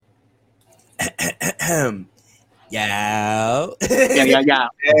Ahem. Yeah. Yeah.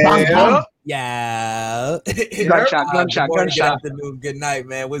 Yeah. Gunshot. Good afternoon, good night,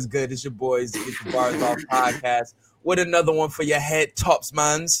 man. What's good? It's your boys, Get Your Bars Off podcast with another one for your head tops,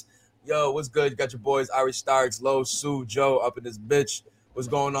 mans. Yo, what's good? You got your boys, Irish Starks, Low, Sue, Joe up in this bitch. What's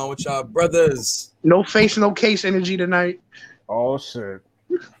going on with y'all, brothers? No face, no case energy tonight. Oh, shit.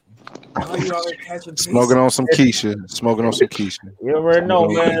 How you out here catching Smoking on some Keisha. You already know,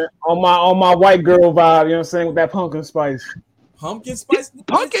 man. On my white girl vibe, you know what I'm saying, with that pumpkin spice. Pumpkin spice?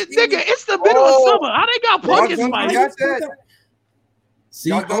 Pumpkin, nigga, it's the middle of summer. How they got pumpkin spice?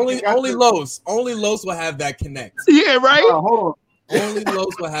 See, only Los will have that connect. Yeah, right? Hold on. Only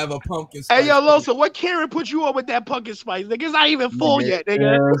Los will have a pumpkin spice. Hey, yo, Losa, what Karen put you on with that pumpkin spice? Nigga, it's not even full yet, nigga.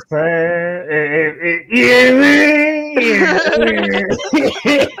 You know what I'm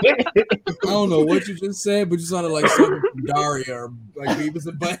I don't know what you just said, but you sounded like something from Daria or like Beavis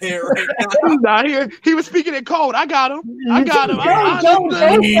and Butthead right now. Nah, he was speaking in code. I got him. He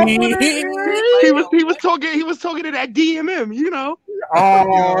was talking to that DMM, you know.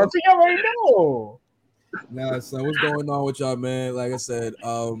 Oh, so you already know. Nah, son, what's going on with y'all, man? Like I said,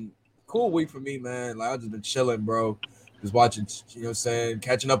 cool week for me, man. Like I just been chilling, bro. Just watching, you know what I'm saying,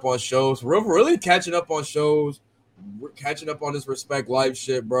 catching up on shows. Really catching up on shows. We're catching up on this Respect Life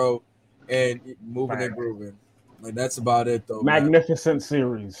shit, bro. And moving and grooving. Like that's about it though. Magnificent man.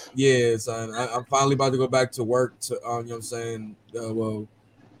 Series. Yeah, son. I'm finally about to go back to work to you know what I'm saying? Well.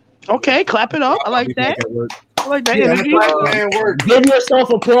 Okay, clap it up. I like that. I like that energy. Give yourself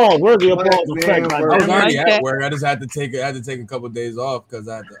applause. Worthy applause. I was already at work. I just had to take a couple of days off because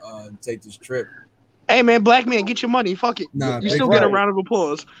I had to take this trip. Hey man, black man, get your money. Fuck it. Nah, you still get a round of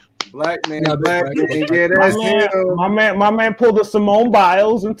applause. Black man. Yeah, that's my man pulled a Simone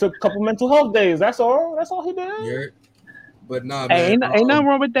Biles and took a couple mental health days. That's all he did. Yeah. But nah, man. Ain't nothing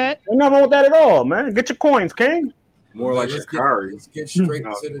wrong with that. Ain't nothing wrong with that at all, man. Get your coins, King. More like Shikari. Let's get straight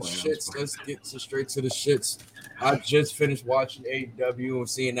to the shits. I just finished watching AEW and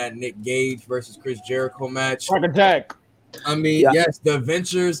seeing that Nick Gage versus Chris Jericho match. Crackerjack. I mean, yes, the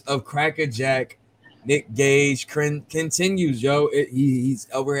adventures of Crackerjack. Nick Gage continues, yo. He's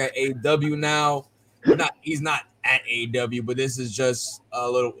over at AEW now. He's not at AEW, but this is just a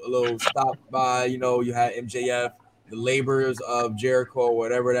little stop by. You know, you had MJF, the Laborers of Jericho,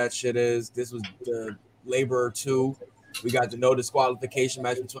 whatever that shit is. This was the Laborer 2. We got the no disqualification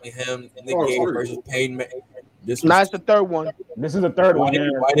match between him and Nick Gage versus Payne. It's the third one. This is the third one.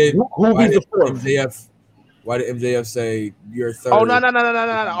 Why did MJF say you're third? Oh no!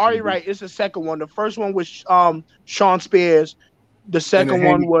 Are you right? It's the second one. The first one was Sean Spears. The second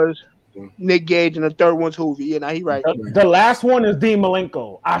one was Nick Gage, and the third one's Hoovy. Yeah, now he right. The last one is Dean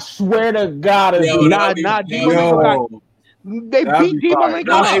Malenko. I swear to God, Dean Malenko. They beat Dean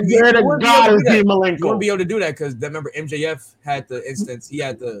Malenko. I swear to God, it's Dean Malenko. You wouldn't be able to do that because remember MJF had the instance. He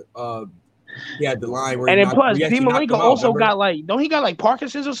had the line where. And then plus, Dean Malenko also got don't he got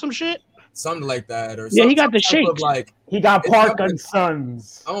Parkinson's or some shit? Something like that, or he got the shakes. He got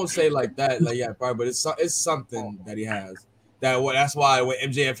Parkinson's. I won't say like that, probably, but it's something that he has. That's why when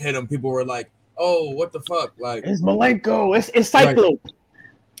MJF hit him, people were like, "Oh, what the fuck?" Like it's Malenko. It's Cyclo. Right.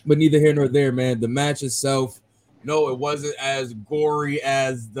 But neither here nor there, man. The match itself, no, it wasn't as gory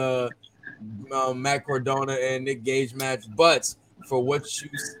as the Matt Cardona and Nick Gage match, but for what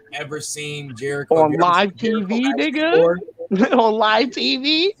you've ever seen Jericho on live TV, nigga. On live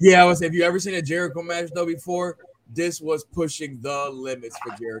TV? Yeah, I was. Have you ever seen a Jericho match though before? This was pushing the limits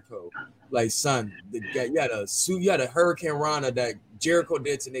for Jericho. Like, son, you had a Hurricane Rana that Jericho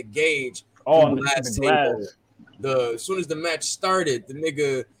did to Nick Gage. Oh, the last table. As soon as the match started, the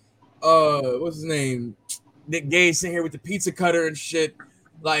nigga, what's his name? Nick Gage sitting here with the pizza cutter and shit,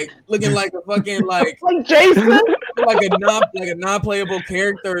 like looking like a fucking like Jason. like a non-playable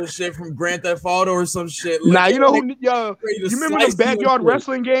character and shit from Grand Theft Auto or some shit. Nah, you know who? Yo, you remember the backyard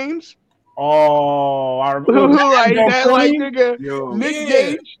wrestling games? Oh, I remember. Nigga, yo. Nick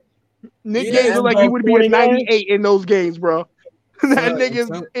Gage. Nick Gage looked like he would be a 98 in those games, bro. That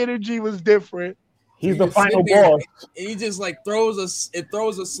nigga's energy was different. He's the final boss. And he just throws a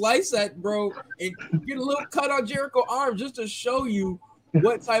slice at bro and get a little cut on Jericho's arm just to show you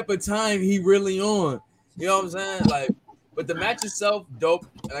what type of time he really on. You know what I'm saying? But the match itself, dope.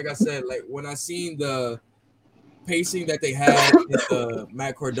 Like I said, when I seen the pacing that they had in the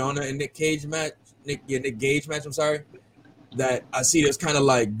Matt Cardona and Nick Gage match, I'm sorry, that I see this kind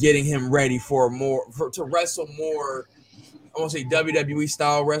of getting him ready to wrestle more. I won't say WWE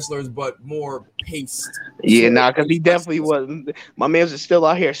style wrestlers, but more paced. Yeah, because he definitely wasn't. My man's is still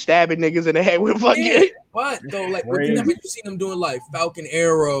out here stabbing niggas in the head with fucking. Yeah, but though, you seen him doing Falcon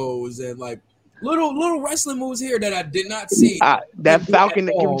arrows and little wrestling moves here that I did not see. That Falcon.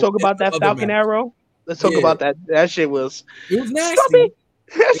 Can we talk about that Falcon arrow? Let's talk about that. That shit was. It was nasty.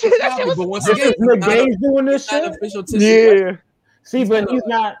 That shit was. But once again, Nick Gage doing this shit. Yeah. See, but he's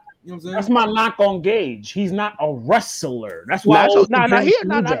not. You know what I'm saying? That's my knock on Gage. He's not a wrestler. That's why. We're not gonna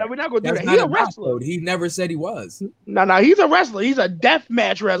do that. He's a wrestler. He never said he was. No, he's a wrestler. He's a death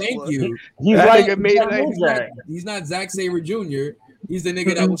match wrestler. Thank you. He's not Zack Sabre Jr. He's the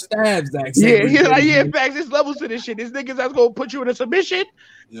nigga that will stab Zack Sabre. In fact, there's levels to this shit. There's niggas that's gonna put you in a submission,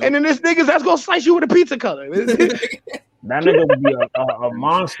 and then there's niggas that's gonna slice you with a pizza cutter. That nigga would be a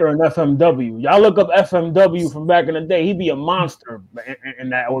monster in FMW. Y'all look up FMW from back in the day. He'd be a monster in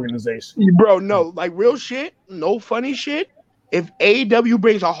that organization. Bro, no, like real shit, no funny shit. If AEW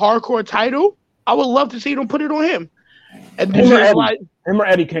brings a hardcore title, I would love to see them put it on him. And Him or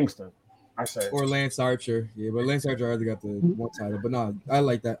Eddie Kingston, I say. Or Lance Archer. Yeah, but Lance Archer already got the one title. But no, I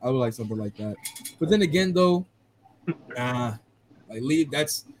like that. I would like something like that. But then again, though, leave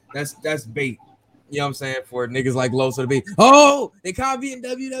that's bait. You know what I'm saying? For niggas like Los to be, they can't be in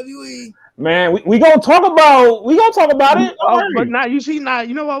WWE. Man, we gonna talk about it. But now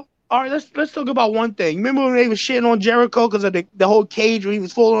you know what? All right, let's talk about one thing. Remember when they was shitting on Jericho because of the whole cage when he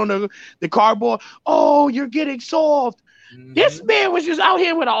was falling on the cardboard? Oh, you're getting soft. Mm-hmm. This man was just out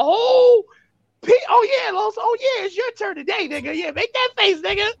here with a whole Los. Oh yeah, it's your turn today, nigga. Yeah, make that face,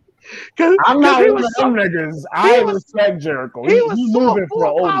 nigga. I'm not one of them niggas. I respect Jericho. He was moving 4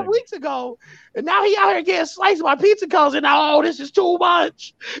 or 5 weeks ago, and now he out here getting sliced by pizza cutters. And now, this is too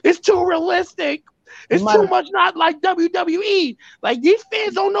much. It's too realistic. It's too much not like WWE. Like these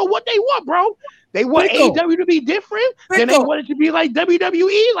fans don't know what they want, bro. They want AEW to be different, then they want it to be like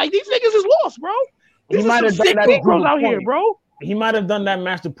WWE. Like these niggas is lost, bro. He might have done that Negroes out here, bro. He might have done that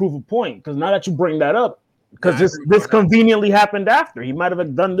match to prove a point. Because now that you bring that up. Because this conveniently happened after. He might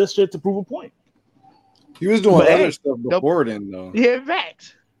have done this shit to prove a point. He was doing other stuff before then, though. Yeah,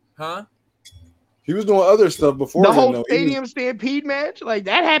 facts. Huh? He was doing other stuff before the whole stadium stampede match. Like,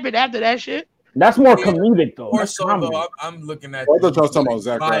 that happened after that shit. That's more comedic, though. Or so, though, I'm looking at I thought I was talking about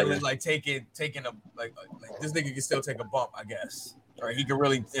Zack Ryder. Like, taking a like this nigga can still take a bump, I guess. Or he can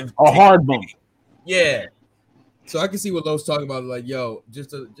really... A hard bump. Yeah. So I can see what Lowe's talking about. Like, yo, just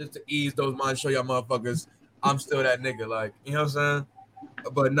to ease those minds, show y'all motherfuckers I'm still that nigga, like, you know what I'm saying?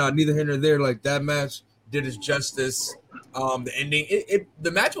 But no, neither here nor there. Like, that match did its justice. The ending,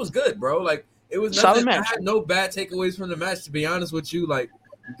 the match was good, bro. Like, it was nothing. I had no bad takeaways from the match, to be honest with you. Like,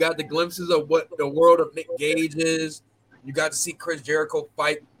 you got the glimpses of what the world of Nick Gage is. You got to see Chris Jericho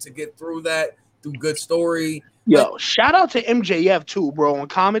fight to get through that, through good story. Yo, shout out to MJF too, bro, on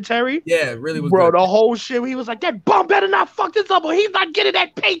commentary. Yeah, it really was. Bro, good. The whole shit, he was like, that bum better not fuck this up or he's not getting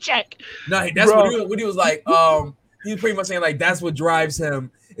that paycheck. No, that's what he was like. He was pretty much saying like that's what drives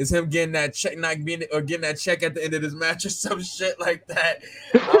him is him getting that check, getting that check at the end of his match or some shit like that.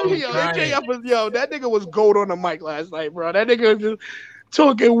 MJF was that nigga was gold on the mic last night, bro. That nigga was just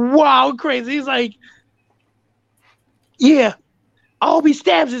talking wild crazy. He's like, yeah, I hope he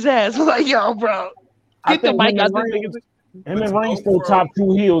stabs his ass. I'm like, yo, bro. Get the mic out there. Him and Reigns still top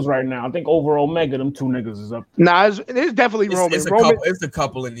 2 heels right now. I think over Omega, them 2 niggas is up. Nah, it's definitely Roman. It's the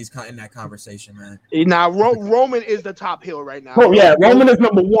couple in that conversation, man. Nah, Roman is the top heel right now. Oh yeah, Roman is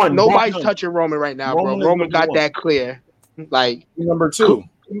number 1. Nobody's touching Roman right now, bro. Roman got that clear. Like number 2,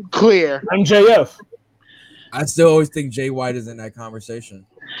 clear. MJF. I still always think Jay White is in that conversation.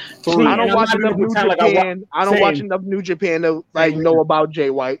 I don't watch enough New Japan. I don't watch enough New Japan to know about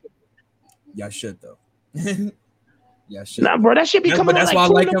Jay White. Y'all should though. Yeah, shit. Nah, bro, that shit be coming on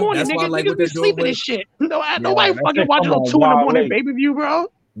like 2 in the morning. Niggas be sleeping this shit. Nobody fucking watching on 2 in the morning pay-per-view, bro.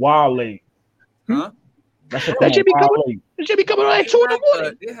 Wild late. Huh? That should be coming. It should be coming on like 2 in the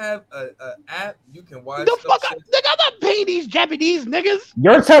morning. They have an app you can watch. The fuck, nigga, I'm not paying these Japanese niggas.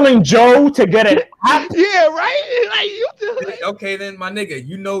 You're telling Joe to get an app? Yeah, right. Like okay, then my nigga,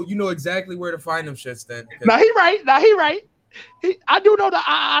 you know exactly where to find them shits. Then. Nah, he right. I do know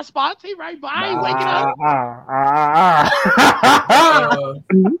the spots. He right, but I ain't waking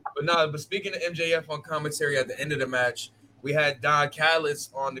up. But speaking of MJF on commentary at the end of the match, we had Don Callis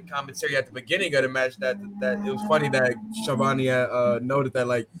on the commentary at the beginning of the match. That it was funny that Schiavone noted that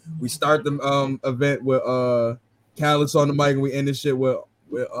like we start the event with Callis on the mic and we end the shit with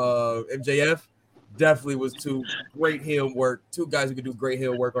MJF. Definitely was 2 great heel work. 2 guys who could do great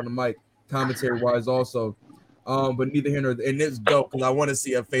heel work on the mic, commentary wise also. But neither here nor there. And it's dope because I want to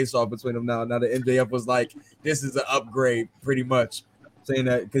see a face-off between them now. Now that MJF was like, this is an upgrade, pretty much. Saying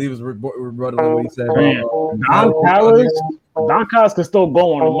that because he was rebuttaling what he said. Don Callis can still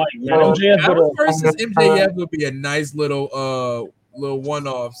go on the mic. MJF versus MJF would be a nice little little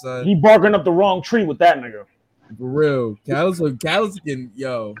one-off, son. He barking up the wrong tree with that nigga. For real. Callis can,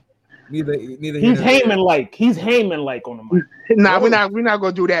 yo. Neither He's Heyman-like. He's Heyman-like on the mic. Nah, we're not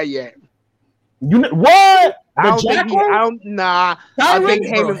gonna do that yet. What? I think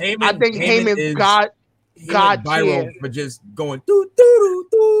Heyman's God viral for just going doo doo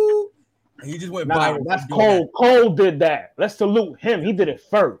doo. He just went viral. That's Cole. Cole did that. Let's salute him. He did it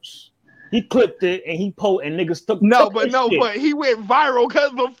first. He clipped it and he and niggas took. But he went viral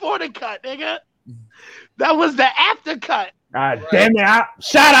because before the cut, nigga. That was the after cut. God damn it!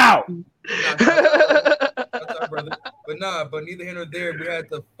 Shout out. Brother. But neither here nor there. We had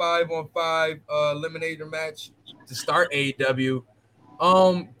the 5-on-5 eliminator match to start AEW.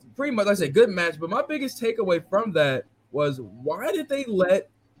 Pretty much, like I said, good match. But my biggest takeaway from that was, why did they let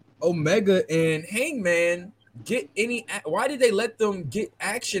Omega and Hangman get any? Why did they let them get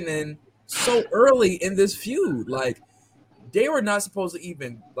action in so early in this feud? Like, they were not supposed to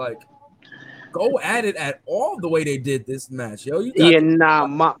even go at it at all the way they did this match, yo.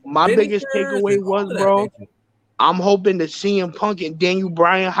 My biggest takeaway was, bro, I'm hoping that CM Punk and Daniel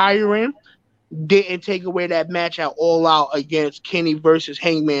Bryan hiring didn't take away that match at All Out against Kenny versus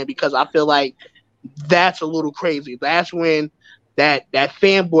Hangman, because I feel like that's a little crazy. That's when that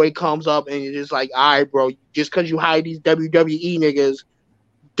fanboy comes up and you're just like, all right, bro, just because you hire these WWE niggas,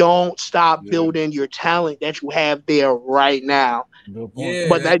 don't stop building your talent that you have there right now. Yeah,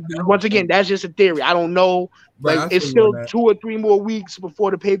 but once again, that's just a theory. I don't know. It's still 2 or 3 more weeks before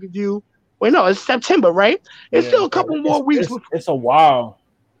the pay-per-view. Wait, no, it's September, right? It's still a couple more weeks. It's a while.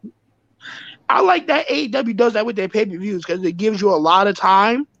 I like that AEW does that with their pay-per-views because it gives you a lot of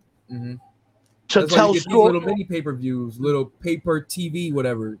time to tell stories. Little mini pay-per-views, little paper TV,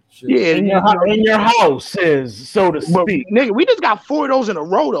 whatever. Shit. Yeah, in your house is, so to speak. Nigga, we just got 4 of those in a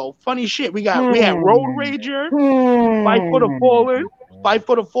row though. Funny shit. We had Road Rager, Fight for the Fallen, Fight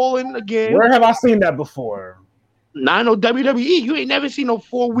for the Fallen again. Where have I seen that before? I know WWE. You ain't never seen no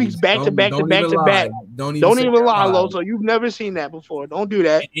 4 weeks back to back to back to back. Don't even lie, Loso. You've never seen that before. Don't do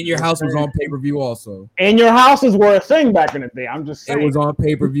that. In Your House was on pay-per-view also. In Your Houses were a thing back in the day. I'm just saying. It was on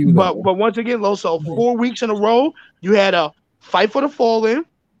pay-per-view. But once again, Loso, 4 weeks in a row, you had a Fight for the Fallen,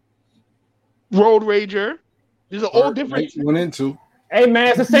 Road Rager. These are all different. 1 and 2. Hey man,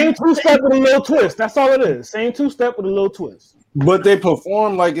 it's the same 2-step with a little twist. That's all it is. Same 2-step with a little twist. But they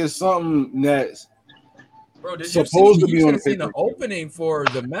perform like it's something that's supposed to be on the opening for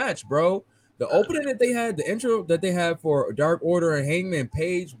the match, bro. The opening that they had, the intro that they had for Dark Order and Hangman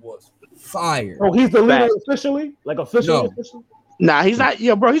Page was fire. Oh, he's the leader officially? Like officially? No. Nah, he's not.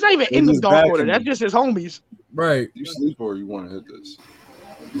 Yeah, bro, he's not even in the Dark Order. That's just his homies. Right. You sleep or you want to hit this?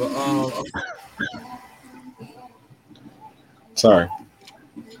 But sorry.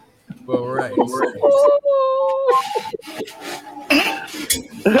 But right.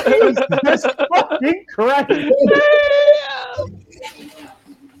 That's fucking correct.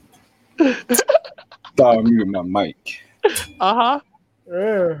 Thought I muted my mic. Yeah.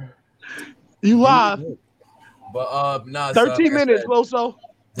 You live. But 13 minutes, Loso.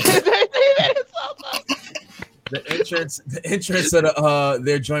 13 minutes, Loso. The entrance of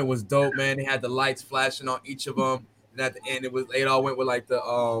their joint was dope, man. They had the lights flashing on each of them, and at the end it all went with like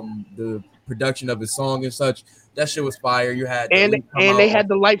the production of his song and such. That shit was fire. You had they had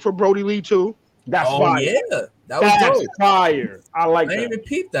the light for Brody Lee too. That's fire. Yeah, that was dope. Fire. I like that. I didn't even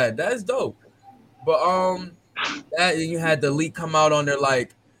peep that. That's dope. But that you had the Elite come out on their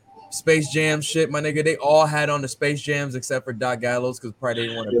like Space Jam shit, my nigga. They all had on the Space Jams except for Doc Gallows because probably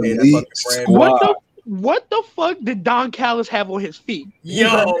didn't want to pay that fucking bread. What the fuck did Don Callis have on his feet? Yo,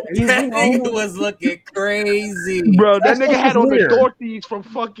 that nigga was looking crazy. Bro, that nigga had on the Dorothy's from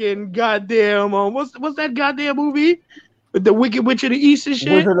fucking goddamn what's that goddamn movie? With the Wicked Witch of the East and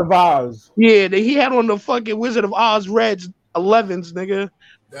shit? Wizard of Oz. Yeah, he had on the fucking Wizard of Oz Reds 11s, nigga.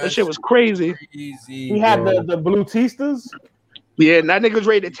 That shit was crazy. He had the Blue Tistas. Yeah, and that nigga was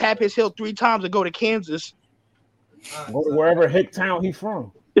ready to tap his heel 3 times and go to Kansas. Go to wherever hick town he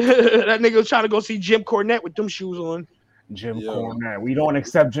from. That nigga was trying to go see Jim Cornette with them shoes on. Jim Cornette. We don't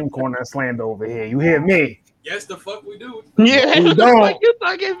accept Jim Cornette slander over here. You hear me? Yes, the fuck we do. Yeah, we don't.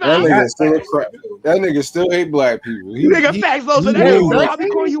 That nigga still hate black people. Facts, Loso. That nigga probably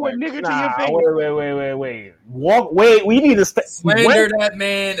call you a nigga to your face. Wait. We need to slander that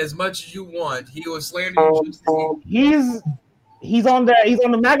man as much as you want. He was slandering you. He's on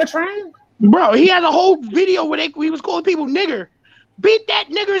the MAGA train, bro. He had a whole video where he was calling people nigger. Beat that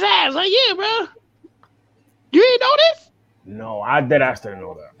nigger's ass. Like, yeah, bro. You didn't know this? No, I did. I still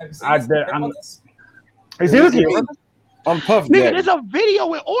know that. I did. Is he looking? I'm Puff Nigga, Daddy. there's a video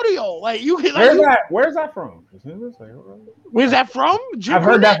with audio. Like you can. Where's that from? Where's that from? I've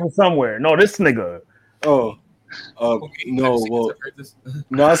heard that from somewhere. No, this nigga. Oh. No, well,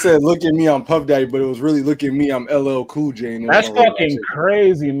 no, I said look at me, I'm Puff Daddy, but it was really look at me, I'm LL Cool J. That's fucking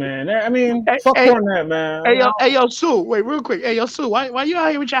crazy, man. I mean, fuck on that, man. Hey yo, Sue, wait real quick. Hey yo, Sue, why you out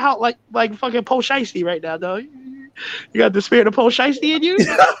here with your house like fucking Poe Shiesty right now, though? You got the spirit of Poe Shiesty in you?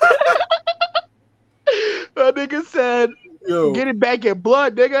 That nigga said, yo, get it back in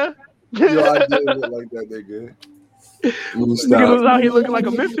blood, nigga. Yo, I did look like that, nigga. Nigga was out here looking like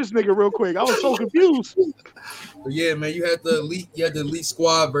a Memphis nigga real quick. I was so confused. But yeah, man, you had the elite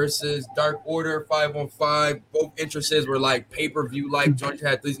squad versus Dark Order 5-on-5. Both entrances were like pay-per-view like joints.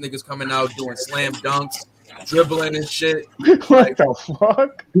 Had these niggas coming out doing slam dunks, dribbling and shit. What the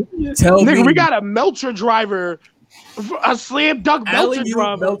fuck? Tell nigga, me, we got a Meltzer driver, a slam dunk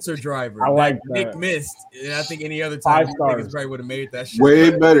Meltzer driver. I like that. Nick missed, and I think any other time niggas probably would have made that shit.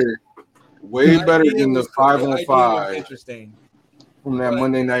 Way better than the 5-on-5. Interesting. From that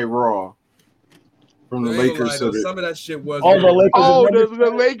Monday Night Raw. From the Lakers. Some of that shit was.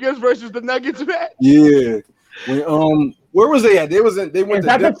 The Lakers versus the Nuggets match. Yeah. When, where was they at? They went. Is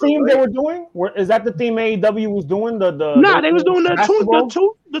that the theme they were doing? Is that the theme AEW was doing? They was doing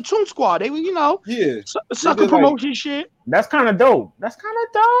the Toon Squad. They were, sucker promotion shit. That's kind of dope. Bro,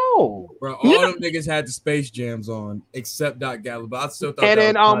 all them niggas had the Space Jams on, except Doc Gallo. But I still thought. And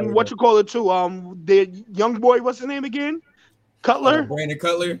then what you call it too? The young boy, what's his name again? Cutler. Brandon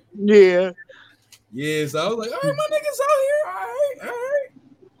Cutler. Yeah. Yeah. So I was like, all right, my niggas out here. All right.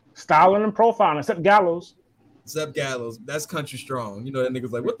 Styling and profiling, except Gallows. Except Gallows. That's country strong. You know that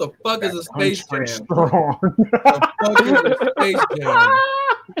nigga's like, what the fuck is a Space Jam? Strong. The fuck is a Space Jam?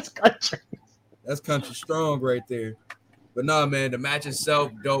 That's country. That's country strong right there. But nah, man, the match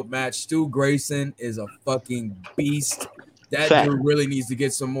itself, dope match. Stu Grayson is a fucking beast. That dude really needs to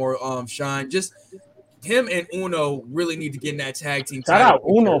get some more shine. Just him and Uno really need to get in that tag team. Shout out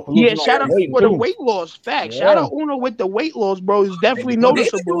Uno for shout out for the weight loss. Fact. Yeah. Shout out Uno with the weight loss, bro. Is definitely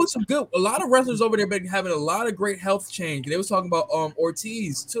noticeable. Some good. A lot of wrestlers over there been having a lot of great health change. They was talking about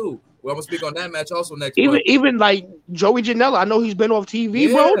Ortiz too. Well, I'm gonna speak on that match also next. Even like Joey Janela, I know he's been off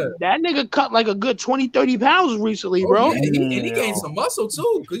TV, bro. That nigga cut like a good 20-30 pounds recently, bro. Yeah. And he gained some muscle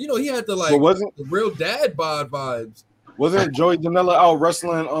too, because he had the the real dad bod vibes. Wasn't Joey Janela out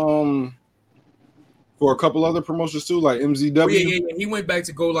wrestling for a couple other promotions too, like MZW? Yeah. He went back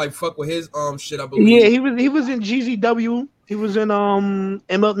to go fuck with his shit, I believe. Yeah, he was in GZW. He was in not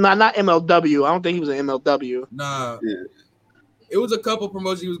MLW. I don't think he was in MLW. Nah. Yeah. It was a couple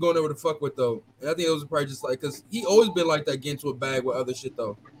promotions he was going over to fuck with though. And I think it was probably just because he always been like that, getting to a bag with other shit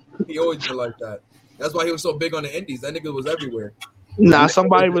though. He always been like that. That's why he was so big on the indies. That nigga was everywhere. Nah,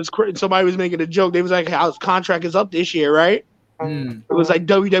 somebody was making a joke. They was like, "His contract is up this year, right?" It was like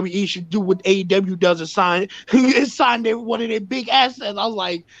WWE should do what AEW does and sign one of their big assets. I was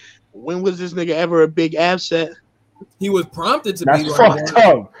like, when was this nigga ever a big asset? He was prompted to be. That's fucked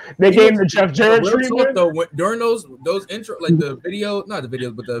up. They gave him the Jeff Jarrett treatment. During those intro, like the video, not the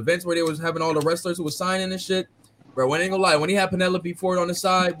videos, but the events where they was having all the wrestlers who was signing and shit, bro. I ain't gonna lie, when he had Penelope Ford on the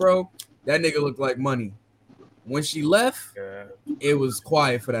side, bro, that nigga looked like money. When she left, it was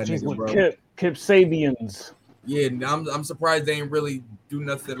quiet for that nigga, bro. Kip Sabians. Yeah, I'm surprised they ain't really do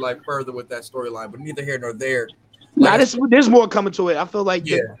nothing further with that storyline, but neither here nor there. There's more coming to it. I feel like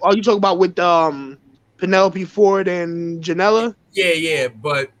you talk about with Penelope Ford and Janela. Yeah,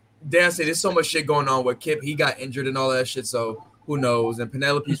 but I say there's so much shit going on with Kip. He got injured and all that shit, so who knows? And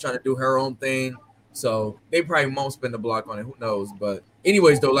Penelope's trying to do her own thing, so they probably won't spin the block on it. Who knows? But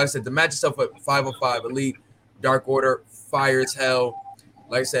anyways, though, like I said, the match itself at 5-on-5 Elite, Dark Order, fire as hell.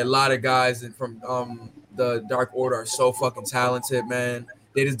 Like I said, a lot of guys from the Dark Order are so fucking talented, man.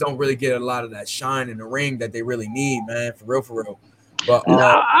 They just don't really get a lot of that shine in the ring that they really need, man. For real. But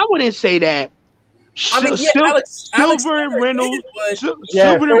I wouldn't say that. Alex Silver and Reynolds,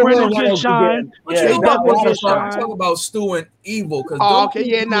 Silver and Reynolds and shine. Talk about Stu and Evil, because I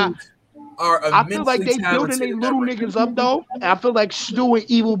feel like they building their little niggas up though, and I feel like Stu and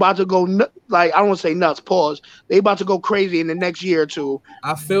Evil about to go I don't want to say nuts. Pause. They about to go crazy in the next year or two.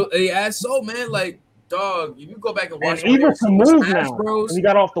 I feel man. Dog, if you go back and watch, Evil can move now. Bros, he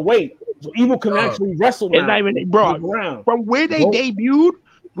got off the weight. So Evil can actually wrestle now. It's not even, bro. From where they debuted.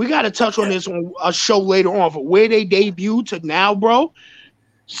 We got to touch on this on a show later on. For where they debuted to now, bro.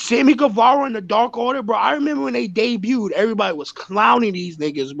 Sammy Guevara and the Dark Order, bro. I remember when they debuted, everybody was clowning these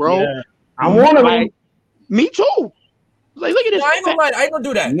niggas, bro. Yeah. I'm one of them. Me too. Like, look at this. I ain't gonna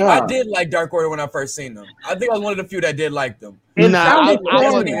do that. No. I did like Dark Order when I first seen them. I think I was one of the few that did like them.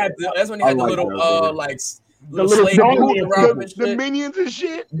 That's when they had the little little slave dudes around him and shit. The minions and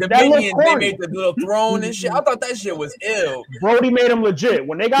shit. The minions, they made the little throne and shit. I thought that shit was ill. Brody made him legit.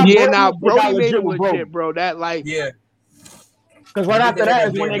 When they got Brody made him legit, bro. That like because right after that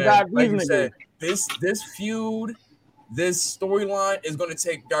is when they got these niggas. This feud, this storyline is going to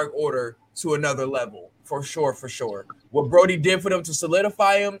take Dark Order to another level for sure. What Brody did for them to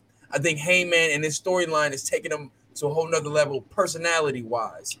solidify him, I think Heyman and his storyline is taking him to a whole nother level, personality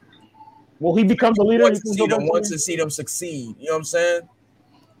wise. Will he become the leader? Wants to see them succeed. You know what I'm saying?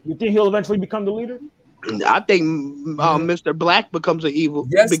 You think he'll eventually become the leader? I think Mr. Black becomes the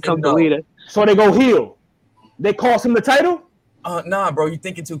leader. So they go heel. They cost him the title? Nah, bro, you're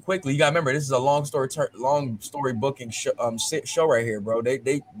thinking too quickly. You gotta remember, this is a long story booking show right here, bro.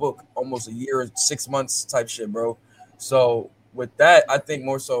 They book almost a year, 6 months type shit, bro. So with that, I think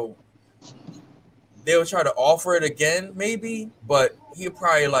more so they'll try to offer it again, maybe, but he'll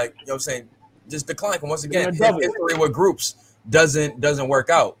probably just decline. And once again, his history with groups doesn't work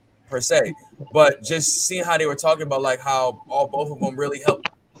out per se. But just seeing how they were talking about like how both of them really helped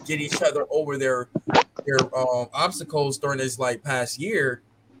get each other over their obstacles during this like past year,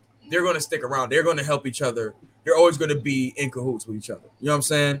 they're going to stick around. They're going to help each other. They're always going to be in cahoots with each other. You know what I'm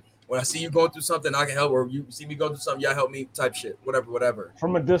saying? When I see you going through something, I can help, or you see me go through something, y'all help me type shit, whatever.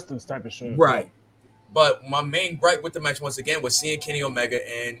 From a distance type of shit. Right. But my main gripe with the match, once again, was seeing Kenny Omega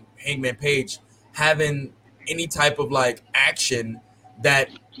and Hangman Page having any type of like action that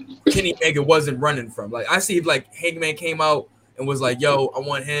Kenny Omega wasn't running from. Like I see if like Hangman came out and was like, yo, I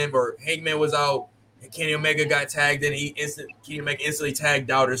want him, or Hangman was out and Kenny Omega got tagged and Kenny Omega instantly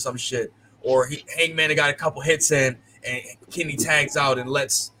tagged out or some shit. Or Hangman got a couple hits in and Kenny tags out and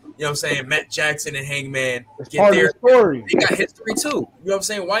lets, you know what I'm saying, Matt Jackson and Hangman get their story. They got history too. You know what I'm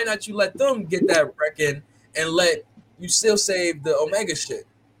saying? Why not you let them get that wrecking and let you still save the Omega shit?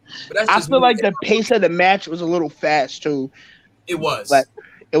 But that's I feel like the pace of the match was a little fast too. It was. Like,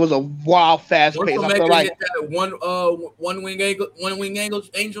 it was a wild fast pace. I feel like hit that one wing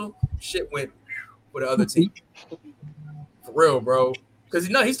angel, shit went for the other team. For real, bro. Because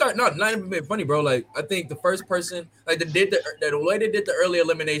he started not even being funny, bro. Like I think the first person like the way they did the early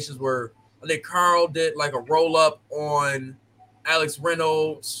eliminations were I think Carl did like a roll up on Alex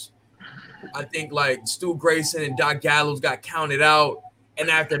Reynolds. I think like Stu Grayson and Doc Gallows got counted out, and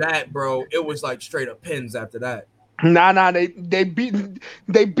after that, bro, it was like straight up pins after that. Nah, they beat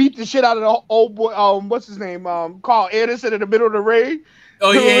the shit out of the old boy. What's his name? Carl Anderson in the middle of the ring.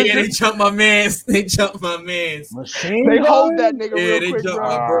 Oh yeah, they jumped my mans. They hold that nigga real quick,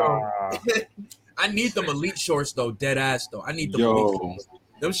 bro. I need them elite shorts though, dead ass though. I need them elite shorts.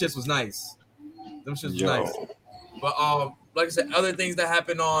 Them shits was nice. Nice. But like I said, other things that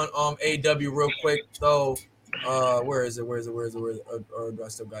happened on AEW real quick though. Where is it? Or do I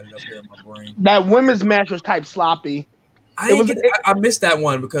still got it up here in my brain? That women's match was type sloppy. I missed that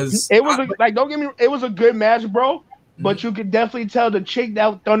one because it was don't get me. It was a good match, bro. But you could definitely tell the chick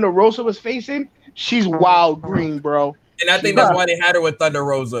that Thunder Rosa was facing, she's wild green, bro. And I think that's why they had her with Thunder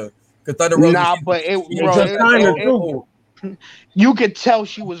Rosa. Because Thunder Rosa, you could tell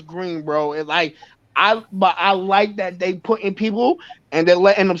she was green, bro. And like I like that they put in people and they're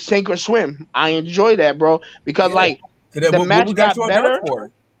letting them sink or swim. I enjoy that, bro, because the match got better.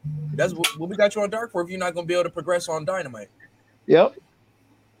 That's what we got you on Dark for. If you're not gonna be able to progress on Dynamite. Yep.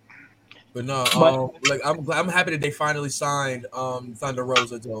 But no, I'm happy that they finally signed Thunder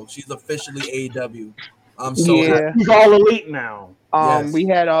Rosa though. She's officially AEW. I'm so happy. She's all elite now. Yes. We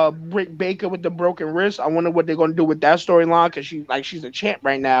had Britt Baker with the broken wrist. I wonder what they're gonna do with that storyline because she's a champ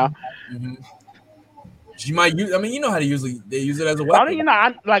right now. Mm-hmm. She might use. I mean, you know how they use it as a weapon.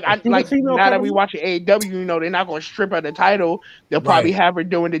 Now that we watching AEW, you know they're not gonna strip her the title. They'll probably have her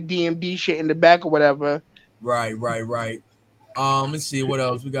doing the DMD shit in the back or whatever. Right. Let's see what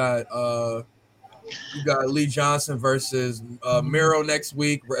else we got. We got Lee Johnson versus Miro next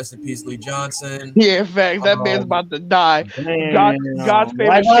week. Rest in peace, Lee Johnson. Yeah, in fact, that man's about to die. God's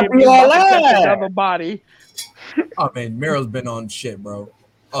favorite shit is about to catch another body. Oh man, Miro's been on shit, bro.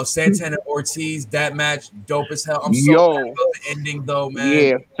 Oh, Santana Ortiz, that match, dope as hell. I'm so happy about the ending though, man.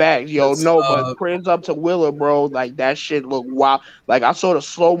 Yeah, facts. But prayers up to Willa, bro. Like that shit looked wild. Like I saw the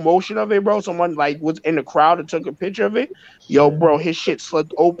slow motion of it, bro. Someone like was in the crowd and took a picture of it. Bro, his shit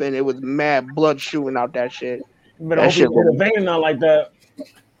slipped open. It was mad blood shooting out that shit. That shit was a vein not like that.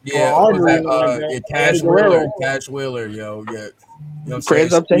 Yeah, Cash Wheeler, yo, yeah. You know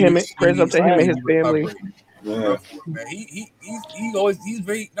prayers up to him. Prayers up to him and his family. Yeah, man, he always he's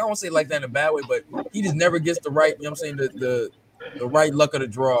very, I don't want to say like that in a bad way, but he just never gets the right, you know what I'm saying, the right luck of the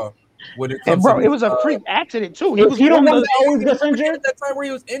draw. And bro, it was a freak accident too. He was the one that always gets injured. That time where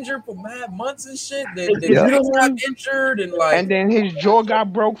he was injured for mad months and shit. Then got injured and then his jaw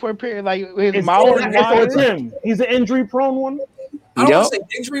got broke for a period. Like his mouth. It's him. He's an injury prone one. I don't want to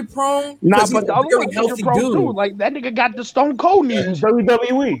say injury prone. Nah, but the other one injury prone too. Like that nigga got the Stone Cold knee.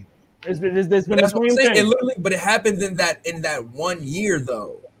 WWE. There's been the same thing. But it happened in that 1 year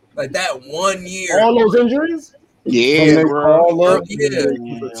though. Like that 1 year. All those injuries. Yeah, bro.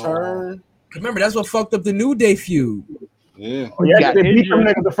 Return. Remember, that's what fucked up the New Day feud. Yeah. Oh, yeah, they beat them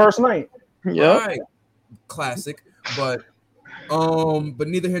niggas the first night. Yeah. Right. Classic. But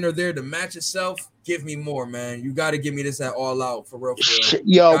neither here nor there. The match itself, give me more, man. You got to give me this at All Out for real.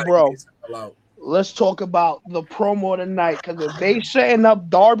 Yo, bro. Let's talk about the promo tonight because if they setting up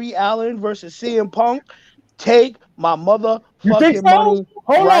Darby Allin versus CM Punk, take my motherfucking money.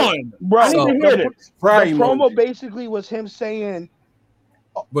 Hold on, bro. The promo basically was him saying,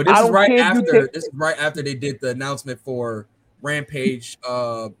 but this is right after they did the announcement for Rampage.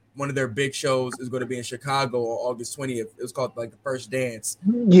 One of their big shows is going to be in Chicago on August 20th. It was called like the First Dance.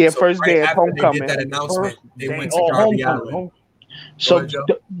 Yeah, so First Dance. Homecoming. They did that announcement. They went to Darby Allin. So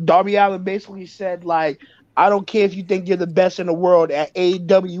Darby Allin basically said, like, I don't care if you think you're the best in the world. At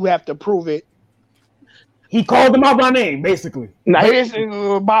AEW, you have to prove it. He called him out by name, basically. Now, best in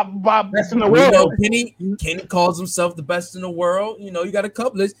the world. Kenny calls himself the best in the world. You know, you got a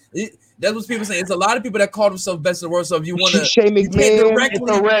couple. That's what people say. It's a lot of people that call themselves best in the world. So if you want to,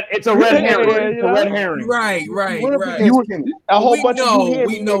 it's a red herring. It's a red herring. Right. A whole bunch of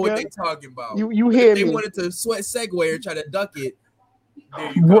we know what they're talking about. You hear me? They wanted to segue or try to duck it.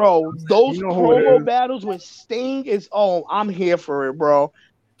 Bro, those promo battles with Sting is I'm here for it, bro.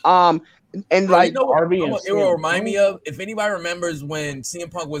 And bro, like, you know what, it will remind me of, if anybody remembers when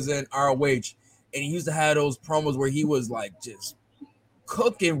CM Punk was in ROH and he used to have those promos where he was like just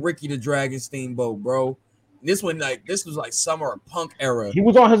cooking Ricky the Dragon Steamboat, bro. This was like summer Punk era. He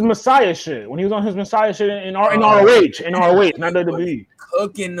was on his Messiah shit when he was on his Messiah shit in ROH, not WWE.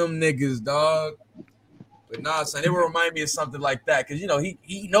 Cooking them niggas, dog. But nah, son, it will remind me of something like that because you know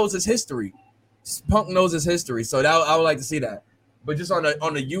he knows his history. Punk knows his history, so I would like to see that. But just on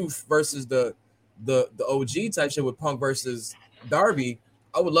the youth versus the OG type shit with Punk versus Darby,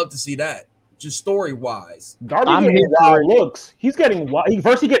 I would love to see that. Just story wise, Darby getting wild looks. He's getting wild.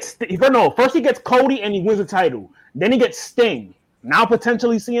 First he gets Cody and he wins the title. Then he gets Sting. Now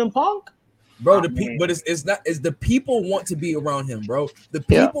potentially CM Punk. Bro, but it's not. It's the people want to be around him, bro. The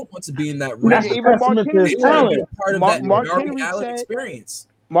people want to be in that room. Even Mark Henry part of that Darby Allin experience.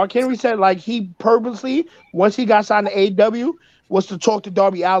 Mark Henry said like he purposely, once he got signed to AEW, was to talk to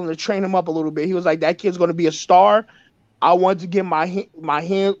Darby Allin to train him up a little bit. He was like, that kid's going to be a star. I want to get my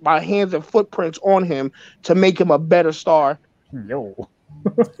hands and footprints on him to make him a better star. Yo.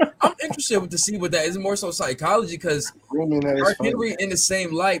 I'm interested to see what that is. More so psychology because Mark Henry in the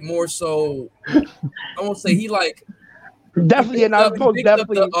same light, more so. I won't say he like definitely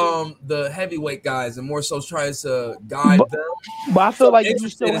the heavyweight guys and more so tries to guide them. But I feel like you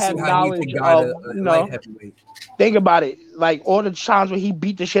still have knowledge of heavyweight. Think about it, like all the times when he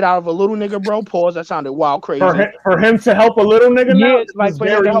beat the shit out of a little nigga, bro. Pause. That sounded wild, crazy. For him to help a little nigga, yeah, like for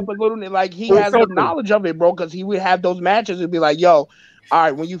him to help a little nigga, like he has the knowledge of it, bro. Because he would have those matches and be like, "Yo, all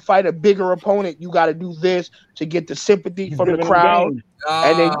right, when you fight a bigger opponent, you got to do this to get the sympathy from the crowd."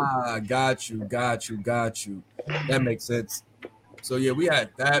 Got you. That makes sense. So yeah, we had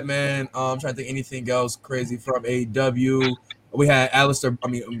that, man. I'm trying to think anything else crazy from AEW. We had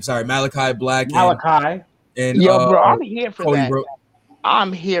Malachi Black. And bro, I'm here for Cody, that. Bro.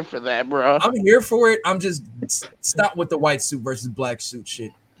 I'm here for that, bro. I'm here for it. I'm just stop with the white suit versus black suit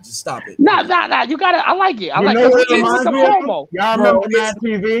shit. Just stop it. Nah. You got it. I like it. I like it. It's a promo. Y'all remember Mad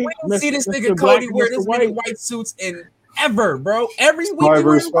TV? We don't see this nigga Cody wear this many white suits in ever, bro. Every week he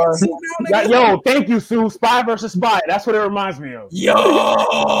wears white suit now. Yo, thank you, Sue. Spy versus Spy. That's what it reminds me of.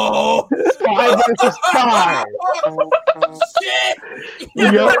 Yo, Spy versus Spy. Shit.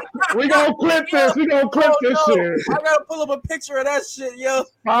 Yo, we gonna clip this. We gonna clip this shit. I gotta pull up a picture of that shit, yo.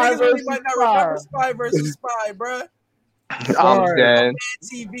 Spy really might not remember Spy versus Spy, bro. I'm dead.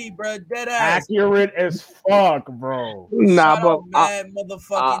 TV, bro. Dead ass. Accurate as fuck, bro. Nah, but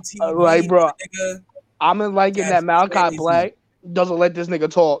motherfucking TV, like, bro. Nigga. I'm liking that Malachi Black doesn't let this nigga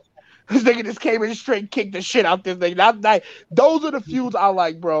talk. This nigga just came in straight, kicked the shit out this nigga. Those are the feuds I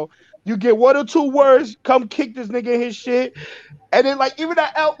like, bro. You get one or two words, come kick this nigga in his shit. And then, like, even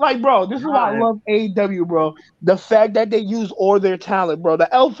that bro, this is why I love AEW, bro. The fact that they use all their talent, bro.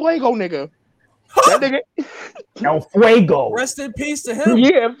 The El Fuego nigga. That nigga. El Fuego. Rest in peace to him.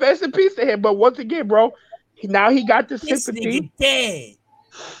 Yeah, rest in peace to him. But once again, bro, now he got the sympathy. Dead.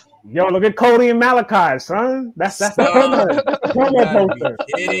 Yo, look at Cody and Malachi, son. That's the promo poster.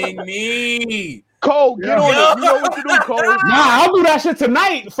 Kidding me. Cole, get on it. You know what to do, Cole. Nah, I'll do that shit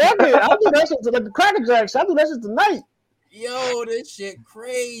tonight. Fuck it. I'll do that shit like the Cracker Jacks. I'll do that shit tonight. Yo, this shit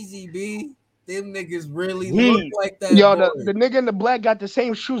crazy, B. Them niggas really look like that. Yo, the nigga in the black got the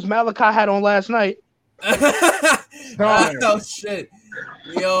same shoes Malachi had on last night. Oh shit.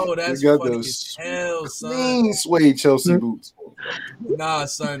 Yo, that's funny as hell, son. Clean suede Chelsea boots. Nah,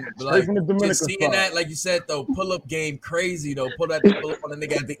 son. Like, just seeing that, like you said, though, pull-up game crazy, though. Pull up on the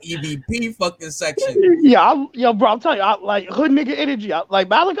nigga at the EVP fucking section. Yeah, bro, I'm telling you, like hood nigga energy. Like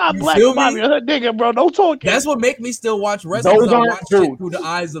Malachi Black, Bobby, a hood nigga, bro. Don't talk. That's what make me still watch wrestling. I watch shit through the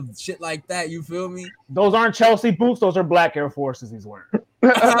eyes of shit like that. You feel me? Those aren't Chelsea boots. Those are black Air Forces he's wearing.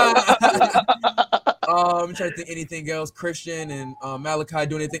 I'm trying to think anything else. Christian and Malachi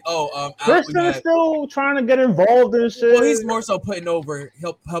doing anything. Christian's still trying to get involved in shit. Well, he's more so putting over,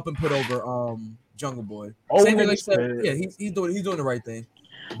 helping put over Jungle Boy. Same thing, like he's doing the right thing.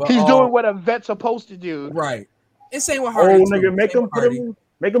 But, he's doing what a vet's supposed to do. Right. And same with Hardy. Nigga, make him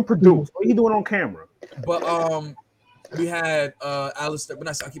produce. What he doing on camera? But we had Alistair, but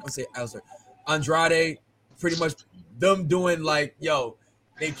I keep on saying Alistair. Andrade, pretty much them doing like,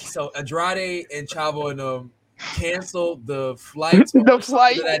 so Andrade and Chavo and them canceled the flights, of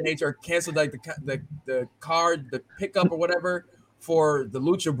that nature, canceled like the card, the pickup or whatever for the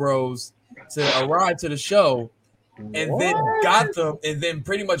Lucha Bros to arrive to the show, and then got them, and then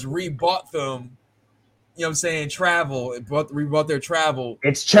pretty much rebought them. You know what I'm saying? Travel, rebought their travel.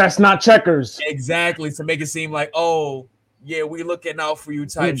 It's chess, not checkers. Exactly, to make it seem like, oh yeah, we looking out for you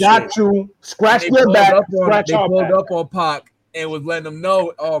type. We got you. Scratch your back. They pulled up on Pac. And was letting them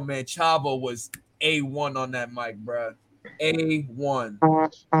know, oh man, Chavo was A1 on that mic, bro. A1.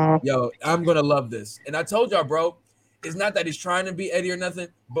 Yo, I'm gonna love this. And I told y'all, bro, it's not that he's trying to be Eddie or nothing,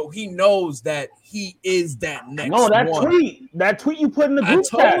 but he knows that he is that next one. That tweet you put in the group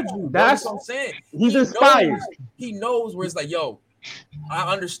chat. That's what I'm saying. He's inspired. He knows where it's like, yo, I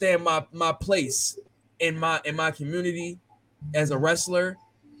understand my place in my community as a wrestler,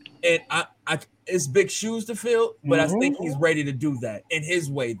 and I it's big shoes to fill, but I think he's ready to do that in his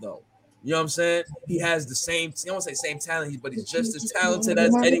way, though. You know what I'm saying? He has the same, I won't say same talent, but he's just as talented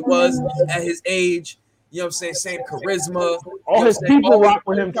as Eddie was at his age. You know what I'm saying? Same charisma. All his people rock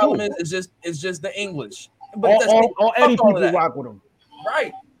with him too. It's just the English. But all Eddie people rock with him.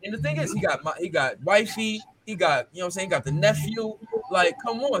 Right. And the thing is, he got wifey. He got, you know what I'm saying? He got the nephew. Like,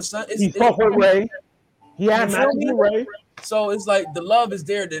 come on, son. He fucked with Ray. He had matches with Ray. So it's like the love is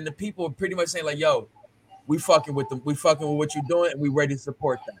there. Then the people are pretty much saying like, "Yo, we fucking with them. We fucking with what you're doing, and we ready to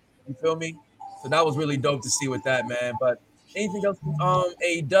support that." You feel me? So that was really dope to see with that, man. But anything else?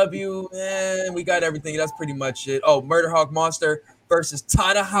 AEW, man, we got everything. That's pretty much it. Oh, Murder Hawk Monster versus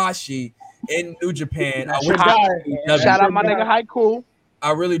Tanahashi in New Japan. Shout out my nigga Haiku.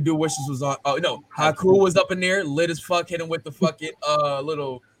 I really do wish this was on. Oh no, Haku was up in there, lit as fuck, hit him with the fucking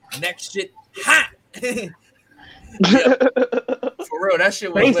little neck shit. Ha! Yeah. For real, that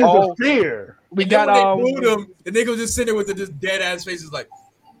shit was faces of fear. We got him. The nigga was just sitting there with the just dead ass faces, like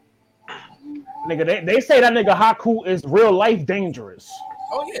nigga. They say that nigga Haku is real life dangerous.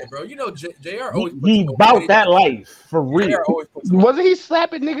 Oh yeah, bro. You know JR always he about that life for real. Wasn't he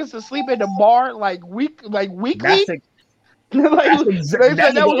slapping niggas to sleep at the bar like weekly? They said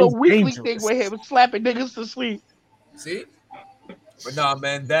that was a weekly thing with him slapping niggas to sleep. See, but nah,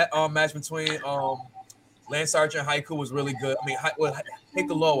 man, that match between Lance Archer and Haiku was really good. I mean,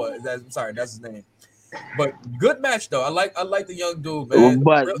 Hikaloa. That's his name. But good match though. I like the young dude, man.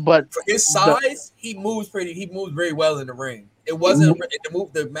 But for his size, he moves very well in the ring. It wasn't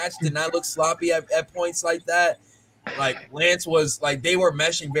the match did not look sloppy at points like that. Like Lance was like they were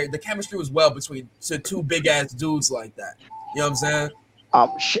meshing the chemistry was well between two big ass dudes like that. You know what I'm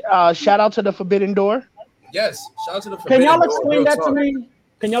saying? Shout out to the Forbidden Door. Yes, shout out to the Forbidden Door. Can y'all explain that to me?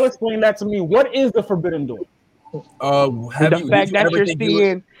 Can y'all explain that to me? What is the Forbidden Door? The fact that you're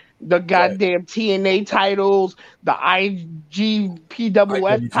seeing the goddamn TNA titles, the IGPWS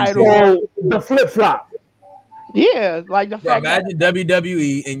titles, the flip flop. Yeah, like the fact. Imagine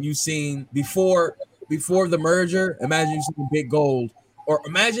WWE and you seen before the merger. Imagine you seen Big Gold, or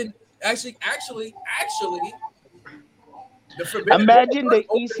imagine actually. Imagine the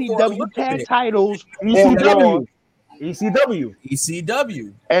ECW tag titles. ECW.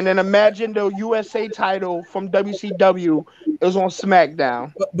 And then imagine the USA title from WCW is on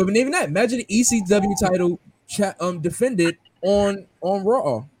SmackDown. But even that, imagine the ECW title defended on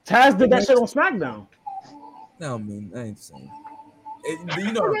Raw. Taz did that shit on SmackDown. No, I mean, I ain't saying.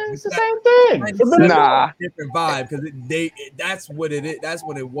 It's the same thing. Nah, different vibe because that's what it is. That's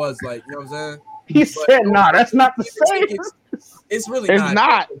what it was like. You know what I'm saying? He said, "Nah, that's not the same." It's really it's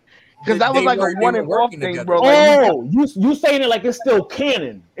not. Because that was like a one and off thing, bro. Oh, you saying it like it's still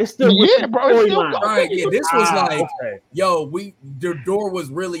canon? It's still bro. It's still right. Yeah, this was like, the door was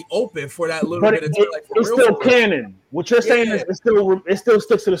really open for that little bit of time. Like, it's still canon. What you're saying is it still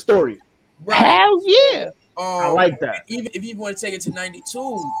sticks to the story. Right. Hell yeah. I like that. Even if you want to take it to 92,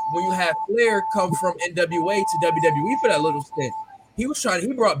 when you have Flair come from NWA to WWE for that little stint, he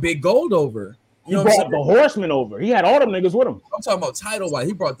brought Big Gold over. He brought the Horsemen over. He had all them niggas with him. I'm talking about title-wise.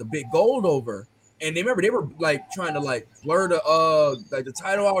 He brought the Big Gold over. And they were like trying to like blur the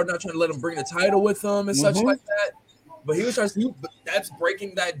title out, or not trying to let him bring the title with them and such like that. But he was trying to, that's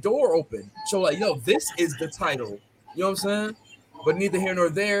breaking that door open. So like, this is the title. You know what I'm saying? But neither here nor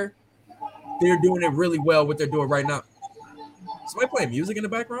there, they're doing it really well what they're doing right now. Somebody playing music in the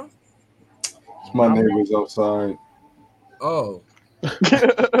background? My neighbor's outside. Oh. He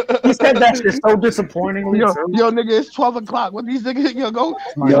said that shit so disappointingly. Yo, nigga, it's 12 o'clock. What these niggas go?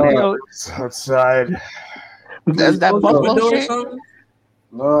 Outside. That's that Buffalo shit.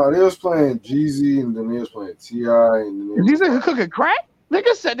 No, they was playing Jeezy, and then they was playing T.I. and then these niggas cooking crack?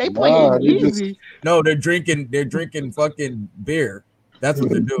 Niggas said they playing Jeezy. No, they're drinking fucking beer. That's what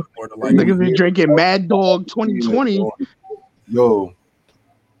they're doing more than like. Niggas be drinking Mad Dog 2020. Yo.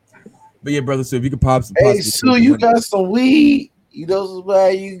 But yeah, brother, so if you could pop some. Hey, Sue, you got some weed? You know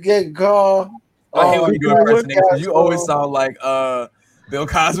somebody you get called? I hate when you do impersonations. You always sound like Bill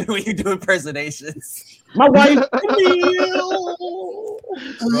Cosby when you do impersonations. My wife. But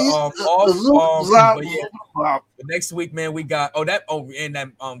next week, man, we got that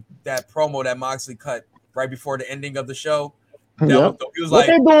promo that Moxley cut right before the ending of the show. He was what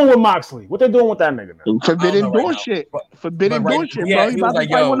they doing with Moxley? What they doing with that nigga? Man? Forbidden door shit. Forbidden door shit, bro. He about to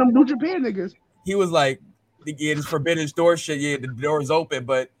fight one of them New Japan niggas. He was like, yeah, this forbidden door shit. Yeah, the door is open,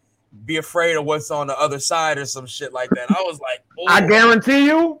 but be afraid of what's on the other side or some shit like that. I was like, I guarantee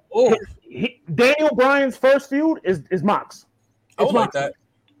you, Daniel Bryan's first feud is Mox. I would like that.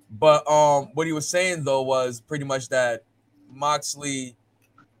 But what he was saying though was pretty much that Moxley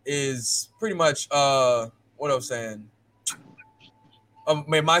is pretty much what I was saying.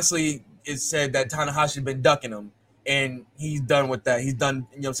 Moxley is said that Tanahashi been ducking him, and he's done with that. He's done,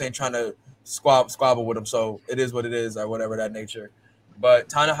 you know what I'm saying, trying to squabble with him. So it is what it is, or whatever that nature. But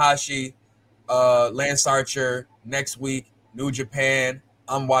Tanahashi, Lance Archer next week, New Japan.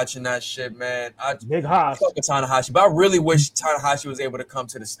 I'm watching that shit, man. Big Haas. Fuck with Tanahashi, but I really wish Tanahashi was able to come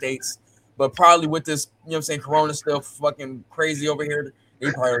to the States. But probably with this, you know what I'm saying, Corona still fucking crazy over here.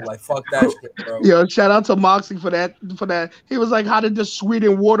 He probably like, fuck that shit, bro. Yo, shout out to Moxley for that. He was like, how did the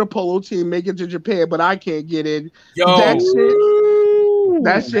Sweden water polo team make it to Japan, but I can't get in? Yo,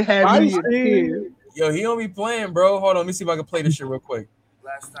 that shit had me in tears. Yo, he don't be playing, bro. Hold on, let me see if I can play this shit real quick.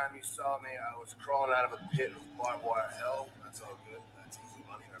 Last time you saw me, I was crawling out of a pit of barbed wire hell. That's all good. That's easy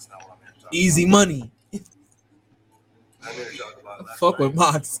money. That's not what I'm here to talk about. Easy money. I'm here to talk about last fuck with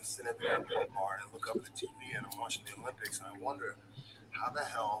Mox. I'm sitting at the bar and I look up at the TV and I'm watching the Olympics and I wonder, how the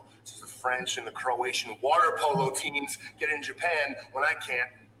hell does the French and the Croatian water polo teams get in Japan when I can't?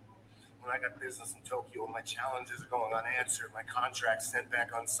 When I got business in Tokyo, my challenges are going unanswered, my contracts sent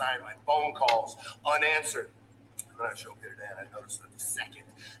back unsigned, my phone calls unanswered. When I showed up here today, and I noticed that the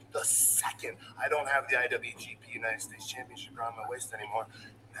second I don't have the IWGP United States Championship around my waist anymore,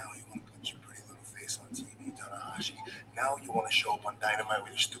 now you want to put your pretty little face on TV, Tanahashi. Now you want to show up on Dynamite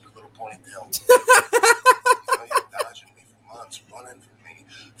with your stupid little ponytail. You're dodging me for months, running from me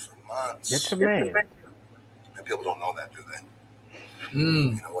for months. Get your man. And people don't know that, do they?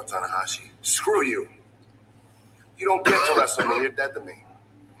 You know what, Tanahashi? Screw you. You don't get to wrestle me. You're dead to me.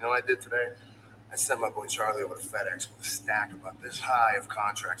 You know what I did today? I sent my boy Charlie over to FedEx with a stack about this high of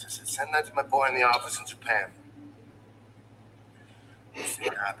contracts. I said, send that to my boy in the office in Japan. We'll see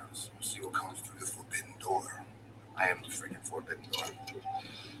what happens. We'll see what comes through the forbidden door. I am the freaking forbidden door.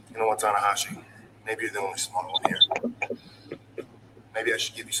 You know what, Tanahashi? Maybe you're the only smart one here. Maybe I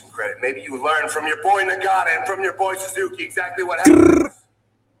should give you some credit. Maybe you learned from your boy Nagata and from your boy Suzuki exactly what happened.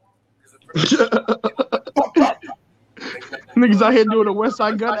 Niggas out here doing the West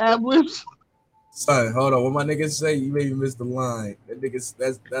Side Gun ad-libs. Son, hold on. What my niggas say? You maybe missed the line.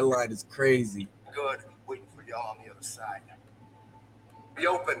 That line is crazy. Good. Waiting for y'all on the other side. Be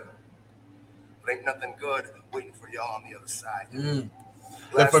open. But ain't nothing good waiting for y'all on the other side.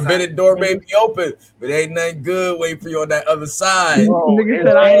 The forbidden door may be open, but ain't nothing good waiting for you on that other side. Niggas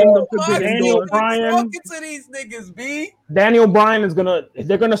said I am the forbidden door. Talking to these niggas, B. Daniel Bryan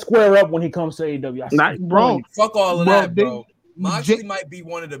they're gonna square up when he comes to AEW. Not, bro. Fuck all of that, bro. Moxley might be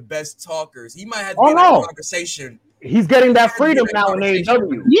one of the best talkers. He might have to be in a conversation. He's getting that freedom now in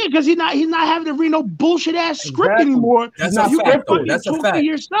AEW. Yeah, because he's not having to read no bullshit ass script anymore. That's a fact. That's a fact.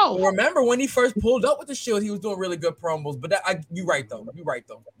 Yourself. Remember when he first pulled up with the Shield, he was doing really good promos. But you're right though.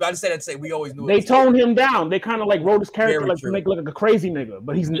 But I just said that to say we always knew. They toned him down. They kind of like wrote his character like to make look like a crazy nigga.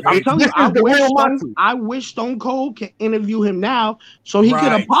 But he's. I'm telling you, I wish Stone Cold can interview him now so he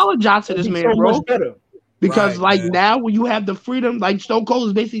can apologize to this man, bro. Because now when you have the freedom, like Stone Cold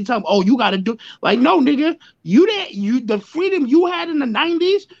is basically telling him, oh, you gotta do like no nigga, the freedom you had in the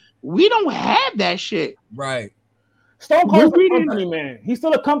 90s, we don't have that shit. Right. Stone Cold's a company man. He's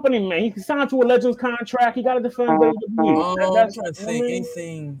still a company man. He signed to a Legends contract. He got to defend WWE. I'm trying to think.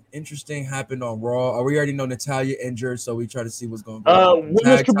 Anything interesting happened on Raw? We already know Natalya injured, so we try to see what's going on.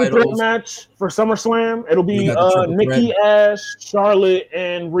 Women's triple threat match for SummerSlam. It'll be Nikki Ash, Charlotte,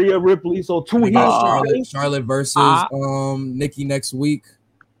 and Rhea Ripley. So Charlotte versus Nikki next week.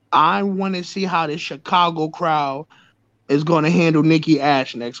 I want to see how the Chicago crowd is going to handle Nikki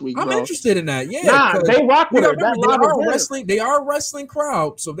Ash next week. I'm interested in that. Yeah, they rock with her. They are a wrestling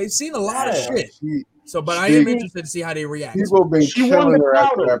crowd, so they've seen a lot of shit. But I am interested to see how they react. People been killing her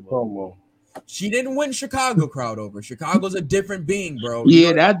after that promo. She didn't win Chicago crowd over. Chicago's a different being, bro.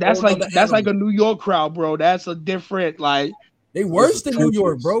 Yeah, that's like a New York crowd, bro. That's a different like. They worse than New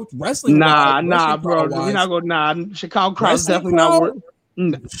York, bro. Wrestling. Nah, bro. We're not going. Chicago crowd's definitely not worth.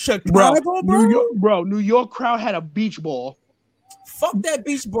 Chicago, bro. New York crowd had a beach ball. Fuck that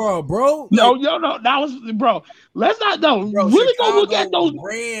beach ball, bro. No, that was bro. Let's not really go look at those.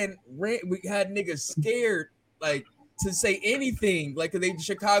 Ran. We had niggas scared, like to say anything, like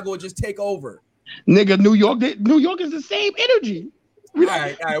Chicago would just take over. Nigga, New York is the same energy. All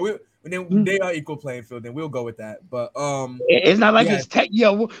right. They are equal playing field. Then we'll go with that. But it's not like it's tech.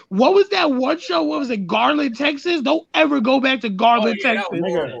 Yo, what was that one show? What was it? Garland, Texas. Don't ever go back to Garland, Texas.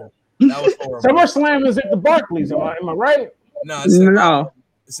 That was horrible. SummerSlam is at the Barclays. Am I right? No,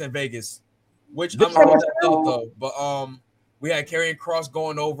 it's in Vegas. Which I'm not though. But we had Karrion Kross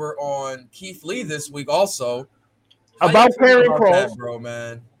going over on Keith Lee this week also. About Karrion Kross, bro,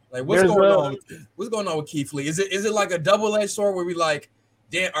 man. Like what's going on? What's going on with Keith Lee? Is it like a double-edged sword where we like?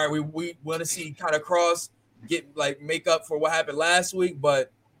 Damn, all right, we want to see kind of Kross make up for what happened last week, but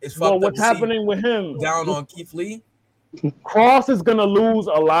it's fucked up. What's happening with him? Down on Keith Lee? Kross is gonna lose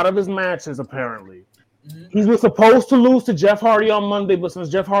a lot of his matches, apparently. Mm-hmm. He was supposed to lose to Jeff Hardy on Monday, but since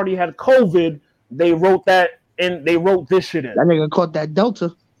Jeff Hardy had COVID, they wrote that and they wrote this shit in. That nigga caught that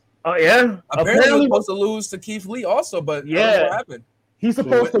Delta. Oh yeah. Apparently he was supposed to lose to Keith Lee also, but what happened? He's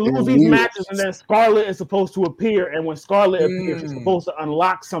supposed to lose these matches, and then Scarlett is supposed to appear. And when Scarlett appears, she's supposed to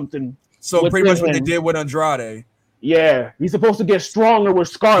unlock something. So pretty much what they did with Andrade. Yeah, he's supposed to get stronger with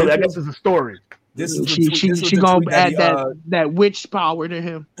Scarlett. I guess is the story. She gonna add that witch power to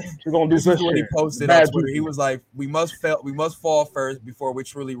him. She's gonna do this. Is what he posted on Twitter. He was like, "We must fall first before we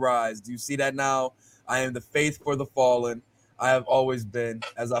truly rise." Do you see that now? I am the faith for the fallen. I have always been.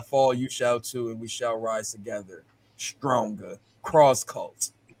 As I fall, you shall too, and we shall rise together, stronger. Cross cult.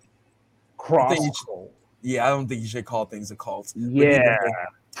 Cross cult. Yeah, I don't think you should call things a cult. Yeah.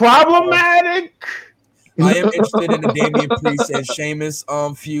 Problematic. I am interested in the Damian Priest and Sheamus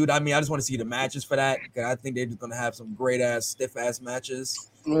feud. I mean, I just want to see the matches for that. I think they're just gonna have some great ass, stiff ass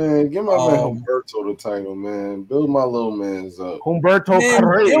matches. Man, give my man Humberto the title, man. Build my little man's up. Humberto,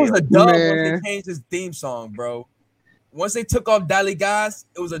 it was a dub once they changed his theme song, bro. Once they took off Dali Gas,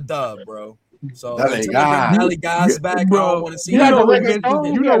 it was a dub, bro. So Dali Gas back, bro. I don't want to see. You know what Vince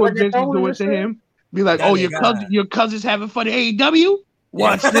is doing to him? Be like, oh, your cousin's having fun at AEW.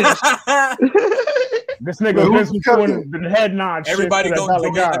 Watch this. This nigga Vince was doing the head nod. Everybody gonna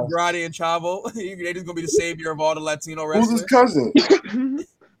join Andrade and Chavo. They just gonna be the savior of all the Latino wrestlers. Who's his cousin?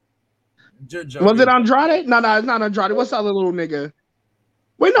 Was it Andrade? No, it's not Andrade. What's the other little nigga?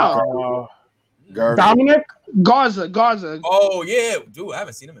 Wait, no. Dominic Garza. Oh yeah, dude, I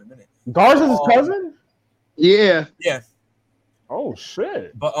haven't seen him in a minute. Garza's his cousin? Yeah. Oh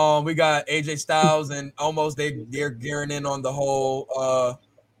shit. But we got AJ Styles and almost they're gearing in on the whole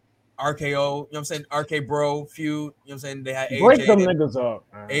RKO, you know what I'm saying? RK Bro feud, you know what I'm saying? They had AJ. Break them niggas up.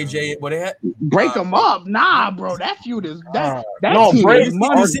 AJ, what they had? Break them up. Nah, bro, that feud is that break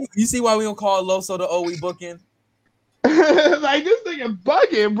money. You see why we don't call Loso the OE booking? Like this nigga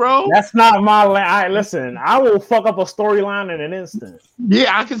bugging, bro. That's not my listen, I will fuck up a storyline in an instant.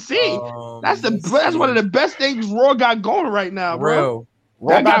 Yeah, I can see. That's one of the best things Raw got going right now, bro.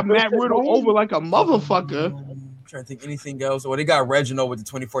 That got Matt Riddle over like a motherfucker. I'm trying to think anything else. Well, they got Reginald with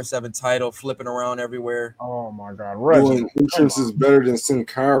the 24/7 title flipping around everywhere. Oh my god, Reginald. Entrance is better than Sin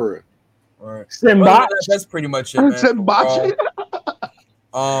Cara. Right. Sinbot. That's pretty much it, man. Sinbot.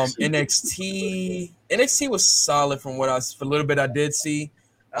 NXT was solid from for a little bit I did see.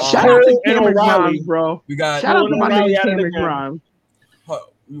 Shout out to Cameron Grimes, bro. We got shout out to my nigga Cameron Grimes.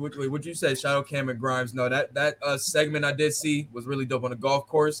 What'd you say? Shout out Cameron Grimes. No, that segment I did see was really dope on the golf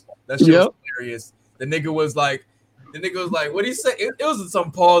course. That shit was hilarious. The nigga was like, what did he say? It was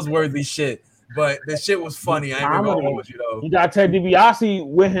some pause-worthy shit. But the shit was funny. I ain't gonna hold you though. You got Ted DiBiase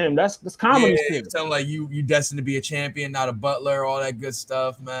with him. That's comedy. Yeah, telling like you destined to be a champion, not a butler, all that good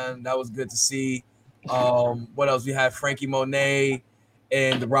stuff, man. That was good to see. What else? We had Frankie Monet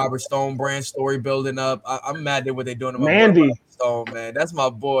and the Robert Stone brand story building up. I'm mad at what they're doing to Mandy Stone, man. That's my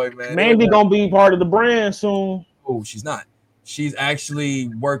boy, man. Mandy gonna be part of the brand soon. Oh, she's not. She's actually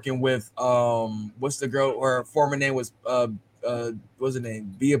working with what's the girl? Her former name was what's her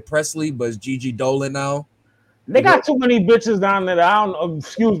name? Bea Presley, but it's Gigi Dolan now. They got too many bitches down there. I don't know.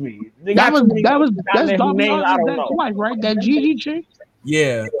 Excuse me. That's wife, right? That Gigi chick.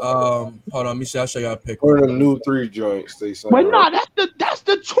 Yeah. Hold on. Let me see. I'll show y'all a picture. Or the new 3 joints. They say. Wait, no, that's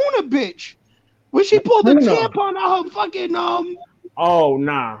the tuna bitch. When she pulled the tampon out her fucking Oh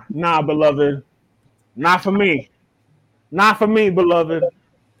nah, beloved. Not for me, beloved.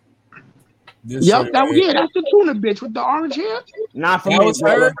 Yep, that's the tuna bitch with the orange hair. Not for me,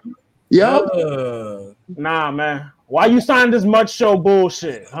 brother. Yep. Nah, man. Why you sign this much show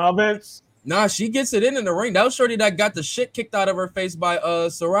bullshit, huh, Vince? Nah, she gets it in the ring. That was shorty that got the shit kicked out of her face by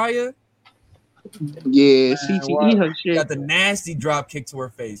Saraya. Yeah, CTE her shit. Got the nasty drop kick to her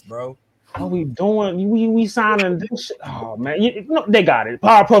face, bro. What are we doing? We signing this shit. Oh man, they got it.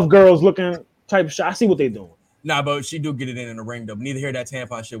 Powerpuff Girls looking type of shit. I see what they doing. Nah, but she do get it in the ring though. Neither here that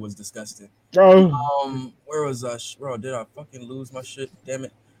tampon shit was disgusting. Bro. Where was bro? Did I fucking lose my shit? Damn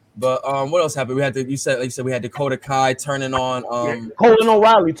it. But what else happened? We had you said we had Dakota Kai turning on Colin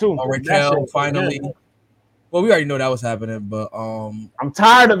O'Reilly too. On Raquel finally. Yeah. Well, we already know that was happening, but I'm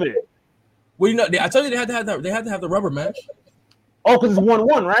tired of it. Well, I told you they had to have the rubber match. Oh, because it's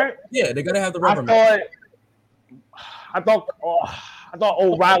 1-1, right? Yeah, they gotta have the rubber match. I thought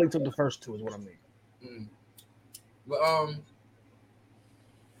O'Reilly took the first two, is what I mean. But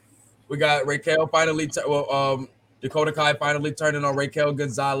we got Raquel finally. Dakota Kai finally turning on Raquel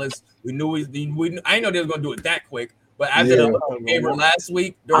Gonzalez. We knew I didn't know they were gonna do it that quick, but after the game last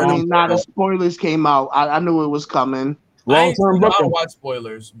week, the spoilers came out. I knew it was coming. I don't watch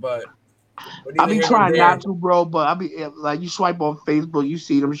spoilers, but I be trying not to, bro. But I be like, you swipe on Facebook, you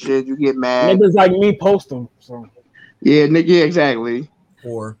see them shit, you get mad. Niggas like me post them. So yeah, yeah, exactly.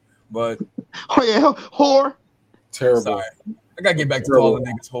 Whore, but whore. Terrible. Sorry. I gotta get back to calling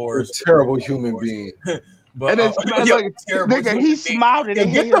niggas whores. Terrible human being. But nigga, he smiled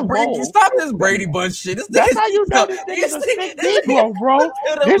and get the Brady. Stop this Brady Bunch shit. That's how you know this nigga's a sick Negro, bro.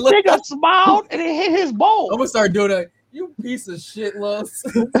 This nigga smiled and it hit his bowl. I'm gonna start doing that. You piece of shit, Los.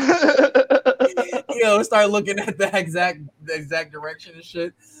 Start looking at the exact direction and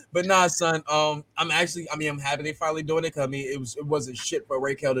shit. But nah, son. I'm happy they finally doing it. Cause it wasn't shit for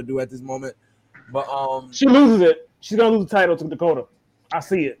Raquel to do at this moment. But she loses it. She's gonna lose the title to Dakota. I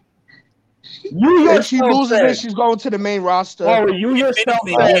see it. If she loses it, she's going to the main roster. Oh, you yourself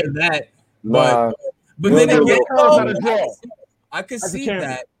said that. But then again, I could see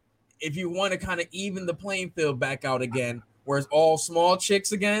that if you want to kind of even the playing field back out again, where it's all small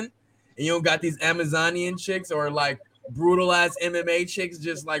chicks again, and you don't got these Amazonian chicks or like brutal ass MMA chicks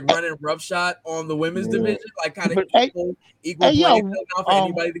just like running roughshod on the women's division, like kind of equal playing field now for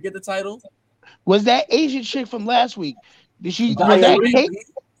anybody to get the title. Was that Asian chick from last week? Was that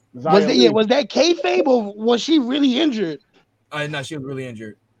kayfabe or was she really injured? No, she was really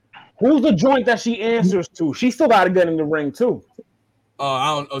injured. Who's the joint that she answers to? She still got to get in the ring too.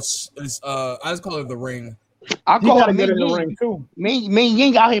 I don't know. I just call her the ring. I call her get in the ring too. Me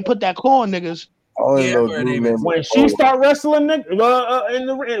Ying out here put that claw on niggas. When she start wrestling in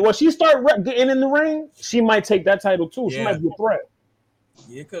the ring, when she start getting in the ring, she might take that title too. She might be a threat.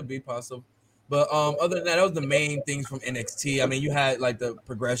 Yeah, it could be possible. But other than that was the main things from NXT. I mean, you had like the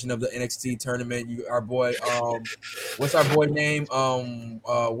progression of the NXT tournament. Our boy, what's our boy name?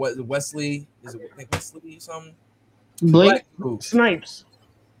 What Wesley? Is it Wesley something? Blake Snipes.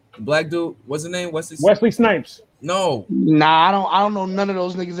 Black dude. What's his name? Wesley Snipes. No. Nah, I don't know none of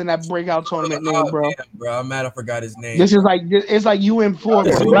those niggas in that breakout tournament name, bro. Damn, bro, I'm mad I forgot his name. This is like UM4.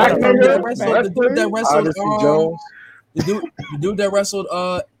 The dude that wrestled Jones. The dude that wrestled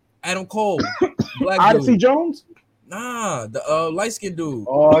Adam Cole. Black Odyssey Jones? Nah, the light-skinned dude.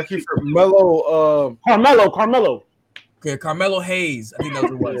 Oh, I keep Carmelo. Carmelo. Okay, Carmelo Hayes. I think that's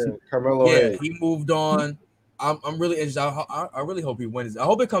what it was. Yeah, Carmelo Hayes. He moved on. I'm really interested. I really hope he wins. I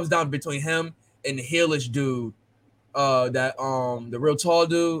hope it comes down between him and the heelish dude. the real tall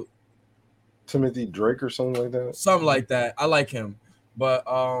dude, Timothy Drake or something like that. something like that. I like him. But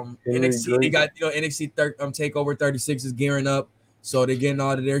Henry NXT they Drake. got NXT Takeover 36 is gearing up, so they're getting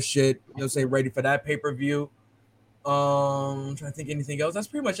all of their shit. Ready for that pay-per-view. I'm trying to think anything else. That's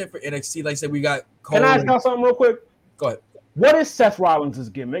pretty much it for NXT. Like I said, we got Cole. Can I ask y'all something real quick? Go ahead. What is Seth Rollins'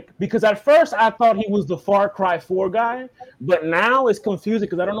 gimmick? Because at first I thought he was the Far Cry 4 guy, but now it's confusing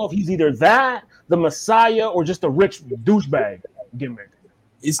because I don't know if he's either that, the Messiah, or just a rich douchebag gimmick.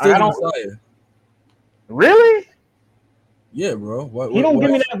 He's still the Messiah. Really? Yeah, bro. He don't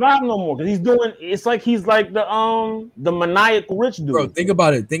give me that vibe no more because it's like he's like the maniacal rich dude. Bro, think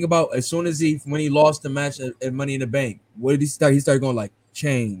about it. Think about as soon as when he lost the match at Money in the Bank, what did he start? He started going like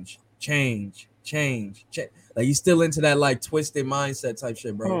change. Like he's still into that like twisted mindset type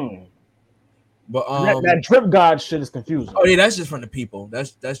shit, bro. But that drip god shit is confusing. Oh yeah, that's just from the people.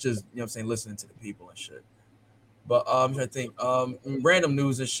 That's just listening to the people and shit. But I'm trying to think. Random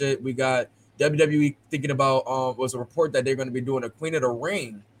news and shit. We got WWE thinking about was a report that they're going to be doing a Queen of the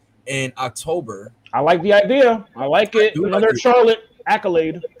Ring in October. I like the idea. I like it. Another Charlotte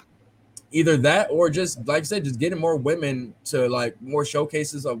accolade. Either that or just like I said, just getting more women to like more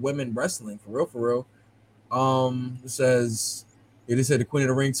showcases of women wrestling for real. It says the Queen of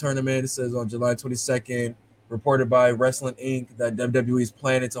the Ring tournament. It says on July 22nd, reported by Wrestling Inc. that WWE is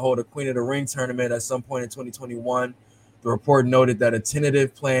planning to hold a Queen of the Ring tournament at some point in 2021. The report noted that a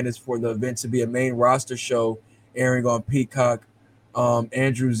tentative plan is for the event to be a main roster show airing on Peacock.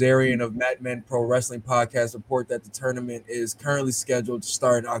 Andrew Zarian of Mad Men Pro Wrestling Podcast report that the tournament is currently scheduled to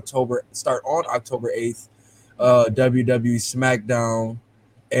start on October 8th, WWE SmackDown,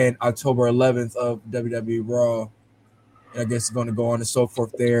 and October 11th of WWE Raw. And I guess it's going to go on and so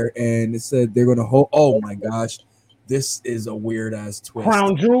forth there. And it said they're going to hold. Oh my gosh, this is a weird ass twist.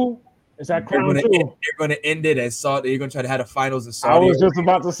 Crown Jewel. Is that Crown Jewel? They're going to end it at Saudi. They're going to try to have the finals in Saudi. I was just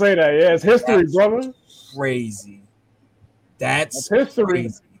about to say that. Yeah, it's history, brother. Crazy. That's history.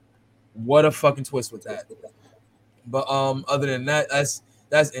 Crazy. What a fucking twist with that. But other than that,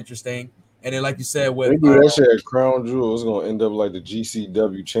 that's interesting. And then, like you said, with that shit at Crown Jewel, it's gonna end up like the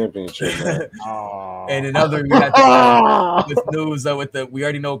GCW championship. And another we had with news we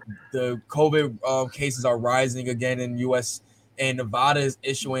already know the COVID cases are rising again in U.S. and Nevada is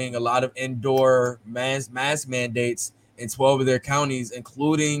issuing a lot of indoor mask mandates in 12 of their counties,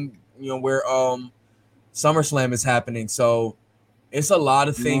 including where SummerSlam is happening. So it's a lot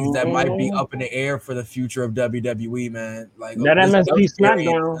of things that might be up in the air for the future of WWE, man. Like that MSG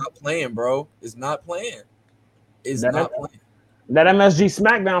SmackDown, not playing, bro. It's not playing. Not playing. That MSG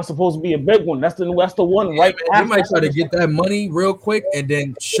SmackDown is supposed to be a big one. That's the one, right? Man, they might try to get that money real quick and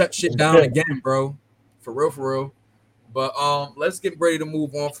then shut shit down again, bro. For real. But let's get ready to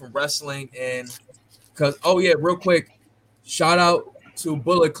move on from wrestling because real quick, shout out to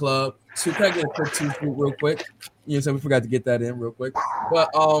Bullet Club. So can I get a quick two real quick? So we forgot to get that in real quick. But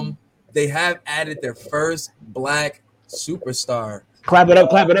they have added their first black superstar. Clap it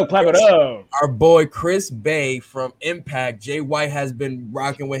up. Our boy Chris Bay from Impact. Jay White has been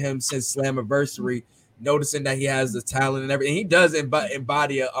rocking with him since Slammiversary, noticing that he has the talent and everything. He does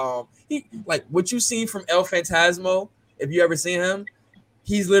embody he like what you seen from El Phantasmo. If you ever seen him,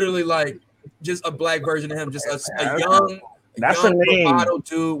 he's literally like just a black version of him, just a young. That's a name. Model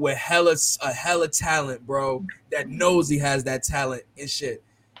dude with hella talent, bro. That knows he has that talent and shit.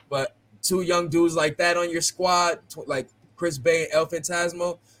 But two young dudes like that on your squad, like Chris Bay and El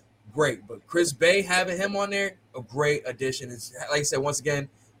Phantasmo, great. But Chris Bay having him on there, a great addition. It's, like I said, once again,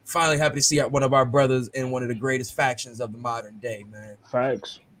 finally happy to see one of our brothers in one of the greatest factions of the modern day, man.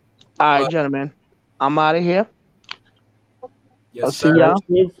 Thanks. All right, gentlemen, I'm out of here. Yes, I'll sir. see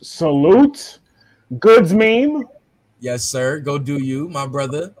y'all. Salute. Goods meme. Yes, sir. Go do you, my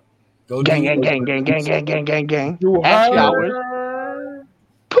brother. Go gang. do Gang. Do Ask her. showers.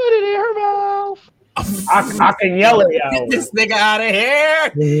 Put it in her mouth. I can yell it out. Get this nigga out of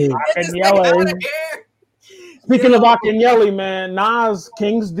here. I can yell it. Speaking of Akinyele, man, Nas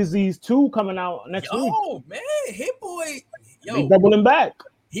King's Disease 2 coming out next week. Oh, man. Hit Boy. They doubling back.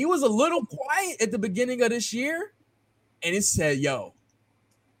 He was a little quiet at the beginning of this year. And it said,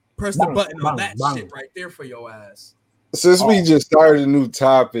 press the button on that shit right there for your ass. Since we just started a new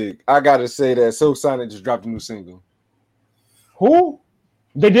topic, I gotta say that Silk Sonic just dropped a new single. Who?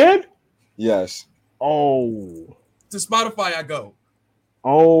 They did? Yes. Oh. To Spotify, I go.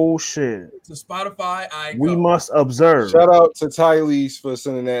 Oh shit. To Spotify, I go. We must observe. Shout out to Tylese for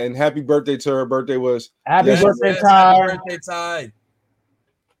sending that, and happy birthday to her. Her birthday was happy birthday, Ty. Happy birthday, Ty.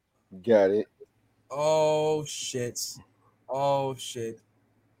 Got it. Oh shit.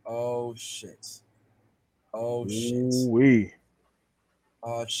 Oh shit. Ooh-wee.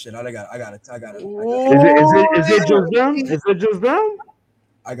 Oh shit. I got it. Is it just them? Is it just them?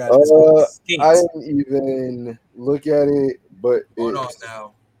 I got it. I didn't even look at it, but Hold on it's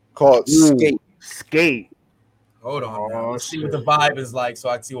now. called Skate. Skate. Hold on now. Let's see what the vibe is like so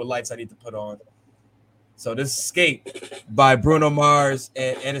I can see what lights I need to put on. So this is Skate by Bruno Mars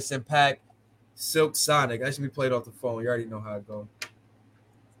and Anderson .Paak, Silk Sonic. Actually, we played off the phone. You already know how it goes.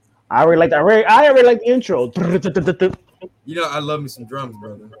 I already like the intro. You know, I love me some drums,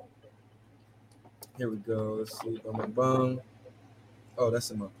 brother. Here we go. Let's see. Bum, bum. Oh, that's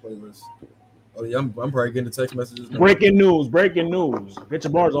in my playlist. Oh, yeah, I'm probably getting the text messages now. Breaking news. Get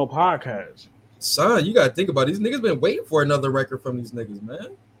your bars on podcast. Son, you gotta think about it. These niggas been waiting for another record from these niggas,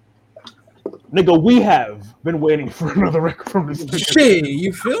 man. Nigga, we have been waiting for another record from this nigga. Shit,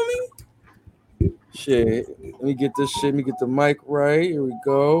 you feel me? Shit. Let me get this shit. Let me get the mic right. Here we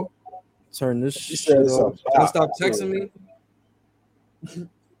go. Turn this shit off. Can you stop texting me?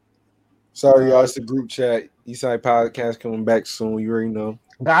 Sorry, y'all. It's the group chat. Eastside Podcast coming back soon. You already know.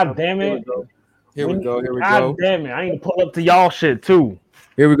 God damn it. Here we go. God damn it. I need to pull up to y'all shit too.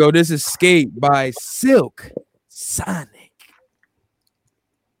 Here we go. This is Skate by Silk Sonic.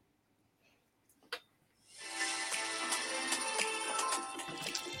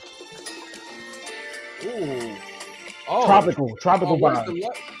 Ooh. Oh. Tropical vibe.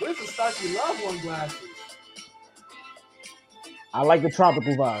 Where's the Starkey Love One glasses? I like the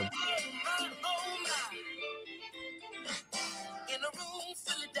tropical vibe.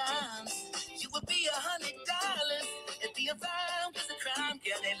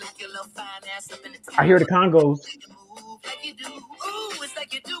 I hear the Congos.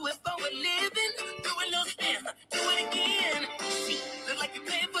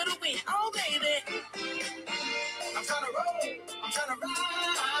 I'm trying to roll, I'm trying to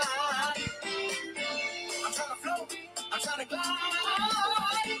ride, I'm trying to float, I'm trying to glide.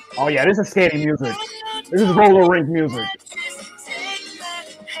 Oh yeah, this is skating music. This is roller rink music.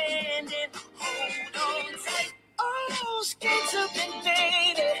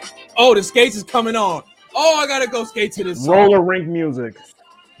 Oh, the skates is coming on. Oh, I gotta go skate to this song. Roller rink music.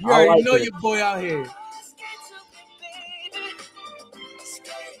 You already know your boy out here.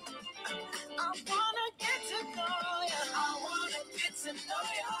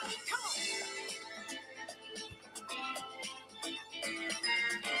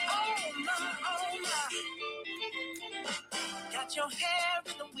 Got your hair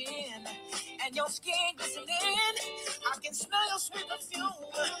in the wind and your skin glistening. I can smell your sweet perfume.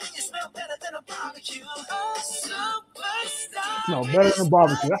 You smell better than a barbecue. Superstar. No, better than a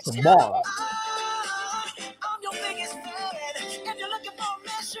barbecue. That's a bar. I'm your biggest fan. If you're looking for a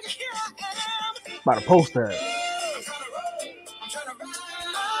mission, here I am. About to post that. I'm trying to roll. I'm trying to ride.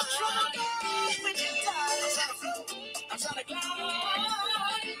 I'm trying to go with your time. I'm trying to glide.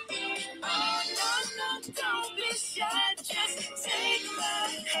 Oh, no, don't be shy. Just take my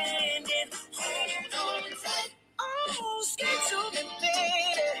hand and hold on tight. Oh, skate to me,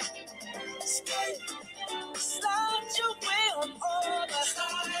 baby. Skate. Slide your way on over.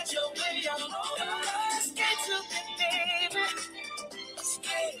 Slide your way on over. Skate to me, baby.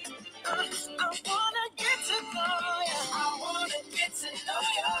 Skate. I wanna get to know ya. I wanna get to know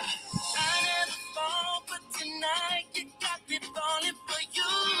ya. I never fall, but tonight you got me falling for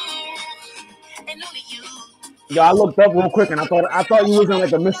you. And only you. Yo, I looked up real quick and I thought you was in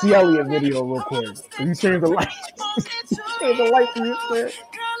like a Missy Elliott video real quick. You changed the light. Changed the light for your shit.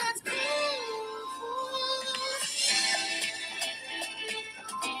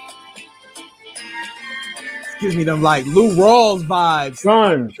 Gives me them like Lou Rawls vibes.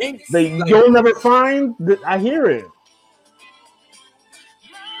 Son, you'll never find. I hear it.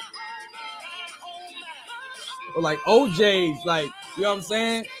 Or like OJ's, like, you know what I'm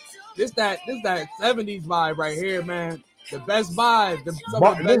saying? This that 70s vibe right here, man. The best vibe. Some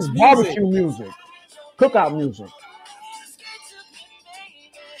of the best barbecue music. Cookout music.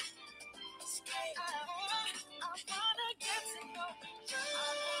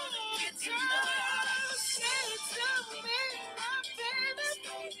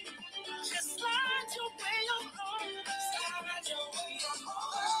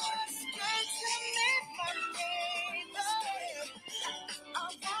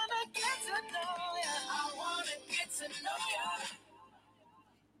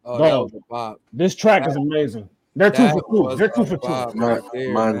 Oh, that was a bop. This track is amazing. They're 2 for 2. They're 2 for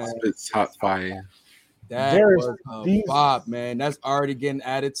 2. Mine spits hot fire. That was a bop, man. That's already getting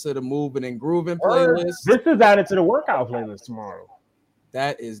added to the moving and grooving playlist. This is added to the workout playlist tomorrow.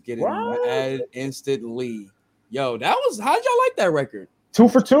 That is getting added instantly. Yo, how'd y'all like that record? 2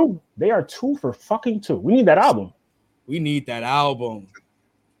 for 2. They are 2 for fucking 2. We need that album. We need that album.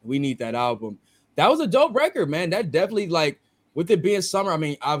 That was a dope record, man. That definitely, like, with it being summer, I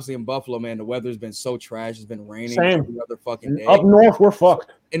mean, obviously in Buffalo, man, the weather's been so trash. It's been raining every other fucking day. Up north, we're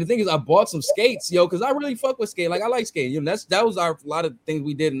fucked. And the thing is, I bought some skates, yo, because I really fuck with skate. Like, I like skating. You know, that was a lot of things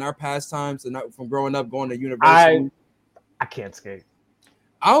we did in our pastimes, and from growing up, going to university. I can't skate.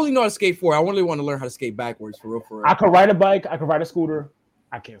 I only know how to skate forward. I really want to learn how to skate backwards, for real. I could ride a bike. I could ride a scooter.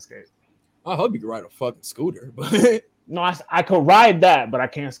 I can't skate. I hope you could ride a fucking scooter, but no, I could ride that, but I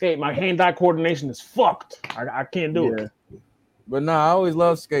can't skate. My hand-eye coordination is fucked. I can't do it. But nah, I always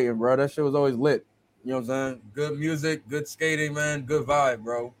loved skating, bro. That shit was always lit. You know what I'm saying? Good music, good skating, man. Good vibe,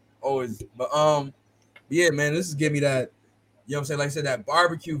 bro. Always. But yeah, man, this is giving me that, you know what I'm saying? Like I said, that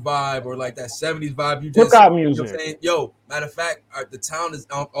barbecue vibe or like that 70s vibe. You just cookout music. You know what I'm saying? Yo, matter of fact, the town is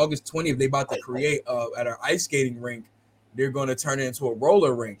on August 20th. They about to create at our ice skating rink. They're going to turn it into a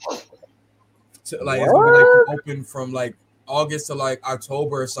roller rink. It's going to be open from like August to like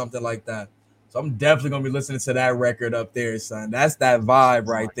October or something like that. So I'm definitely gonna be listening to that record up there, son. That's that vibe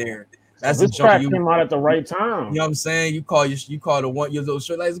right there. That's this track came out at the right time. You know what I'm saying? You call the 1 year old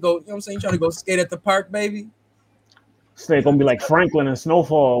shirt. Let's go. You know what I'm saying? You trying to go skate at the park, baby? It's gonna be like Franklin and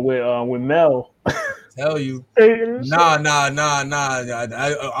Snowfall with Mel. Tell you, nah. I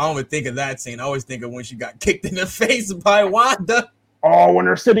don't even think of that scene. I always think of when she got kicked in the face by Wanda. Oh, when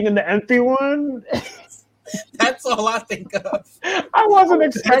they're sitting in the empty one. That's all I think of. I wasn't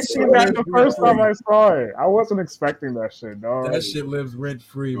expecting that the first time I saw it. I wasn't expecting that shit, dog. That shit lives rent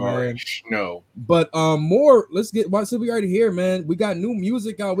free, man. No. But more. Let's get. So we already here, man. We got new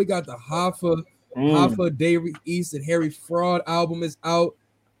music out. We got the Hoffa, Dave East, and Harry Fraud album is out.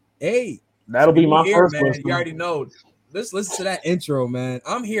 Hey, that'll be my first man. listen. You already know. Let's listen to that intro, man.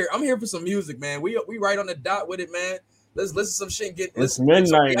 I'm here for some music, man. We right on the dot with it, man. Let's listen to some shit. It's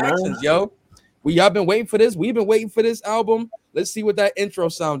midnight, man. Yo. Y'all been waiting for this. We've been waiting for this album. Let's see what that intro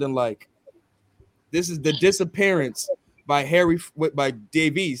sounding like. This is The Disappearance by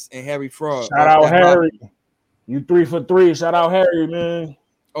Dave East and Harry Fraud. Shout out Harry. You 3 for 3. Shout out Harry, man.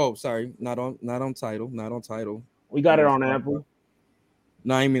 Oh, sorry. Not on title. We got it on Apple.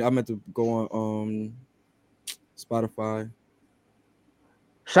 No, I meant to go on Spotify.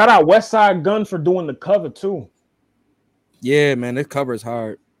 Shout out Westside Gun for doing the cover too. Yeah, man, this cover is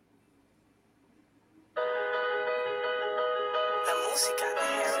hard.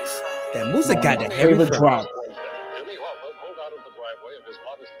 That music got the Harry drop. Jimmy Hoffa pulled out of the driveway of his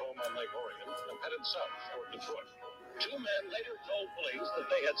modest home on Lake Orion and headed south toward Detroit. 2 men later told police that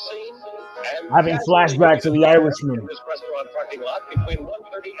they had seen and having flashbacks to The Irishman. In this restaurant parking lot between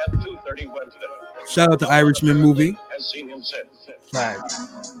 1:30 and 2:30 Wednesday. Shout out to Irishman movie. Has seen him since. Right.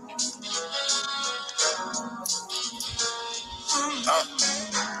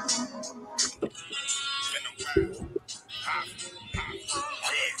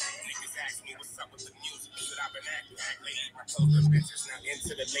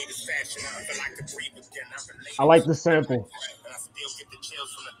 I like the sample.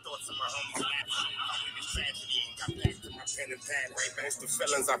 The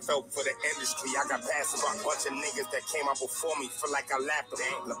feelings I felt for the industry. I got passed by a bunch of niggas that came out before me. Feel like I laughed at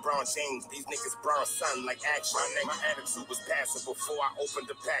them. LeBron James, these niggas brought son like action. My attitude was passive before I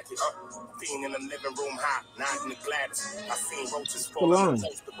opened the package. Being in the living room hot, not in the Gladys. I seen roaches fall on the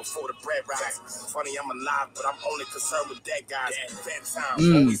toaster before the bread rise. Funny, I'm alive, but I'm only concerned with dead guys. That time,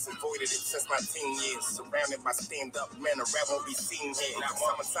 always avoided it since my teen years. Surrounded by stand-up men, a rap won't be seen here. Now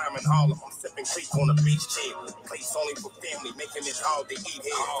summertime in Harlem, I'm sipping creek on the beach chair. Place only for family, making it hard to eat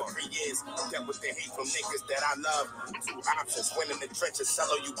here. For 3 years, I dealt with the hate from niggas that I love. 2 options, win in the trenches, sell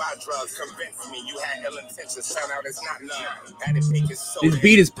or you buy drugs. Convince me you had ill intentions, found out it's not love. Had it make it so. This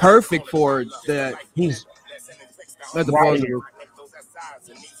beat is perfect for that. He's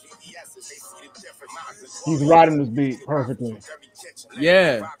riding this beat perfectly.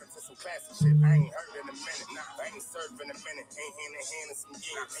 Yeah.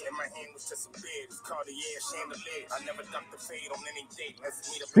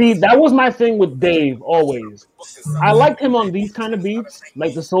 See, that was my thing with Dave always. I liked him on these kind of beats,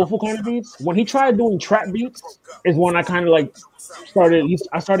 like the soulful kind of beats. When he tried doing trap beats, is when I kind of like started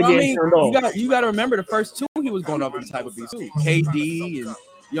getting turned off. You got to remember the first 2 he was going up with the type of beats too. KD and you know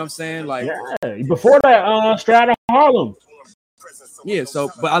what I'm saying? Like before that, Straight Outta Harlem. Yeah, so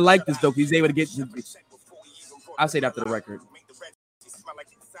but I like this though. He's able to get. I'll say it after the record.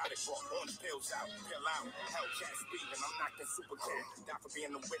 pills out, pill out, Hellcat speed, and I'm knocking super cat. Die for being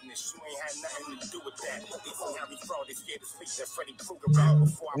a witness, you ain't had nothing to do with that. These are Harry Fraud, they scared to sleep, that Freddy Krueger rap.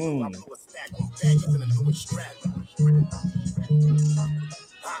 Before I blew a stack on baggies and a Louis strap.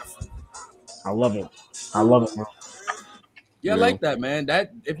 I love it. I love it, bro. Yeah, I like that, man.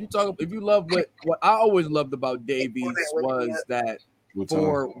 That if you love what I always loved about Davies was that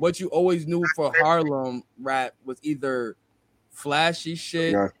for what you always knew for Harlem rap was either flashy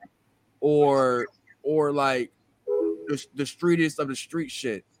shit or like the streetest of the street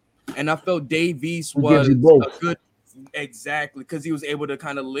shit. And I felt Davies was a good exactly because he was able to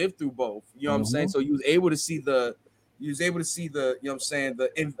kind of live through both. You know what I'm saying? So he was able to see the you know what I'm saying,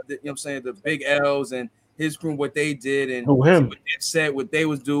 the big L's and his crew, what they did, and what Dipset, what they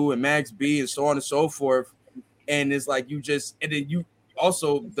was doing, and Max B, and so on and so forth. And it's like and then you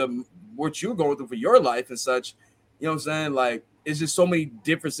also what you're going through for your life and such. You know what I'm saying? Like it's just so many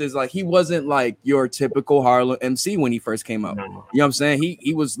differences. Like he wasn't like your typical Harlem MC when he first came out. You know what I'm saying?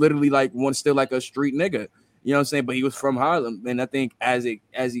 He was literally like still like a street nigga. You know what I'm saying? But he was from Harlem, and I think as he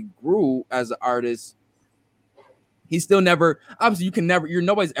grew as an artist, he still never. Obviously,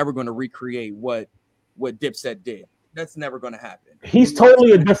 nobody's ever going to recreate what Dipset did. That's never going to happen. He's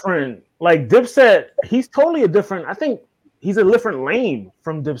totally a different, like Dipset. He's totally a different. I think he's a different lane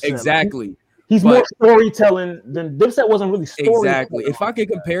from Dipset. Exactly. He's more storytelling than Dipset wasn't really storytelling. Exactly. If I could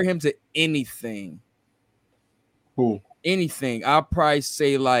compare him to anything, I'll probably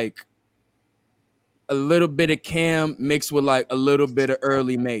say like a little bit of Cam mixed with like a little bit of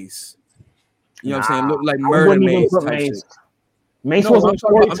early Mace. You know what I'm saying? Look like Murder Mace type shit. Mace wasn't a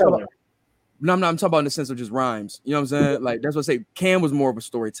storyteller. I'm talking about in the sense of just rhymes. You know what I'm saying? Like that's what I say. Cam was more of a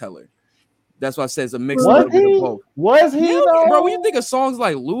storyteller. That's why I said it's a mix of both. Was he though? Bro, when you think of songs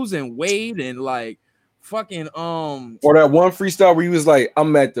like Losing Weight and like fucking or that one freestyle where he was like,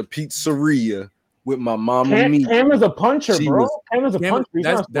 I'm at the pizzeria with my mama. Cam is a puncher, bro. Cam is a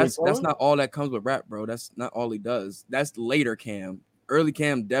puncher. That's not all that comes with rap, bro. That's not all he does. That's later Cam. Early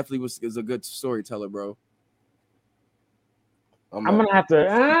Cam definitely is a good storyteller, bro. I'm gonna have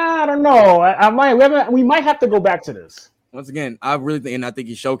to. I don't know. We might have to go back to this. Once again, I really think, and I think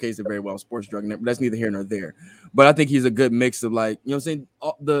he showcased it very well. Sports Drug, but that's neither here nor there. But I think he's a good mix of like, you know what I'm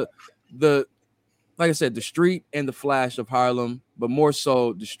saying, the like I said, the street and the flash of Harlem, but more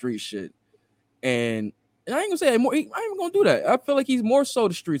so the street shit. And I ain't gonna say more. I ain't even gonna do that. I feel like he's more so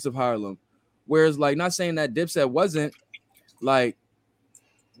the streets of Harlem. Whereas, like, not saying that Dipset wasn't like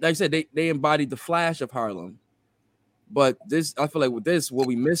I said, they embodied the flash of Harlem. But this, I feel like with this, what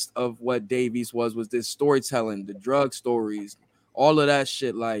we missed of what Davies was this storytelling, the drug stories, all of that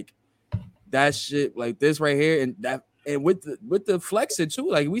shit, like that shit, like this right here, and with the flexing too.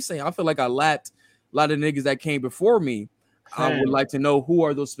 Like we say, I feel like I lacked a lot of niggas that came before me. I would like to know who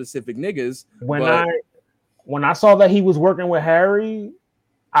are those specific niggas. When I saw that he was working with Harry,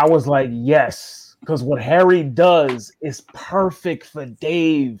 I was like, yes. Because what Harry does is perfect for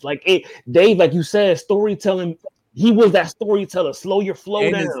Dave. Like Dave, like you said, storytelling. He was that storyteller. Slow your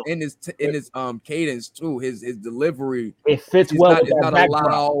flow down. In his cadence too. His delivery. It fits well. It's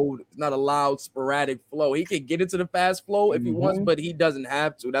not a loud, sporadic flow. He can get into the fast flow if he wants, but he doesn't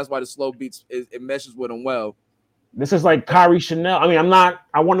have to. That's why the slow beats it meshes with him well. This is like Kyrie Chanel. I mean,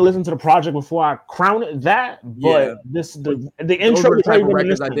 I want to listen to the project before I crown it that. But the intro is very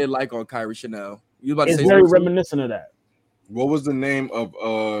reminiscent. I did like on Kyrie Chanel. You about to say very reminiscent of that. What was the name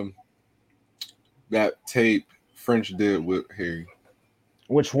of that tape French did with Harry?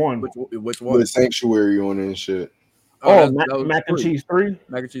 Which one? Which one? With Sanctuary on it and shit. Mac and Cheese 3?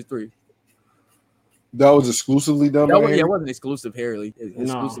 Mac and Cheese 3. That was exclusively done by Harry? Yeah, it wasn't exclusive Harry.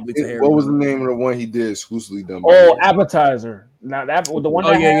 Exclusively to Harry. What was the name of the one he did exclusively done by Harry? Appetizer. Now that the one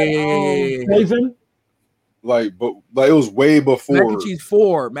that had Poison? Like it was way before. Mac and Cheese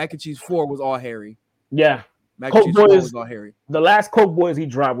 4. Mac and Cheese 4 was all Harry. Yeah. Mac and Cheese 4 was all Harry. The last Coke Boys he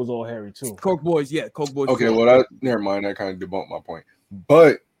dropped was all Harry too. Coke Boys, yeah. Coke Boys. Okay, well, never mind. That kind of debunked my point.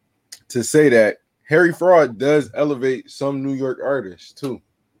 But to say that Harry Fraud does elevate some New York artists too,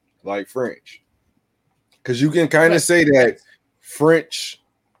 like French. Because you can kind of say that French,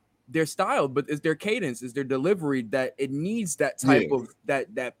 their style, but it's their cadence, it's their delivery that it needs that type of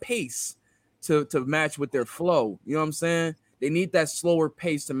that pace to match with their flow. You know what I'm saying? They need that slower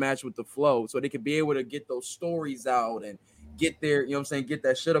pace to match with the flow so they can be able to get those stories out and get their, you know what I'm saying, get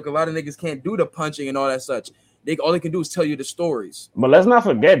that shit up. A lot of niggas can't do the punching and all that such. All they can do is tell you the stories. But let's not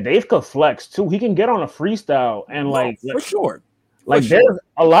forget, Dave could flex too. He can get on a freestyle and for Like there's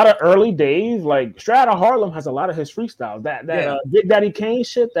a lot of early days. Like Straight Outta Harlem has a lot of his freestyles. That Big Daddy Kane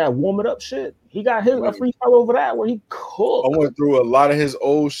shit, that Warm It Up shit. He got his a freestyle over that where he cooked. I went through a lot of his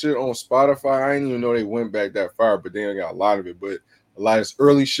old shit on Spotify. I didn't even know they went back that far, but then I got a lot of it. But a lot of his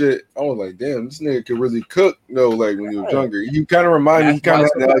early shit, I was like, damn, this nigga could really cook though. Like when he was younger, you kind of remind me. He kind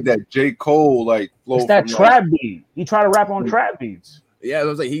of had like that J. Cole like flow. It's that trap beat. He tried to rap on trap beats. Yeah, it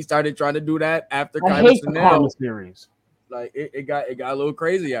was like he started trying to do that after I hate the Karma series. Like it got a little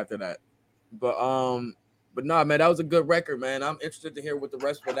crazy after that. But nah, man, that was a good record, man. I'm interested to hear what the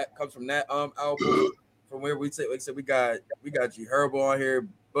rest of that comes from that album. From where we said, like I said, we got G Herbo on here,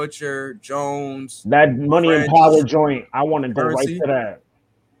 Butcher, Jones. That Money French, and Power joint. I want to go right to that.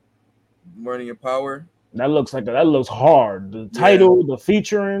 Money and Power. That looks hard. The title, the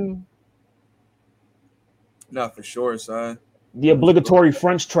featuring. No, for sure, son. The obligatory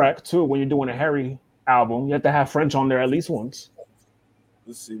French track too. When you're doing a Harry album, you have to have French on there at least once.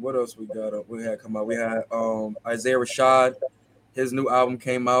 Let's see what else we got. We had come out. We had Isaiah Rashad. His new album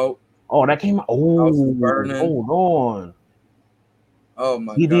came out. Oh, that came out. Oh, hold on. Oh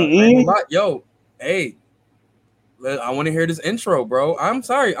my god. Yo, hey. I want to hear this intro, bro. I'm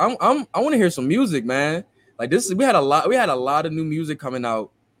sorry. I want to hear some music, man. Like this, we had a lot of new music coming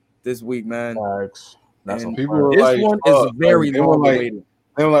out this week, man. That's what people were this like. This one is very long awaited.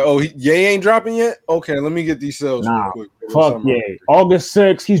 They were like, oh, Ye ain't dropping yet? Okay, let me get these sales real quick. Fuck Ye. August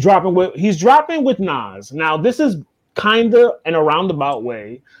 6th, he's dropping with Nas. Now, this is kind of in a roundabout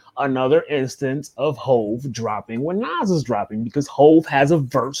way another instance of Hove dropping when Nas is dropping because Hove has a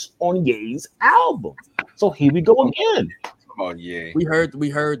verse on Ye's album. So here we go again. Come on, Ye. We heard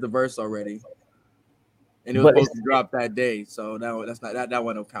the verse already. And it was supposed to drop that day, so that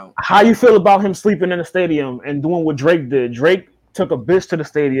one don't count. How you feel about him sleeping in the stadium and doing what Drake did? Drake took a bitch to the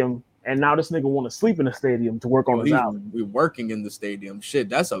stadium, and now this nigga want to sleep in the stadium to work on his album. We're working in the stadium. Shit,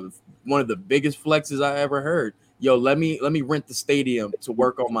 that's one of the biggest flexes I ever heard. Yo, let me rent the stadium to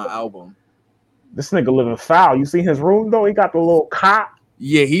work on my album. This nigga living foul. You see his room though? He got the little cot.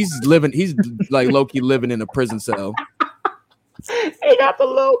 Yeah, he's like low-key living in a prison cell. He got the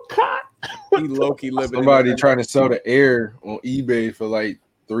little cot. He low-key living. Somebody trying to sell the air on eBay for like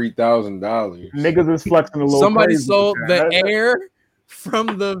 $3,000. Niggas is flexing a little. Somebody sold the air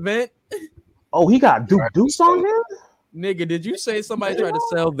from the vent. Oh, he got Deuce on there? Nigga, did you say somebody tried to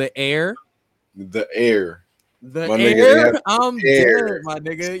sell the air? The air. The air? I'm dead, my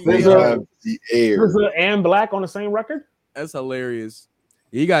nigga. The air. RZA and Black on the same record? That's hilarious.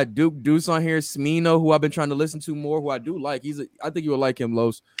 You got Deuce on here, Smino, who I've been trying to listen to more, who I do like. I think you would like him,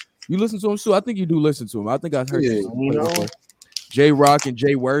 Los. You listen to him too? I think you do listen to him. I think I heard you. J Rock and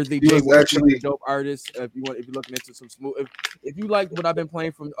Jay Worthy. Jay Worthy actually a dope artist. If you're looking into some smooth, if you like what I've been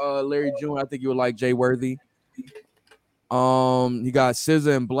playing from Larry June, I think you would like Jay Worthy. You got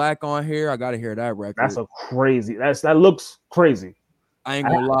SZA and Black on here. I gotta hear that record. That's a crazy. That looks crazy. I ain't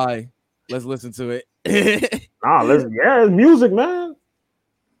gonna lie. Let's listen to it. It's music, man.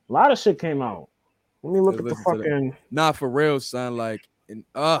 A lot of shit came out. Let me look at the fucking. Nah, for real, son. Like,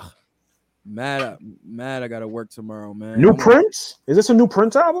 mad. I gotta work tomorrow, man. New Prince? Is this a new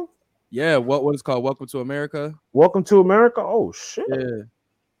Prince album? Yeah. What is called? Welcome to America. Welcome to America. Oh shit. Yeah.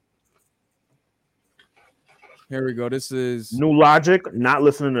 Here we go. This is New Logic. Not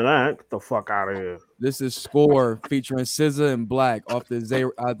listening to that. Get the fuck out of here. This is Score featuring SZA and Black off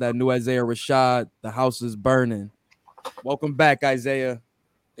that new Isaiah Rashad. The House is Burning. Welcome back, Isaiah.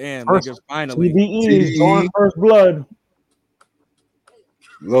 Damn, niggas, finally. TDE on First Blood.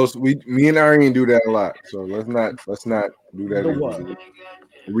 Me and Ari didn't do that a lot, so let's not do that.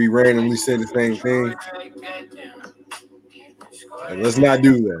 We randomly say the same thing. And let's not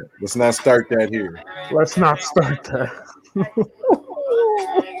do that. Let's not start that here. Let's not start that.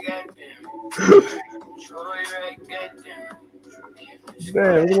 Damn,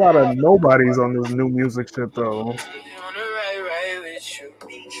 there's a lot of nobodies on this new music shit though.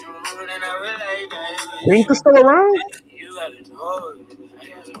 Pink is still around?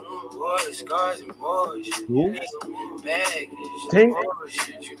 Who? Tank?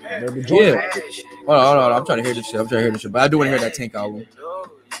 Yeah. Hold on. I'm trying to hear this shit. But I do want to hear that Tank album.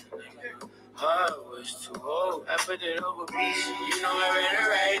 I put it over peace. You know I ran the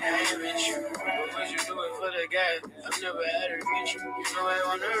right eye with you. What was you doing for the guy? I've never had a reach. You know I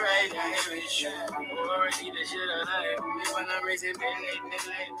want the right eye with you. Already the shit I like. When I'm racing midnight,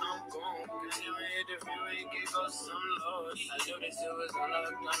 I'm gone. Cause you hit the freeway, get go some low. I know this shit was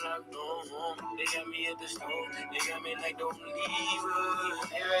unlocked, no home. They got me at the stove. They got me like don't leave us.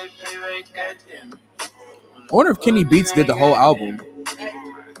 Hey, right, goddamn. I wonder if Kenny Beats did the whole album.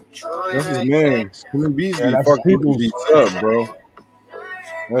 That's his man. Kenny Beats be fucking people beats up, bro.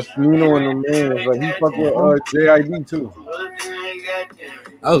 That's Nino and the man. Like he fuck with JID too.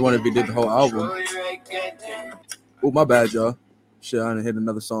 I was wondering if he did the whole album. Oh, my bad, y'all. Shit, I didn't hit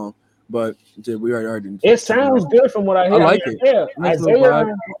another song, but we already. It sounds good from what I hear. I like it. Yeah,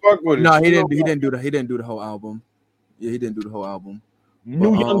 No, he didn't do the whole album. Yeah, he didn't do the whole album.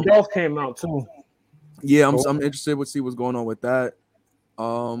 New Young Dolph came out too. Yeah, I'm interested to see what's going on with that.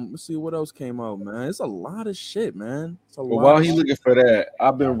 Let's see what else came out, man. It's a lot of shit, man. But while he's looking for that,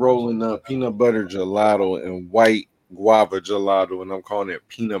 I've been rolling up peanut butter gelato and white guava gelato, and I'm calling it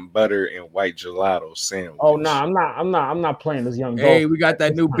peanut butter and white gelato sandwich. Oh no, I'm not playing this Young Dolph. Hey, we got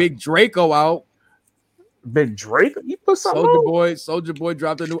that new Big Draco out. Big Draco? You put something Soldier Boy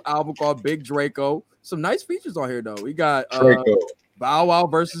dropped a new album called Big Draco. Some nice features on here though. We got Bow Wow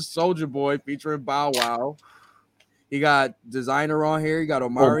versus Soldier Boy featuring Bow Wow. He got Designer on here. He got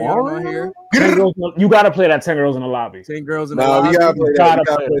Omarion on here. You got to play that 10 Girls in the Lobby. 10 Girls in the Lobby. We got to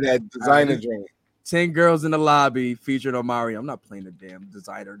play that Designer joint. 10 Girls in the Lobby featured Omarion. I'm not playing the damn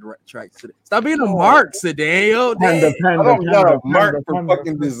Designer track today. Stop being a mark, Sadeo. I don't got a mark for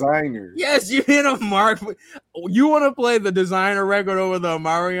fucking Designer. Yes, you hit a mark. You want to play the Designer record over the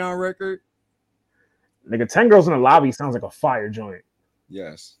Omarion record? Nigga, 10 Girls in the Lobby sounds like a fire joint.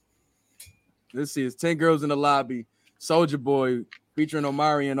 Yes. Let's see. It's 10 Girls in the Lobby. Soldier Boy featuring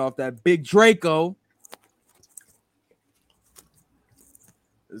Omarion off that Big Draco.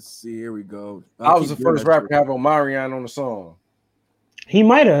 Let's see. Here we go. I was the first rapper to have Omarion on the song. He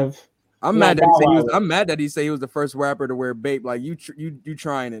might have. I'm mad that he said he was the first rapper to wear Bape. Like you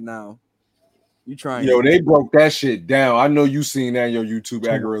trying it now. You trying? Yo, they broke that shit down. I know you seen that in your YouTube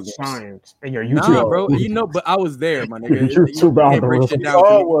algorithm. Science and your YouTube, bro. You know, but I was there, my nigga. YouTube algorithm.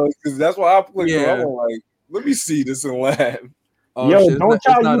 All was because that's why I put it. I'm like, let me see this and laugh. Oh, yo, shit. don't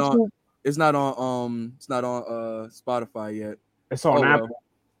y'all YouTube? It's not on Spotify yet. It's on Apple.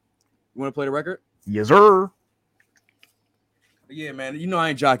 You want to play the record? Yes, sir. Yeah, man. You know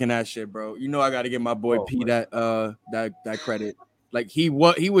I ain't jocking that shit, bro. You know I got to give my boy P that credit. Like he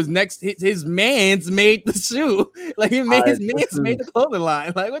was next. His man's made the shoe. Like his man's made the clothing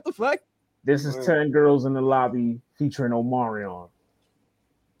line. Like what the fuck? This is 10 Girls in the Lobby featuring Omarion.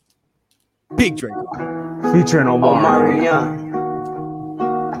 Big Draco featuring Omarion.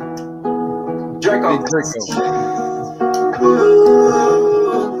 Draco.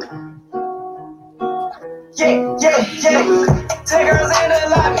 Yeah. 10 girls in the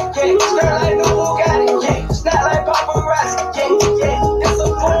lobby. Yeah, skirt like new Bugatti. Yeah, snap like paparazzi. Yeah. It's a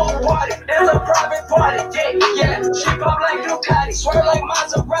pool party. It's a private party. Yeah. She pop like Ducati. Swear like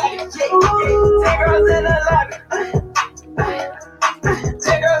Maserati. Yeah. 10 girls in the lobby.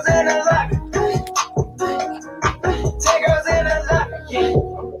 10 girls in the lobby. 10 girls in the lobby.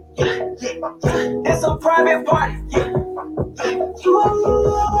 Yeah. It's a private party. Yeah.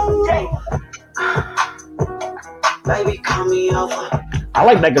 Baby, call me over. I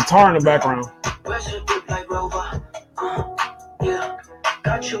like that guitar in the background. Where's your dick like Rover? Yeah,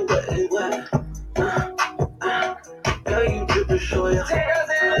 got you wet and wet. Girl, you drippin' short. 10 girls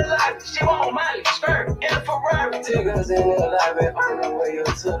in the lobby. She want Miley, skirt, in a Ferrari. 10 girls in the lobby on the way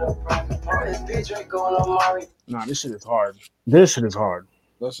up to the private party. This bitch ain't going on Mari. Nah, this shit is hard. This shit is hard.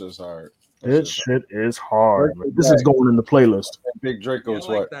 This is hard. This shit is hard. This is going in the playlist. Big Draco's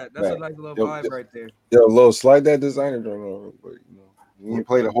like that. That's a nice little vibe right there. Yo, Lo, slide that Designer joint over. But, you can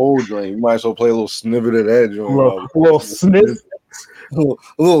play the whole joint. You might as well play a little snippet of that joint. A little snippet. A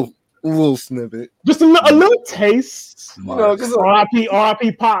little snippet. Just a little taste. You know, just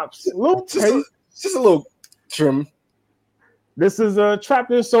RIP Pops. A little taste. Just a little trim. This is Trap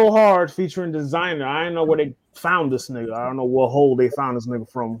This So Hard featuring Designer. I didn't know where they found this nigga. I don't know what hole they found this nigga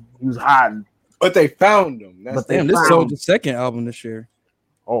from. He was hiding. But they found him. This sold the second album this year.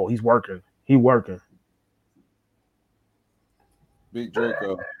 Oh, he's working. He working. Big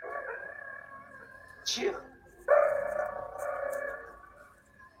Draco. Chill.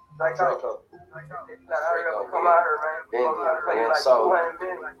 First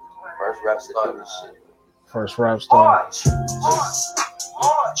rap star this shit. First rap star.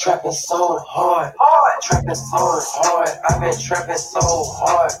 Trapping so hard. Trapping so hard. I've been trapping so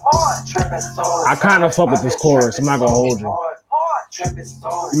hard. Trapping so hard. I kind of fuck with this chorus. I'm not gonna hold you.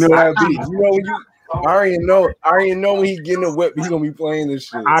 You know how beat. You know when you. I already know when he getting a whip, he gonna be playing this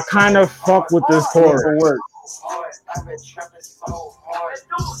shit. I kind of fuck with this chorus.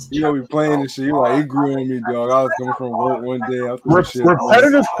 You gonna be playing this shit. You like, he grew on me, dog. I was coming from work one day.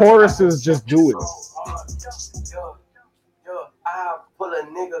 Repetitive choruses just do it. I pull a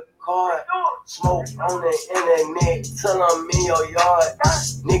nigga card, smoke on the internet till I'm in your yard.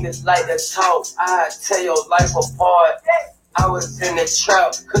 Niggas like to talk, I tear your life apart. I was in the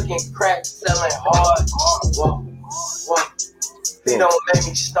trap, cooking crack, selling hard. Whoa. He don't make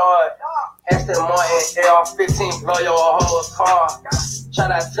me start. Aston Martin, AR-15, blow your whole car. Shout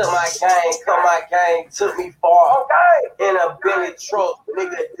out to my gang, cause my gang took me far. In a Bentley truck,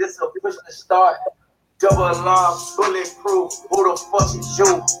 nigga, this a push to start. Double lock, bulletproof, who the fuck is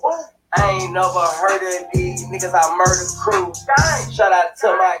you? I ain't never heard of these niggas, I murder crew. Shout out to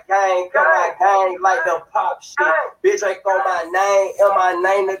my gang, cause my gang like the pop shit. Bitch Drake on my name, and my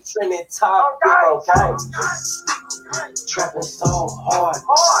name the trending top. Gang. Trapping so hard,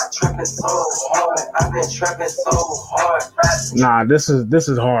 trapping so hard. I've been trapping so hard. Nah, this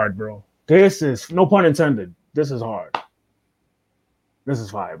is hard, bro. This is, no pun intended, this is hard. This is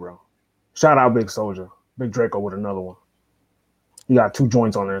fire, bro. Shout out Big Soldier, Big Draco with another one. You got 2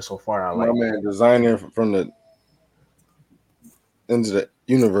 joints on there so far. I like my man, designer from the into the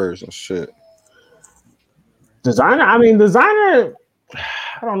universe and shit. Designer, I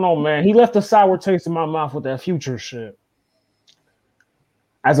don't know, man. He left a sour taste in my mouth with that Future shit.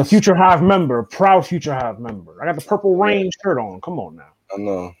 As a Future Hive member, proud Future Hive member. I got the Purple Rain shirt on. Come on now. I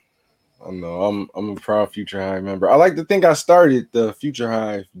know. I'm a proud Future Hive member. I like to think I started the Future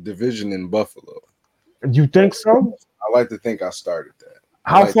Hive division in Buffalo. You think so? I like to think I started that.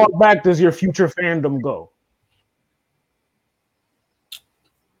 How far back does your Future fandom go?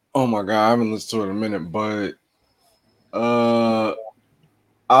 Oh my god, I haven't listened to it in a minute, but I'll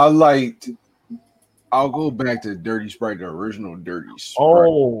go back to Dirty Sprite, the original Dirty Sprite.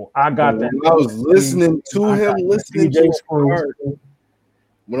 Oh, I got that. When I was listening to him,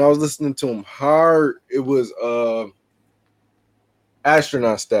 when I was listening to him hard, it was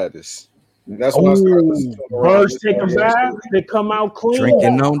Astronaut Status. That's when I started listening to him. Birds take a bath, they come out clean.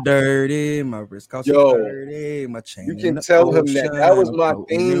 Drinking on dirty, my wrist cost dirty, my chain. You can tell him that was my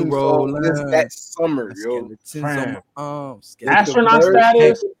theme song that summer, yo. Astronaut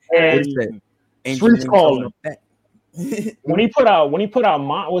Status and Streets Calling. When he put out,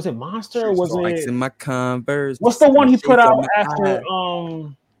 was it Monster? Or was it in my Converse? What's the one he put out after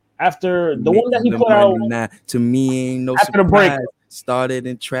the one that he put out? To me, ain't no after the break. Started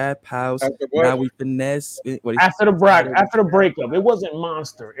in Trap House. Now we finesse. After the breakup, it wasn't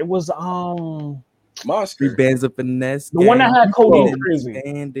Monster. It was Monster. 3 bands of finesse. The one that had Cody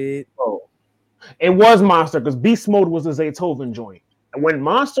Crazy. It was Monster because Beast Mode was a Zaytoven joint. And when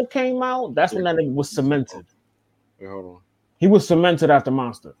Monster came out, that's when that nigga was cemented. Wait, hold on. He was cemented after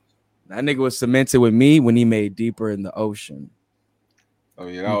Monster. That nigga was cemented with me when he made Deeper in the Ocean. Oh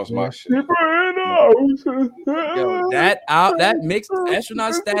yeah, that was my shit. Deeper in the Ocean. Yo, that mixed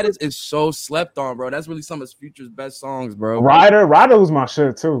Astronaut Status is so slept on, bro. That's really some of Future's best songs, bro. Rider was my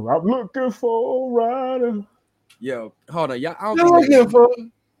shit too. I'm looking for a rider. Yo, hold on, y'all.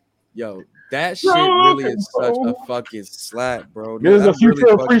 Yo, that shit really is such a fucking slap, bro. There's a Future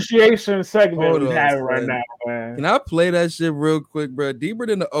really appreciation segment we have right now, man. Can I play that shit real quick, bro? Deeper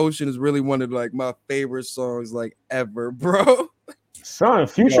Than the Ocean is really one of like my favorite songs like ever, bro. Son,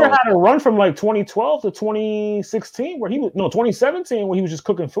 Future had a run from like 2012 to 2016 where 2017 where he was just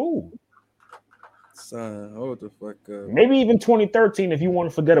cooking food. Son, hold the fuck up. Maybe even 2013 if you want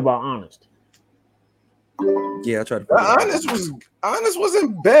to forget about Honest. Yeah, I tried to. Honest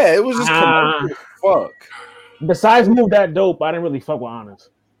wasn't bad. It was just fuck. Besides Move That Dope, I didn't really fuck with Honest.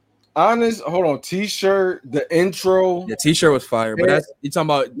 Honest, hold on. T-shirt, the intro. Yeah, T-shirt was fire, but that's you talking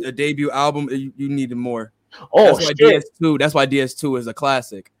about a debut album. You needed more. Oh, that's why shit. DS2. That's why DS2 is a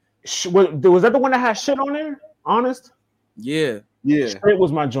classic. Was that the one that had shit on there? Honest? Yeah. Shit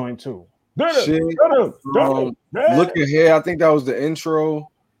was my joint too. Shit. Look Ahead. I think that was the intro.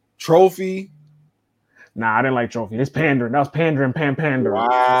 Trophy. Nah, I didn't like Trophy. It's pandering. That was pandering.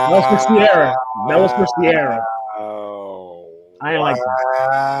 Wow. That was for Sierra. I ain't like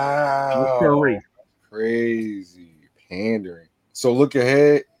that. Crazy pandering. So Look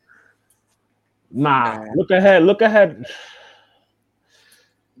Ahead. Nah, Look ahead.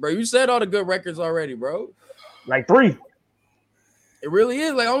 Bro, you said all the good records already, bro. Like 3. It really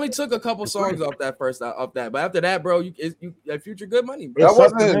is. Like, I only took a couple songs off that. But after that, bro, you Future good money, bro. That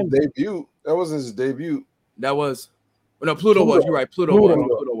wasn't his debut. That wasn't his debut. That was. No, Pluto was. You're right. Pluto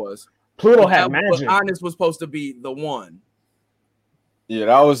was. Pluto had magic. Honest was supposed to be the one. Yeah,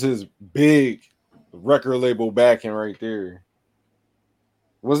 that was his big record label backing right there.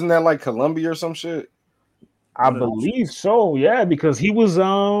 Wasn't that like Columbia or some shit? I believe so, yeah, because he was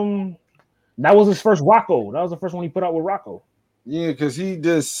that was his first Rocco. That was the first one he put out with Rocco. Yeah, because he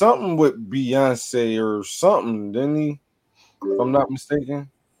did something with Beyonce or something, didn't he? If I'm not mistaken.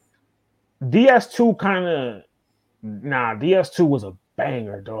 DS2 DS2 was a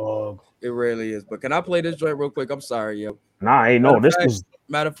banger, dog. It really is. But can I play this joint real quick? I'm sorry, yo. Nah, hey, no, this is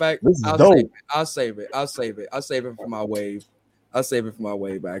dope. I'll save it for my wave.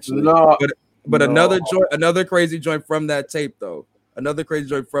 Actually. No, But another crazy joint from that tape though. Another crazy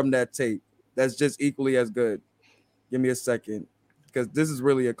joint from that tape that's just equally as good. Give me a second, because this is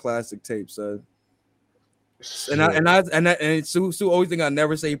really a classic tape, son. And Sue always think I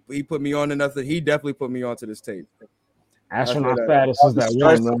never say he put me on to nothing. He definitely put me on to this tape. Astronaut status is that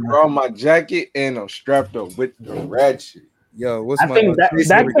one, man. I my jacket and I'm strapped up with the ratchet. Yo, I think that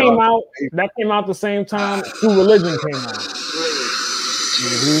came out the same time True Religion came out.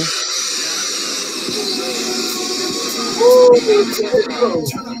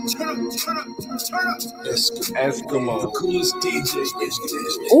 Eskimo. The coolest DJ.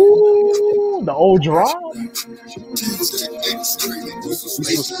 Ooh, the old drop.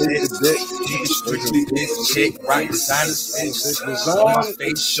 Chick, right beside his face. On my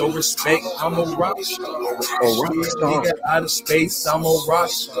face, show respect. I'm a rock star. Nigga out of space, I'm a rock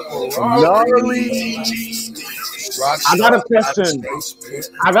star. I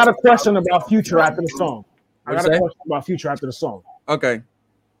got a question about Future after the song. Okay.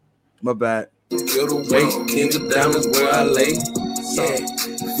 My bad. Get away, king of diamonds where I lay.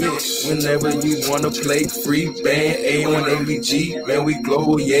 Whenever you wanna play, free band A1ABG, man, we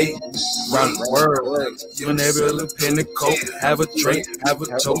global, yay. Round the world, whenever a pen and coke, have a drink, have a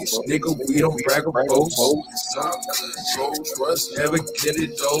toast, nigga, we don't brag or boast. Never get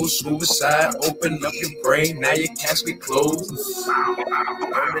it, though, suicide, open up your brain, now your casket closed. I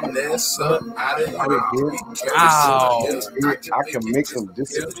can make them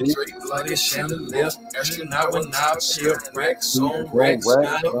disappear. Bloody chandelier, astronaut when I shipwreck, so Rex,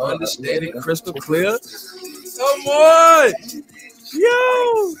 understand it crystal clear. Come on,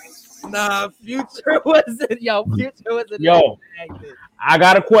 yo. Nah, Future wasn't. Yo, I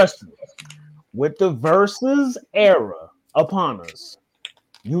got a question. With the Versus era upon us,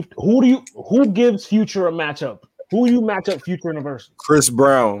 who gives Future a matchup? Who you match up Future in the Versus? Chris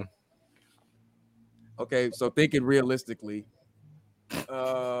Brown. Okay, so thinking realistically,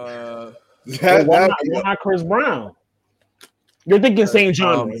 why not Chris Brown? You're thinking same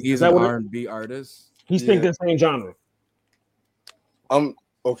genre. He's an R&B artist. He's thinking same genre.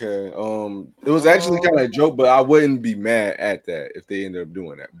 Okay. It was actually kind of a joke, but I wouldn't be mad at that if they ended up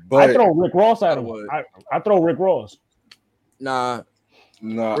doing that. But I throw Rick Ross at him. I throw Rick Ross. Nah.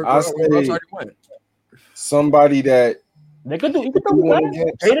 I say somebody that they could do. You could throw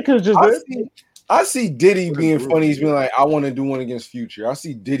Jadakiss just did. I see Diddy being funny. He's being like, I want to do one against Future. I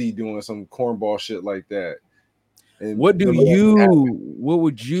see Diddy doing some cornball shit like that. And what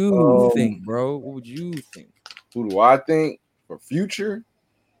would you think, bro? What would you think? Who do I think for Future?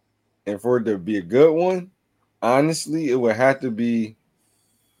 And for it to be a good one, honestly, it would have to be.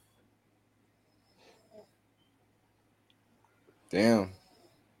 Damn.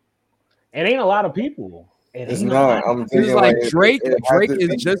 It ain't a lot of people. It's not. I'm thinking it's like Drake. Drake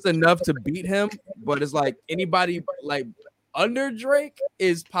is just enough to beat him, but it's like anybody like under Drake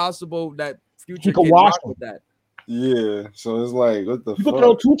is possible that Future can rock with that. Yeah, so it's like, what the fuck? You could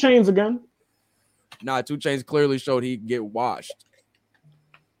throw 2 Chainz again. Nah, 2 Chainz clearly showed he'd get washed.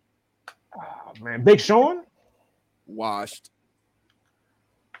 Oh, man, Big Sean? Washed.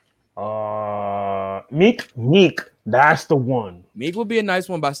 Meek, that's the one. Meek would be a nice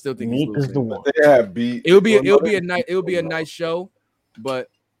one, but I still think Meek is the one. They beat. It would be a nice show, but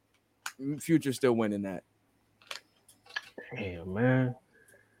Future's still winning that. Damn, man.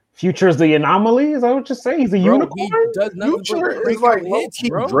 Future's the anomaly? Is that what you're saying? He's a unicorn? He does nothing Future is like hits,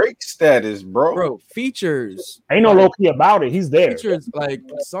 Drake status, bro. Bro, features. Ain't no low-key about it. He's there. Features, like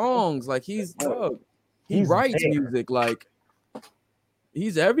songs, like he writes music, like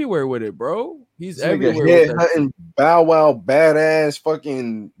he's everywhere with it, bro. He's everywhere with it. Bow Wow, badass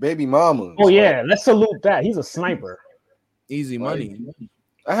fucking baby mama. Oh yeah, let's salute that. He's a sniper. Easy money.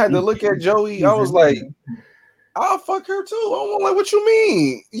 I had to look at Joey. I was like, I'll fuck her too. I'm like, what you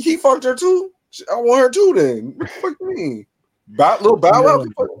mean? He fucked her too? I want her too then. What the fuck you mean? Little Bow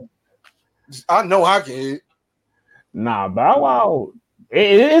Wow? I know I can hit. Nah, Bow Wow.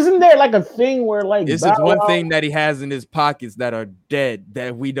 Isn't there like a thing where like this is one thing that he has in his pockets that are dead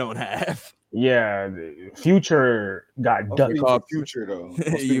that we don't have? Yeah, Future got ducked. Called Future though.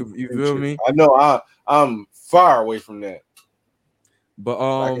 you feel me? I know I'm far away from that. But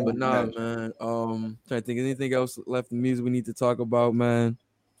nah, man. Trying to think anything else left in music we need to talk about, man.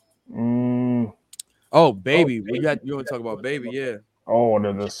 Oh, Baby. You want to talk about Baby, yeah. Oh,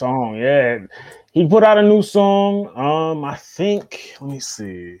 the song, yeah. He put out a new song. I think, let me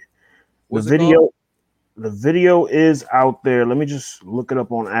see. The video is out there. Let me just look it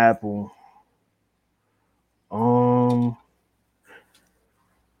up on Apple.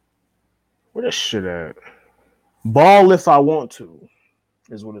 Where this shit at? Ball If I Want To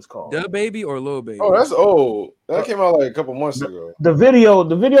is what it's called. The Baby or Lil Baby? Oh, that's old. That came out like a couple months ago. The video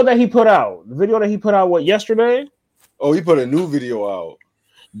that he put out. What, yesterday? Oh, he put a new video out.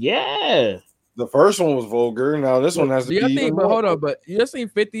 Yeah. The first one was vulgar. Now this one has to be. Think, but hold on, but you just seen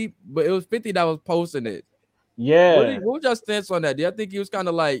 50, but it was 50 that was posting it. Yeah. What was your stance on that? Do you think he was kind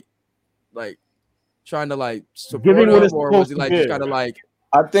of like trying to like support Giving what him, it's or was he supposed like to just give. kind of like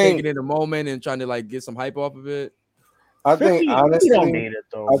I think taking it in the moment and trying to like get some hype off of it? I think 50 honestly, don't need it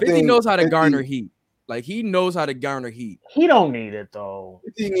though. 50 knows how to garner heat. Like he knows how to garner heat. He don't need it though.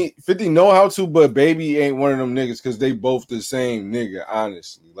 50 know how to, but Baby ain't one of them niggas because they both the same nigga.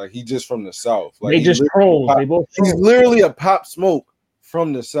 Honestly, like he just from the South. Like They just trolls. They both he's trolls. literally a Pop Smoke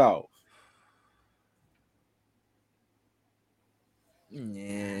from the South. Yeah,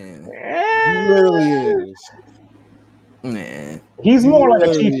 He literally is. nah. He's more like a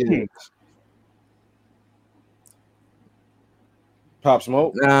literally Chief Keef. Pop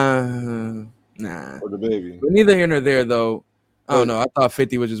Smoke Nah. or the Baby. But neither here nor there, though. I don't know. I thought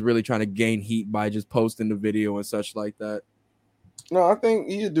 50 was just really trying to gain heat by just posting the video and such like that. No, I think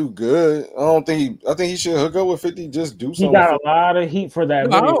he'd do good. I think he should hook up with 50. Just do He something. got a lot of heat for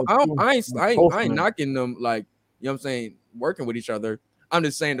that video. I ain't knocking them, like, you know what I'm saying, working with each other. I'm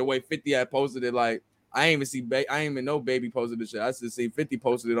just saying the way 50 had posted it, like, I ain't even know Baby posted this shit. I just see 50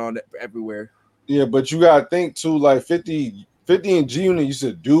 posted it on everywhere. Yeah, but you gotta think too, like 50 and G Unit used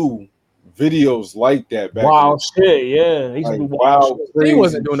to do videos like that back. Wild shit, yeah. Like, wild, He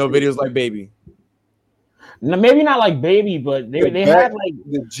wasn't doing no videos like Baby. No, maybe not like Baby, but they had like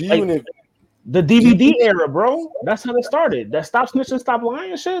the G Unit, the DVD era, bro. That's how they started. That Stop Snitching, Stop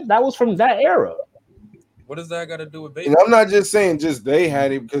Lying shit. That was from that era. What does that got to do with Baby? And I'm not just saying just they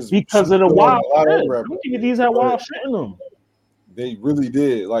had it because of the wild shit. Them DVDs had wild shit in them. They really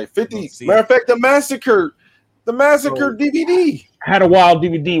did. Like 50. Matter of fact, the Massacre DVD had a wild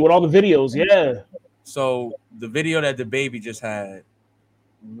DVD with all the videos. Yeah. So the video that the Baby just had,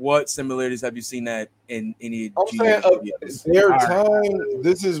 what similarities have you seen that in any? I'm saying their time.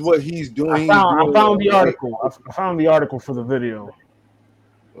 This is what he's doing. I found the article. I found the article for the video.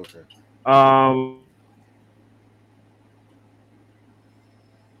 Okay.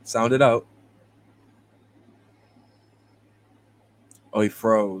 Sound it out. Oh, he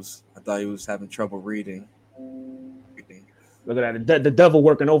froze. I thought he was having trouble reading. Look at that. The devil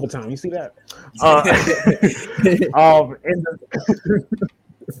working overtime. You see that? It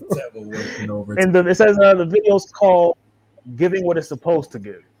says the video's called "Giving What It's Supposed to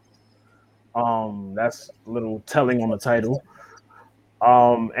Give." That's a little telling on the title.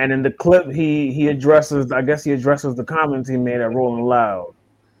 And in the clip, he addresses the comments he made at Rolling Loud.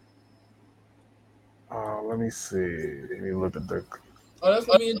 Let me see. Let me look at the. Oh, that's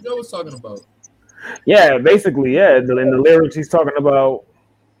what me and Joe was talking about. Yeah, basically, yeah. In the lyrics, he's talking about.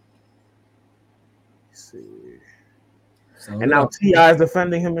 Let's see. And now T.I. is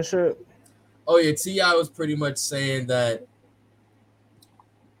defending him and shit. Oh yeah, T.I. was pretty much saying that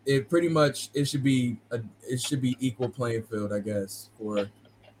it should be equal playing field, I guess. For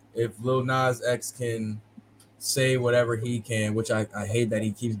if Lil Nas X can say whatever he can, which I hate that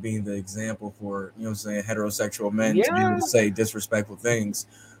he keeps being the example for, you know what I'm saying, heterosexual men to be able to say disrespectful things.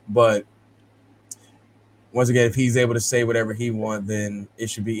 But once again, if he's able to say whatever he wants, then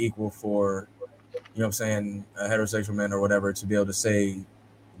it should be equal for, you know what I'm saying, a heterosexual man or whatever to be able to say,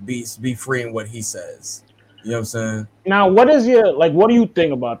 be free in what he says. You know what I'm saying? Now, what do you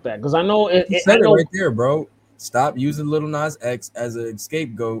think about that? Because I know it right there, bro. Stop using Lil Nas X as a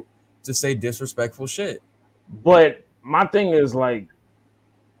scapegoat to say disrespectful shit. But my thing is, like,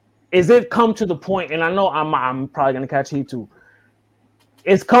 is it come to the point, and I know I'm probably gonna catch heat too.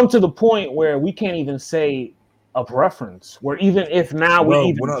 It's come to the point where we can't even say a preference. Where even if now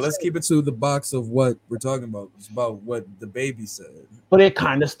let's keep it to the box of what we're talking about. It's about what the Baby said. But it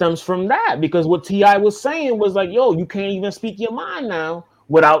kind of stems from that, because what T.I. was saying was like, yo, you can't even speak your mind now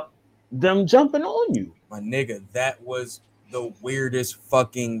without them jumping on you. My nigga, that was the weirdest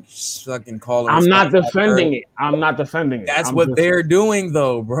fucking caller. I'm not defending it. That's what they're doing,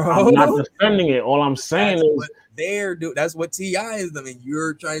 though, bro. I'm not defending it. All I'm saying is that's what T.I. is. I mean,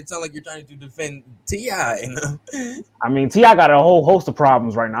 you're trying to sound like you're trying to defend T.I. I mean, T.I. got a whole host of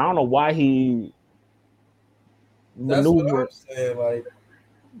problems right now. I don't know why he maneuvered. That's what I'm saying. Like,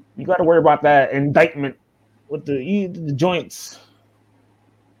 you got to worry about that indictment with the joints.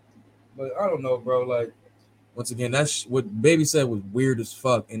 But I don't know, bro. Like, once again, that's what Baby said was weird as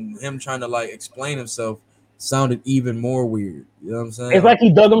fuck, and him trying to like explain himself sounded even more weird. You know what I'm saying? It's like he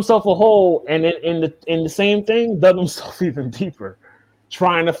dug himself a hole, and in the same thing, dug himself even deeper.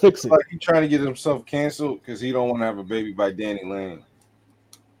 trying to fix it. Like he's trying to get himself canceled because he don't want to have a baby by Danny Lane.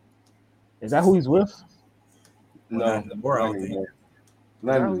 Is that who he's with? No, Not anymore, I don't think.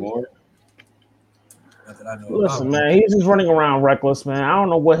 Not anymore. Not that I know Listen, about. man, he's just running around reckless, man. I don't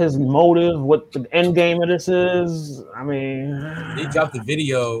know what his motive, what the end game of this is. I mean, He dropped the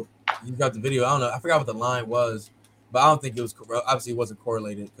video. I don't know. I forgot what the line was, but I don't think it was. Obviously, it wasn't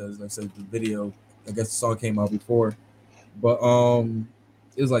correlated because, like I said, the video. I guess the song came out before, but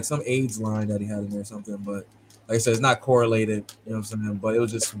it was like some AIDS line that he had in there or something. But like I said, it's not correlated. You know what I'm saying? But it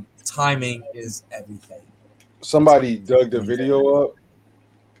was just timing is everything. Somebody dug the video up.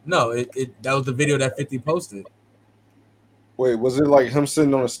 No, that was the video that 50 posted. Wait, was it like him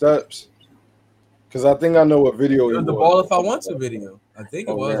sitting on the steps? Because I think I know what video It was the Ball If I Want To video. I think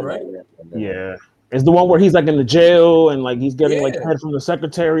it was, right? yeah. It's the one where he's like in the jail and like he's getting like head from the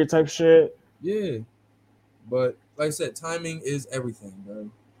secretary type shit. Yeah. But like I said, timing is everything, bro.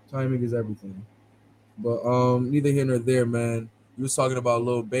 Timing is everything. But neither here nor there, man. You was talking about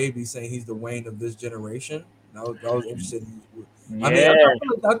Lil Baby saying he's the Wayne of this generation. I was interested in. Yeah. I mean,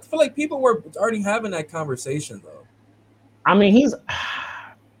 I feel like people were already having that conversation though. I mean,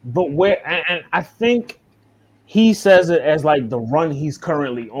 but where, and I think he says it as like the run he's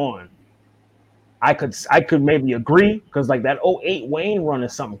currently on. I could maybe agree because like that 08 Wayne run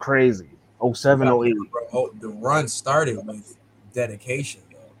is something crazy. 07, 08. The run started with dedication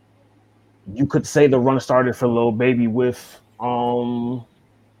though. You could say the run started for Lil Baby with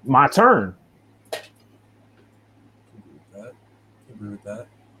My Turn. Agree with that.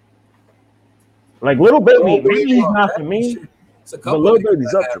 Like Lil Baby, maybe he's not for me. It's a couple Lil of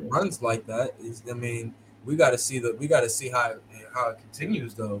Baby's up that there. runs like that. I mean, we got to see how it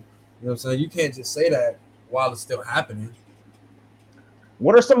continues though. You know what I'm saying? You can't just say that while it's still happening.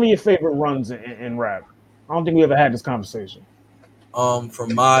 What are some of your favorite runs in rap? I don't think we ever had this conversation.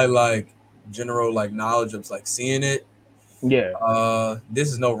 From my like general like knowledge of like seeing it. Yeah.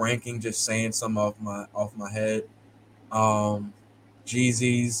 This is no ranking, just saying some off my head.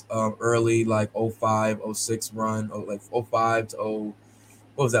 Jeezy's early like 05, 06 run, or like 05 to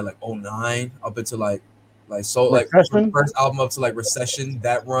what was that, like 09 up into like so like Recession? first album up to like Recession.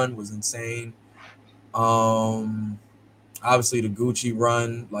 That run was insane. Obviously the Gucci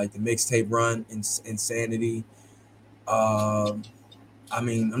run, like the mixtape run, Insanity. I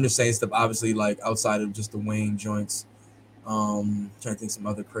mean, I'm just saying stuff obviously like outside of just the Wayne joints. Trying to think some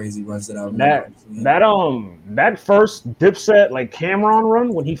other crazy runs that I remember. That first Dipset like Cameron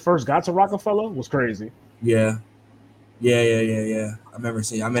run when he first got to Rockefeller was crazy. Yeah. I remember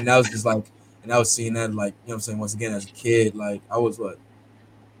seeing. I mean, that was just like, and I was seeing that like, you know what I'm saying, once again as a kid, like I was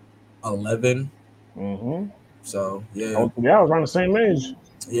 11. Mm-hmm. So yeah. I was around the same age.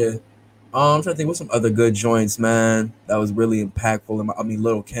 Yeah. I'm trying to think what's some other good joints, man. That was really impactful. I mean,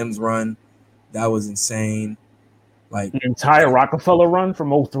 Lil Kim's run, that was insane. Like the entire Rockefeller run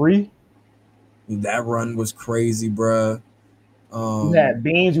from 03. That run was crazy, bruh. You had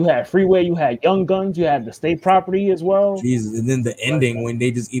Beans, you had Freeway, you had Young Guns, you had the State Property as well. Jesus, and then the ending when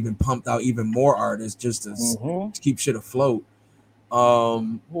they just even pumped out even more artists just to keep shit afloat.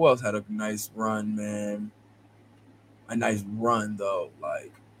 Who else had a nice run, man? A nice run though,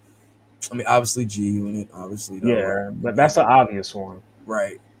 like I mean, obviously G Unit, obviously. Though, yeah, but that's an obvious one,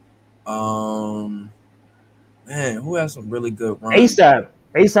 right? Man, who has some really good runs?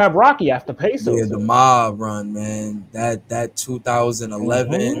 ASAP Rocky after Pesos. Yeah, the Mob run, man. That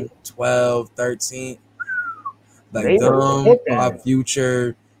 2011, 12, 13. Like them, Odd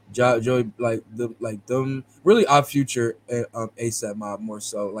Future, Joey, like them, really Odd Future and ASAP Mob more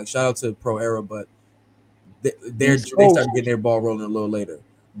so. Like shout out to Pro Era, but they started getting their ball rolling a little later.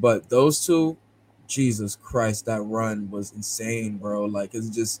 But those two, Jesus Christ, that run was insane, bro. Like it's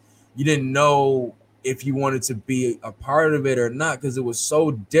just you didn't know if you wanted to be a part of it or not because it was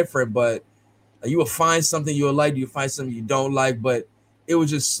so different. But you would find something you would like, you find something you don't like, but it was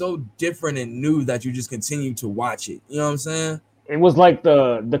just so different and new that you just continue to watch it. You know what I'm saying? It was like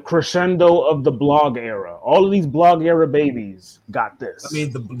the crescendo of the blog era. All of these blog era babies got this. I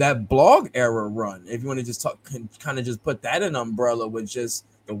mean, that blog era run, if you want to just talk, kind of just put that in an umbrella with just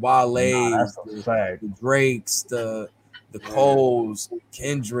the Wale's, the Drakes, the Coles,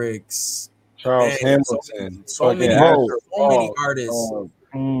 Kendricks, Charles Hamilton, so many artists.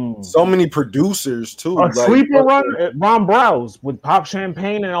 So many producers too. A sleeper run, Ron Browse with Pop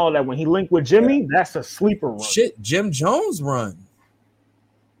Champagne and all that. When he linked with Jimmy, that's a sleeper run. Shit, Jim Jones run.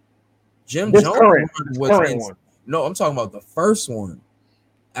 Jones run was no, I'm talking about the first one.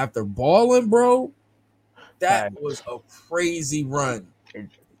 After Ballin', bro, that was a crazy run.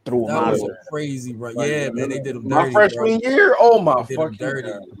 Threw him That out was of a there. crazy run. Yeah, man, they did him My dirty. freshman year, oh my They did him fucking dirty.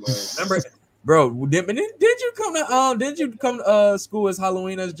 God, man. Remember, bro? Did you come to Did you come to school as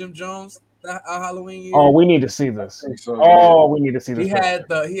Halloween as Jim Jones? That Halloween year. Oh, we need to see this. I think so, Oh, we need to see this. He had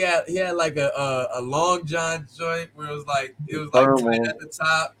like a long john joint where it was like Thermal. tight at the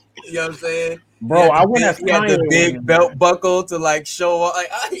top. You know what I'm saying? Bro, I went as He had the Kanye big one belt year. buckle to like show up.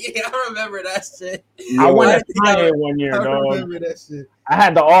 Like, yeah, I remember that shit. I went as I Kanye one year, I dog. remember that shit. I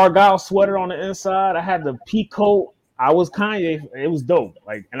had the Argyle sweater on the inside. I had the pea coat. I was Kanye. It was dope.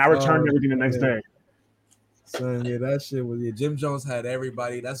 Like, and I returned everything the next day. Son, yeah, that shit was Jim Jones had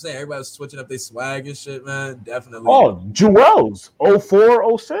everybody. That's it. Everybody was switching up their swag and shit, man. Definitely. Oh, Jewels,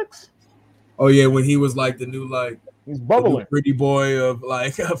 04, 06. Oh yeah, when he was like the new He's the bubbling. new pretty boy of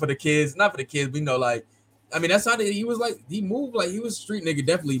like for the kids, not for the kids. We know like, I mean that's how he was like. He moved like he was a street nigga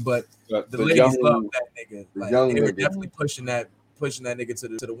definitely, but the ladies young, loved that nigga. Like, young they were nigga. definitely pushing that nigga to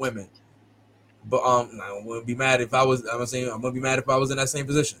the women. But I wouldn't be mad if I was. I'm gonna be mad if I was in that same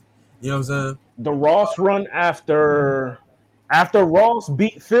position. You know what I'm saying? The Ross run after Ross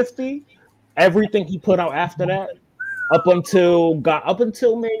beat 50, everything he put out after that, up until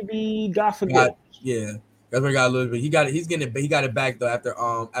maybe God forbid. Yeah, that's where he got a little bit. He got it back though after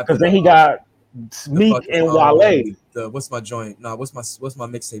Because then he got Meek and Wale. What's my joint? No, what's my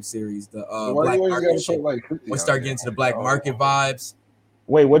mixtape series? The Why Black you always Market gotta shit. put like 50 We out start there? getting to the Black Market vibes.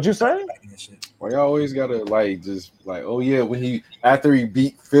 Wait, what'd you say? Why y'all always gotta like just like, oh yeah, when he after he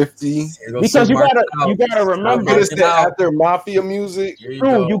beat 50? Because you gotta remember after Mafia music.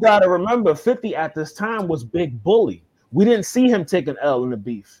 True, you gotta remember 50 at this time was Big Bully. We didn't see him take an L in the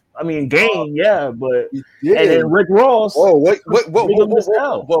beef. I mean, Game, yeah, but and then Rick Ross. Oh, what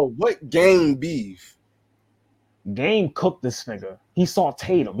Game beef? Game cooked this nigga. He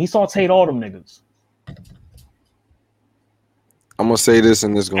sauteed him. He sauteed all them niggas. I'm gonna say this,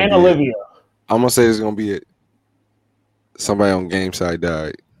 and this gonna and be Olivia. It. I'm gonna say this is gonna be it. Somebody on Game side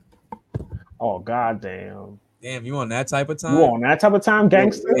died. Oh goddamn! Damn, you on that type of time? You on that type of time,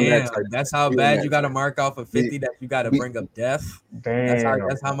 gangster? Damn, that's how bad you got to mark off of 50. That you got to bring up death. Damn,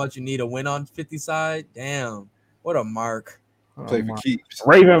 that's how much you need to win on 50 side. Damn, what a mark! Play for keeps.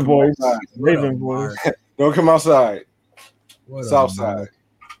 Raven voice. Raven voice. Don't come outside. What South side.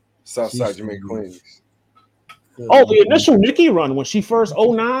 South side, Jamaica Queens. Oh, the initial Nicki run when she first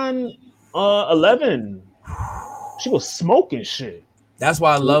 09, 11. She was smoking shit. That's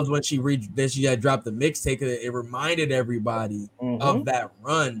why I loved when she had dropped the mixtape. It reminded everybody of that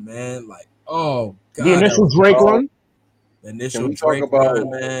run, man. Like, oh god, the initial Drake run. The initial Drake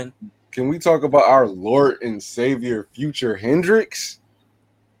run, man. Can we talk about our Lord and Savior, Future Hendrix?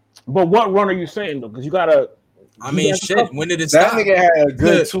 But what run are you saying though? Because you gotta. I mean, shit. When did it that stop? Nigga had a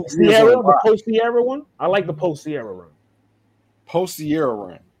good 2 years. Sierra, the post Sierra one. I like the post Sierra run. Post Sierra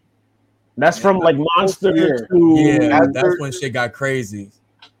run. That's from like Monster to that's when shit got crazy.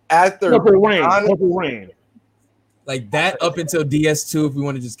 After Purple Rain. Like that up until DS2, if we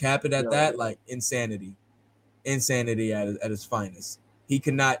want to just cap it at that, like insanity at its finest. He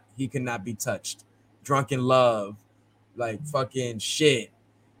cannot be touched. Drunken Love, like fucking shit,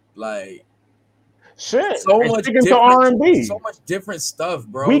 like shit. So much to R&B. So much different stuff,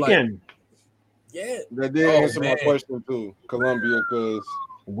 bro. Weekend. Like, yeah, that did answer my question too. Columbia, because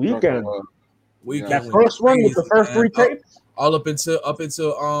Weekend. Weekend. That first run with the first 3 tapes. All up until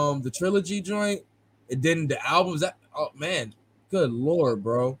the trilogy joint. And then the albums that man, good lord,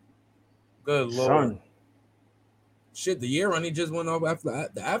 bro. Good lord. Son. Shit, the year run he just went over after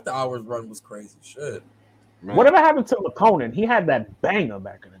the after hours run was crazy. Shit. Man. Whatever happened to McConan? He had that banger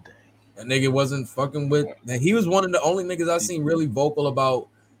back in the day. That nigga wasn't fucking with. And he was one of the only niggas I seen really vocal about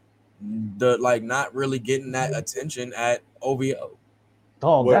the like not really getting that attention at OVO.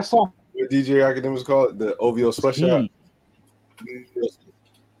 Dog, that song. What DJ Academics call it? The OVO sweatshop.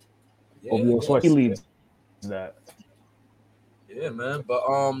 OVO sweatshop. He leads that. Yeah, man. But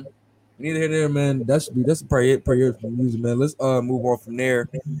neither here nor there, man. That's probably it per year for music, man. Let's move on from there.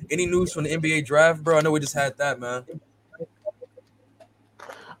 Any news from the NBA draft, bro? I know we just had that, man.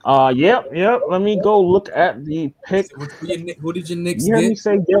 Yep. Let me go look at the pick. Who did your Knicks get? You heard me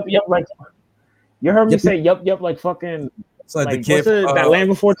say yep, like you heard me say yep, like fucking. It's like the kid that Land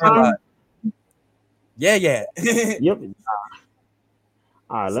Before Time. Yeah. Yep.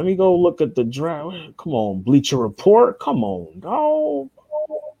 All right, let me go look at the draft. Come on, Bleacher Report. Come on, dog.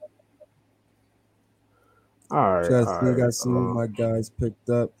 All right. I got some of my guys picked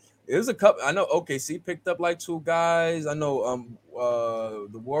up. It was a couple. I know OKC picked up like 2 guys. I know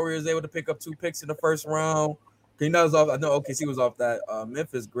the Warriors able to pick up 2 picks in the first round. I know OKC was off that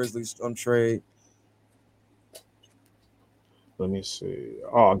Memphis Grizzlies trade. Let me see.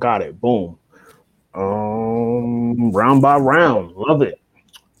 Oh, I got it. Boom. Round by round. Love it.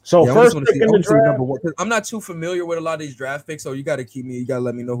 So first pick in the draft. I'm not too familiar with a lot of these draft picks, so you got to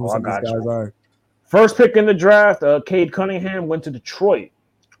let me know who some of these guys are. First pick in the draft, Cade Cunningham went to Detroit,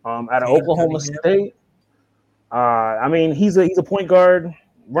 out of Oklahoma State. I mean, he's a point guard,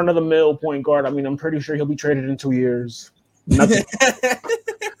 run of the mill point guard. I mean, I'm pretty sure he'll be traded in 2 years.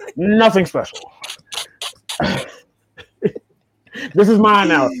 Nothing special. This is my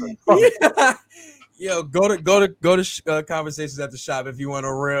analysis. Yeah. Yo, go to conversations at the shop if you want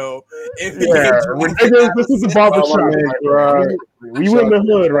a real. This is the barber shop. We in the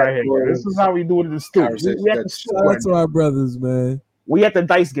hood right here. This is how we do it in the studio. That's our brothers, man. We at the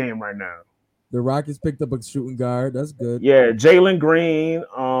dice game right now. The Rockets picked up a shooting guard. That's good. Yeah, Jalen Green.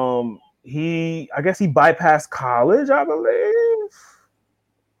 I guess he bypassed college, I believe.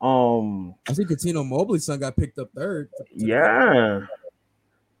 I think Katino Mobley's son got picked up third. Yeah.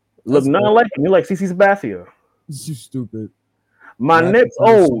 Look, nothing like him. You like CC Sabathia. You stupid. My next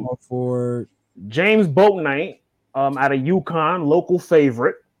for James Boatnight, out of UConn, local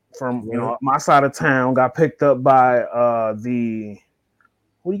favorite from my side of town, got picked up by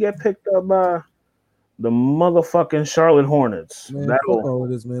who you get picked up by? The motherfucking Charlotte Hornets. Man, fuck all of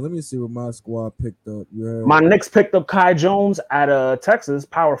this, man. Let me see what my squad picked up. My Knicks picked up Kai Jones out of Texas,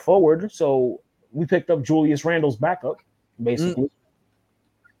 power forward. So we picked up Julius Randle's backup, basically.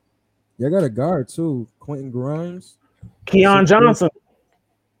 Yeah, I got a guard too. Quentin Grimes. Keon Johnson,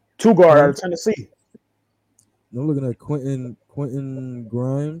 2-guard out of Tennessee. I'm looking at Quentin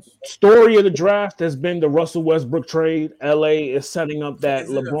Grimes. Story of the draft has been the Russell Westbrook trade. LA is setting up that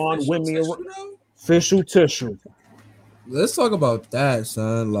LeBron Wemby official tissue. Let's talk about that,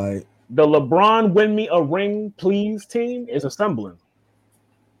 son. Like the LeBron win me a ring, please team is assembling.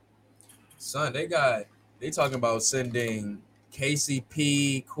 Son, they talking about sending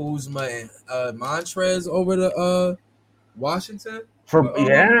KCP, Kuzma, and Montrez over to Washington.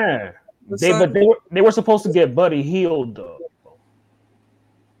 They were supposed to get Buddy Hield though.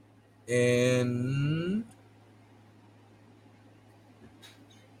 And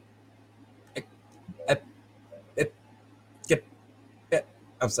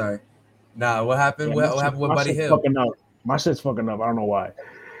I'm sorry. Nah, what happened? What happened with Buddy Hield? My shit's fucking up. I don't know why.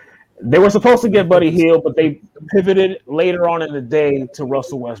 They were supposed to get Buddy Hield, but they pivoted later on in the day to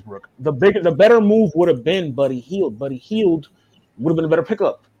Russell Westbrook. The better move would have been Buddy Hield. Buddy Hield would have been a better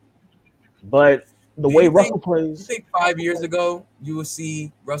pickup. But the way Russell plays, you think 5 years ago you would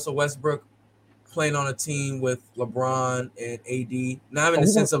see Russell Westbrook playing on a team with LeBron and AD? Not in the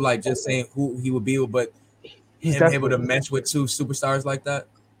sense of like just saying who he would be with, but him able to match with two superstars like that.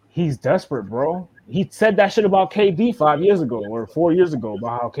 He's desperate, bro. He said that shit about KD 5 years ago or 4 years ago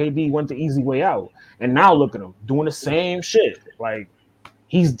about how KD went the easy way out. And now look at him doing the same shit. Like,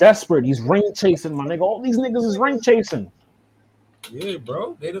 he's desperate. He's ring chasing, my nigga. All these niggas is ring chasing. Yeah,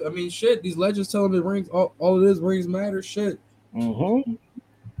 bro. Shit. These legends telling me rings. All of this rings matter. Shit. Mm-hmm.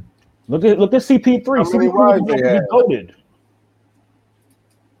 Look at CP3. CP3 is goated.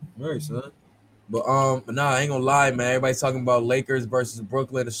 Right, son. But I ain't gonna lie, man. Everybody's talking about Lakers versus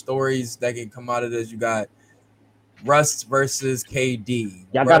Brooklyn. The stories that can come out of this, you got Russ versus KD.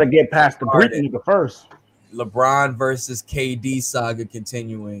 Y'all got to get past the Greek nigga first. LeBron versus KD saga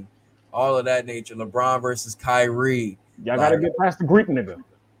continuing. All of that nature. LeBron versus Kyrie. Y'all got to get past the Greek nigga.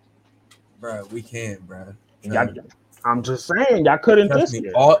 Bro, we can, bro. I'm just saying, y'all couldn't this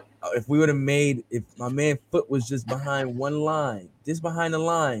year. If we would have made, if my man Foot was just behind one line, just behind the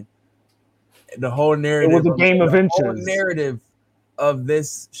line, the whole narrative. It was a game of inches. The whole narrative of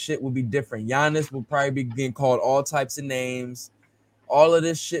this shit would be different. Giannis would probably be getting called all types of names. All of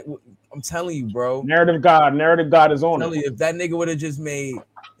this shit. I'm telling you, bro. Narrative God is on. I'm telling you, if that nigga would have just made,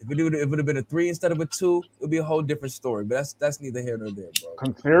 if it would have been a 3 instead of a 2, it would be a whole different story. But that's neither here nor there, bro.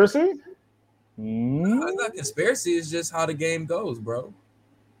 Conspiracy? No, it's not conspiracy. It's just how the game goes, bro.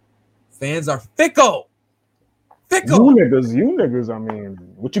 Fans are fickle. You niggas. I mean,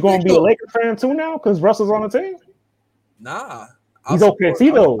 what you gonna be a Lakers fan too now? Because Russell's on the team. Nah, he's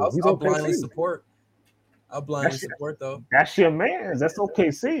OKC though. I'll blindly support. I'll blindly support though. That's your man. That's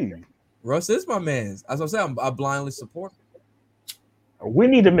OKC. Russ is my man. As I said, I blindly support. We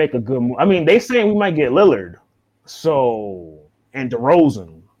need to make a good move. I mean, they saying we might get Lillard, and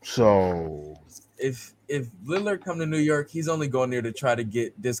DeRozan. So if Lillard come to New York, he's only going there to try to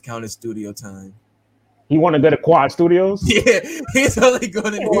get discounted studio time. He want to go to Quad Studios? Yeah, he's only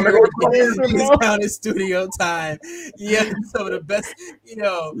going to New York to discounted studio time. Yeah, some of the best,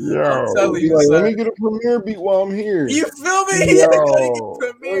 I'm telling you, let me get a premiere beat while I'm here. You feel me? He's getting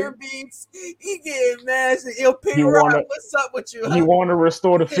premiere beats. He getting mad ass and Il Peter. What's up with you? You want to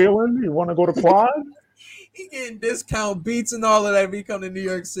restore the feeling? You want to go to quad? He getting discount beats and all of that. If he come to New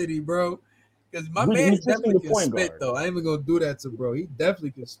York City, bro. Because my man definitely can spit, though. I ain't even gonna do that to bro. He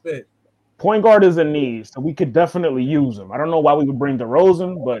definitely can spit. Point guard is a need, so we could definitely use him. I don't know why we would bring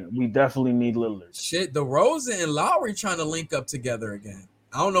DeRozan, but we definitely need Lillard. Shit, DeRozan and Lowry trying to link up together again.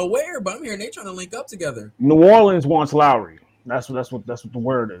 I don't know where, but I'm hearing they trying to link up together. New Orleans wants Lowry. That's what the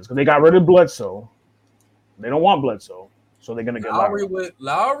word is. Because they got rid of Bledsoe. They don't want Bledsoe, so they're gonna get Lowry.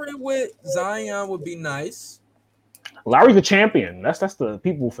 Lowry with Zion would be nice. Lowry's a champion. That's the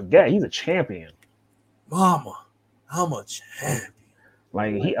people forget. He's a champion. Mama, I'm a champion.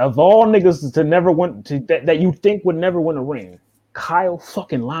 Like he of all niggas to never win that you think would never win a ring. Kyle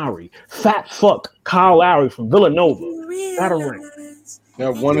fucking Lowry. Fat fuck Kyle Lowry from Villanova. Got a ring.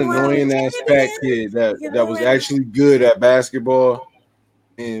 That one annoying ass fat kid that was actually good at basketball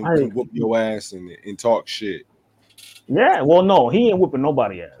and could whoop your ass and talk shit. Yeah, well, no, he ain't whooping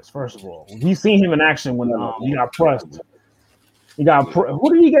nobody ass. First of all, we seen him in action when he got pressed.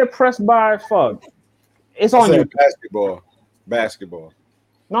 Who did he get pressed by? Fuck, it's on you. Basketball.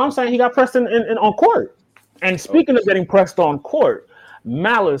 No, I'm saying he got pressed in on court. And speaking of getting pressed on court,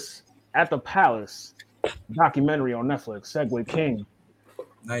 Malice at the Palace documentary on Netflix. Segway King.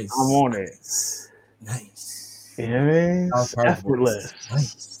 Nice. I'm on it. Nice. Yeah, effortless.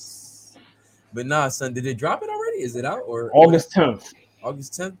 Nice. But nah, son, did it drop it already? Is it out or August 10th?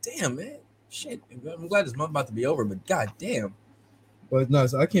 August 10th. Damn, man. Shit. I'm glad this month about to be over, but god damn. But no,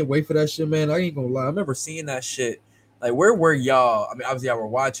 so I can't wait for that shit, man. I ain't gonna lie. I remember seeing that shit. Like, where were y'all? I mean, obviously, y'all were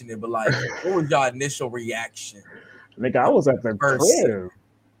watching it, but like, what was y'all initial reaction? Nigga, I was at the crib.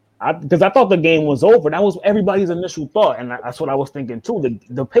 Because I thought the game was over. That was everybody's initial thought, and that's what I was thinking too.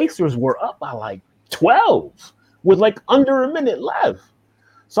 The Pacers were up by like 12 with like under a minute left.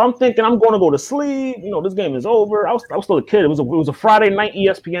 So I'm thinking I'm going to go to sleep. You know, this game is over. I was still a kid. It was a Friday night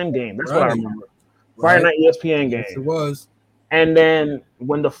ESPN game. That's what I remember. Friday night ESPN game. Yes, it was. And then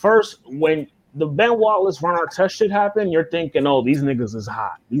when the Ben Wallace, Ron Artest shit happened, you're thinking, oh, these niggas is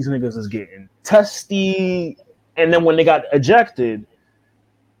hot. These niggas is getting testy. And then when they got ejected,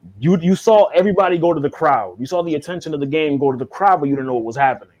 you saw everybody go to the crowd. You saw the attention of the game go to the crowd, but you didn't know what was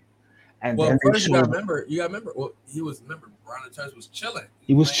happening. And well, first you gotta remember. Well, Ron Artest was chilling.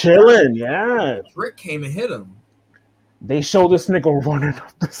 He was chilling, yeah. Rick came and hit him. They showed this nigga running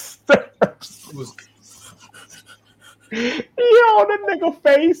up the steps. It was the nigga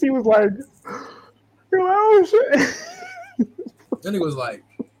face, he was like, oh shit. Then he was like,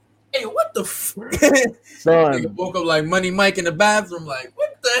 hey, what the Son. He woke up like Money Mike in the bathroom, like,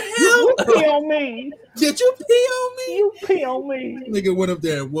 what the hell? You pee on me. Did you pee on me? You pee on me. Nigga went up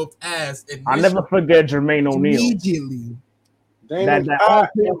there and whooped ass. I'll never forget Jermaine O'Neal. Immediately.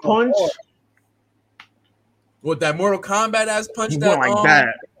 That punch. With that Mortal Kombat ass punch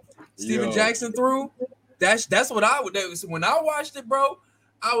that Steven Jackson threw. That's what I would do. When I watched it, bro,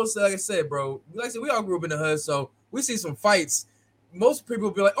 I was like I said, bro. Like I said, we all grew up in the hood, so we see some fights. Most people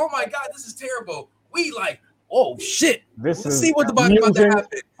will be like, "Oh my god, this is terrible." We like, "Oh shit, let's see what's about to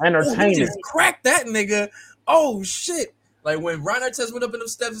happen." Entertaining. He just cracked that nigga. Oh shit! Like when Ron Artest went up in them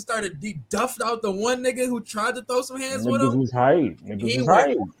steps and started, he duffed out the one nigga who tried to throw some hands with him. Was hype. He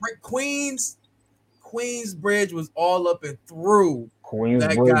went Queensbridge was all up and through.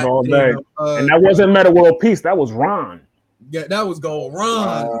 Queensbridge all day, and that wasn't Meta World Peace. That was Ron. Yeah, that was going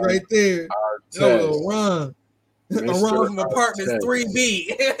Ron right there. That was Ron. Ron from apartment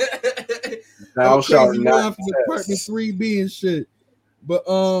 3B. Ron from apartment 3B and shit. But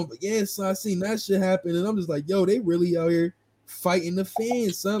yeah, so I seen that shit happen, and I'm just like, yo, they really out here fighting the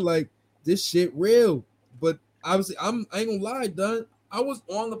fans, son. Like this shit real. But obviously, I ain't gonna lie, done. I was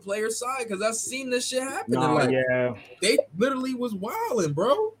on the player side because I seen this shit happen. They literally was wilding,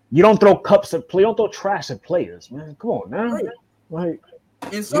 bro. You don't throw cups at play. You don't throw trash at players, man. Come on, now. Right. Like,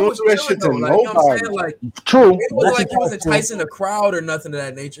 and so much shit though. Like, you know what I'm saying? Like, true. It was like he was enticing the crowd or nothing of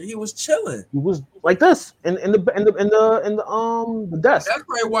that nature. He was chilling. He was like this in the desk. That's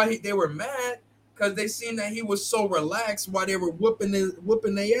probably why they were mad because they seen that he was so relaxed while they were whooping their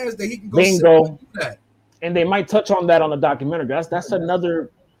ass that he can go. Bingo. Do that. And they might touch on that on the documentary. That's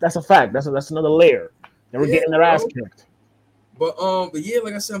a fact. That's another layer. They were getting their ass kicked. But yeah,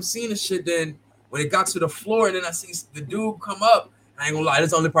 like I said, I'm seeing this shit. Then when it got to the floor, and then I see the dude come up. I ain't gonna lie,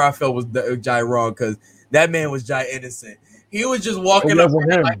 that's the only part I felt was Jai wrong because that man was Jai innocent. He was just walking up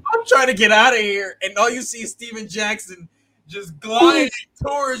like, I'm trying to get out of here, and all you see is Steven Jackson just gliding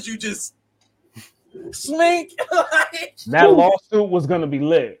towards you, just smink. That lawsuit was gonna be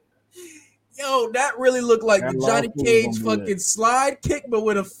lit. Yo, that really looked like That the Johnny last one was Cage gonna be fucking lit. slide kick, but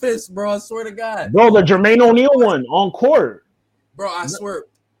with a fist, bro. I swear to God. Bro, the Jermaine O'Neal one on court. Bro, I swear,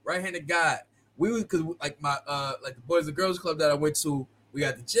 right-handed guy. We was because like my like the Boys and Girls Club that I went to, we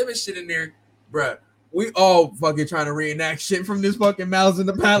got the gym and shit in there, bro. We all fucking trying to reenact shit from this fucking Malice in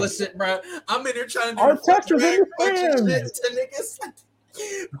the Palace shit, bro. I'm in there trying to do Arteta's in the bunch of fans. shit to niggas.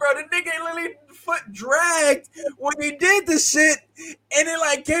 Bro, the nigga literally foot dragged when he did the shit, and it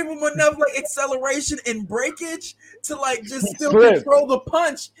like gave him enough like acceleration and breakage to like just still Slip. control the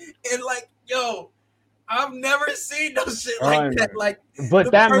punch. And like, yo, I've never seen no shit like that. Like, But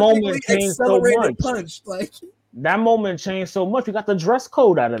the that perfectly moment changed so accelerated much. punch, like. That moment changed so much. You got the dress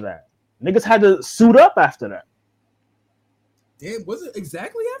code out of that. Niggas had to suit up after that. Damn, was it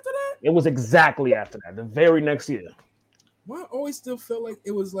exactly after that? It was exactly after that. The very next year. Why I always still felt like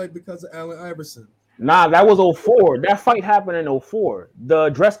it was like because of Allen Iverson. Nah, that was 04. That fight happened in 04. The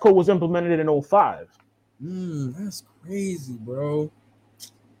dress code was implemented in 05. That's crazy, bro.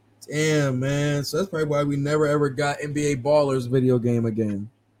 Damn, man. So that's probably why we never ever got NBA Ballers video game again.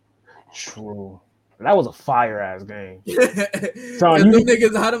 True. That was a fire ass game. Son, them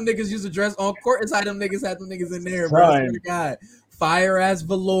niggas, how them niggas used to dress on court is how them niggas had them niggas in there, bro. I swear to God. Fire ass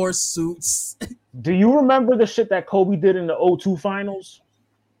velour suits. Do you remember the shit that Kobe did in the 02 finals?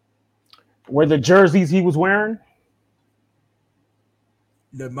 Where the jerseys he was wearing?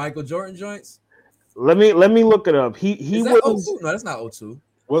 The Michael Jordan joints? Let me look it up. He is that was 02? No, that's not 02.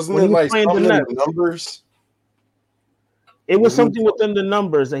 Wasn't it like something in the numbers? It was something within the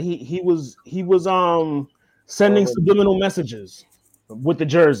numbers that he was sending subliminal messages with the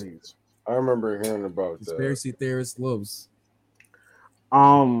jerseys. I remember hearing about that. Conspiracy theorist loves.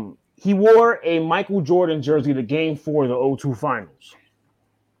 He wore a Michael Jordan jersey to Game 4 of the 02 finals.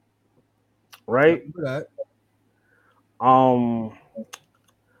 Right? That. Hold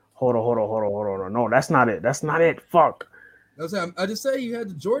on. No, that's not it. That's not it. Fuck. I just say you had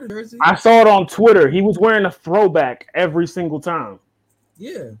the Jordan jersey. I saw it on Twitter. He was wearing a throwback every single time.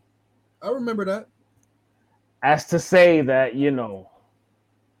 Yeah, I remember that. As to say that, you know,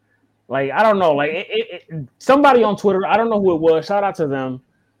 like, I don't know, like somebody on Twitter, I don't know who it was. Shout out to them.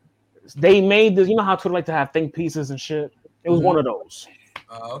 They made this, you know how Twitter like to have think pieces and shit. It was one of those.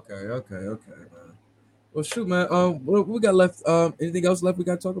 Okay, man. Well, shoot, man. What we got left? Anything else left we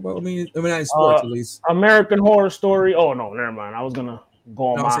got to talk about? I mean, not in sports, at least. American Horror Story. Oh no, never mind. I was gonna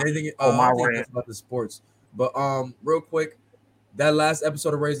go on my rant about the sports. But real quick, that last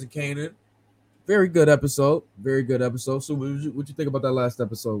episode of Raising Kanan, very good episode. So, what you think about that last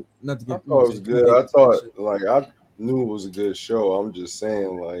episode? Not to get. I thought it was good. I thought I knew it was a good show. I'm just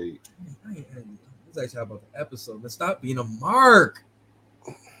saying, like, it's actually about the episode. Let's stop being a mark.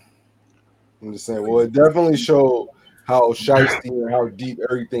 I'm just saying, well, it definitely showed how shiesty and how deep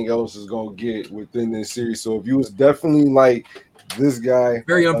everything else is gonna get within this series. So if you was definitely like this guy,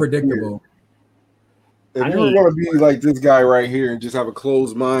 very unpredictable. If you were gonna be like this guy right here and just have a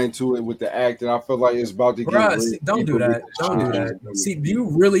closed mind to it with the act, and I feel like it's about to get. Don't do that. Don't do that. See, you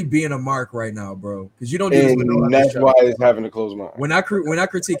really being a mark right now, bro? Because you don't do this with no other that's show. why it's having a closed mind. When I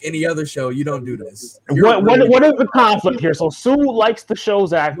critique any other show, you don't do this. What is the conflict here? So Sue likes the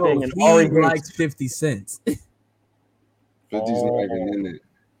show's acting, and Ari likes 50 Cent. 50's not even in it.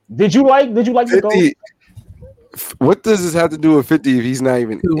 Did you like the 50? What does this have to do with 50 if he's not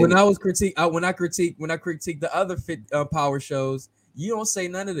even? When I critique the other power shows, you don't say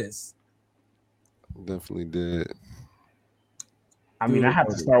none of this. Definitely did. I mean, I have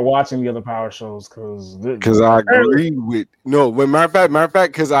to start watching the other power shows because I agreed with matter of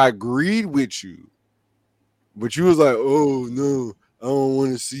fact, because I agreed with you, but you was like, oh no, I don't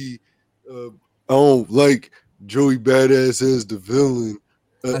want to see, I don't like Joey Badass as the villain.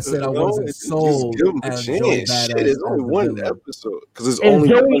 I said I wasn't sold. Give him a chance. Shit, it's only one episode because it's only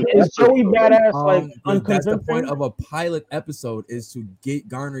Joey Badass like unconvincing? That's the point of a pilot episode is to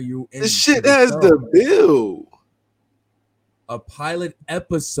garner you. This shit has the bill. A pilot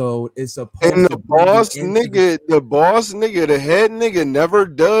episode is supposed and the boss nigga, the head nigga never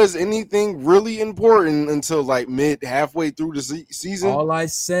does anything really important until like halfway through the season. All I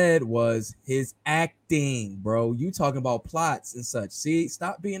said was his acting, bro. You talking about plots and such. See,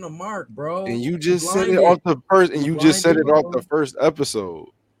 stop being a mark, bro. And you just said it off the first, and you just said it off the first episode.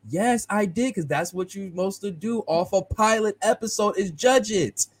 Yes, I did, because that's what you're supposed to do off a pilot episode is judge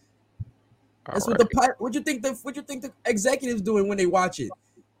it. That's what what you think the executives doing when they watch it.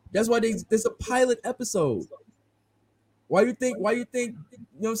 That's why there's a pilot episode. Why you think you know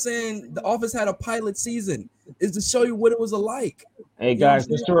what I'm saying? The Office had a pilot season is to show you what it was like. Hey guys,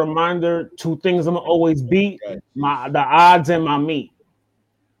 just a reminder, two things I'm gonna always beat: the odds and my meat.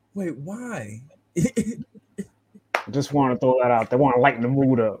 Wait, why? Just want to throw that out. They want to lighten the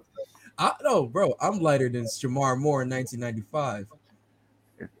mood up. I know, bro. I'm lighter than Shamar Moore in 1995.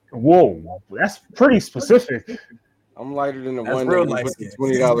 Whoa, that's pretty specific. I'm lighter than the That's one real that light put the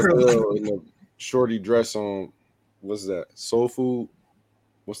skin. $20 Real bill in the shorty dress on. What's that? Soul Food.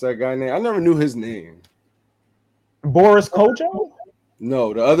 What's that guy name? I never knew his name. Boris Kojo?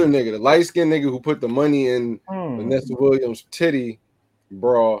 No, the other nigga, the light skinned nigga who put the money in Vanessa Williams' titty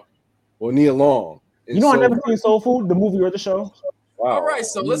bra, or Nia Long. You know, I never seen Soul Food, the movie or the show. Wow. All right,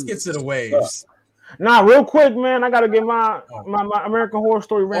 so let's get to the waves. Nah, real quick, man. I gotta get my American Horror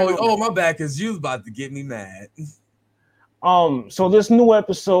Story round. Oh, my bad, because you was about to get me mad. So this new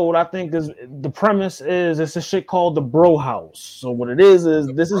episode, I think, is the premise is it's a shit called the Bro House. So what it is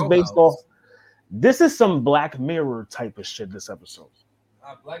this is based off. This is some Black Mirror type of shit. This episode.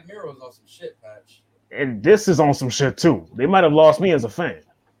 Black Mirror was on some shit, Patch. And this is on some shit too. They might have lost me as a fan.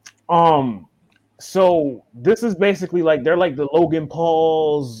 So this is basically like they're like the Logan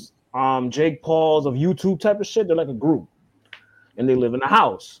Pauls, Jake Pauls of YouTube type of shit. They're like a group, and they live in a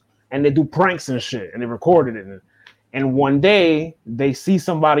house and they do pranks and shit, and they recorded it. And one day they see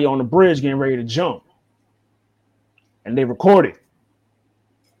somebody on the bridge getting ready to jump, and they record it,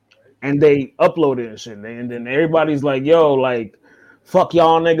 and they upload it and shit. And then everybody's like, "Yo, like, fuck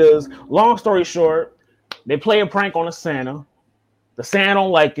y'all niggas." Long story short, they play a prank on a Santa. The Santa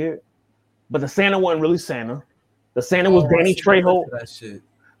don't like it, but the Santa wasn't really Santa. The Santa was Danny Trejo. That shit.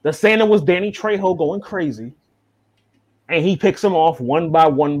 The Santa was Danny Trejo going crazy. And he picks them off one by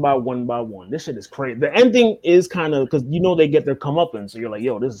one by one by one. This shit is crazy. The ending is kind of because they get their comeuppance, so you're like,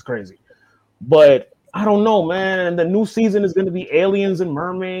 yo, this is crazy. But I don't know, man. The new season is going to be aliens and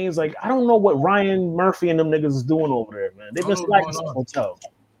mermaids. Like, I don't know what Ryan Murphy and them niggas is doing over there, man. They've been slacking since Hotel.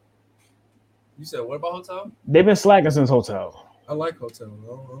 You said what about Hotel? They've been slacking since Hotel. I like Hotel.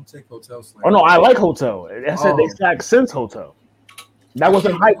 I don't take Hotel slack. Oh no, I like Hotel. I said they slacked since Hotel. That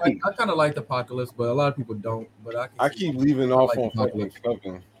wasn't hype. I kind of liked Apocalypse, but a lot of people don't. But I keep leaving off on fucking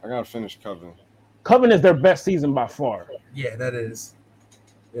Coven. I gotta finish Coven. Coven is their best season by far. Yeah, that is.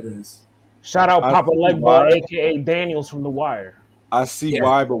 It is. Shout out Papa Legba, aka Daniels from The Wire. I see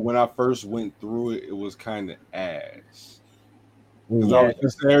why, but when I first went through it, it was kind of ass. Because I was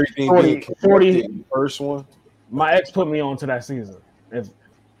just everything 40 in the first one. My ex put me on to that season.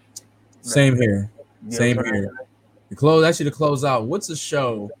 Same here. Same here. To close out, what's a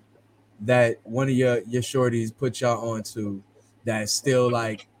show that one of your shorties put y'all onto that's still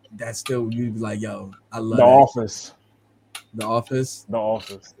you be like, yo, I love The Office. The Office? The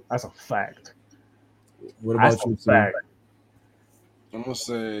Office. That's a fact. What about you, fact? I'm gonna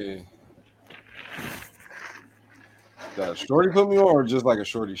say that Shorty put me on, or just like a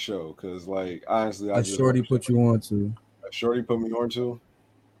Shorty show? Because like honestly, Shorty put you on to. A Shorty put me on to.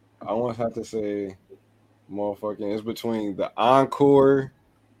 I want to have to say, motherfucking, it's between The Encore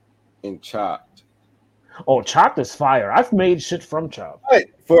and Chopped. Oh, Chopped is fire. I've made shit from Chopped.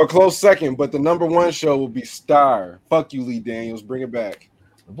 Right, for a close second, but the number one show will be Star. Fuck you, Lee Daniels. Bring it back.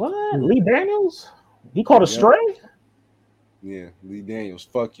 What? Lee Daniels? He called a stray? Yeah, Lee Daniels.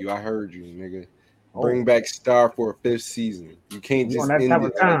 Fuck you. I heard you, nigga. Bring back Star for a 5th season. You can't just end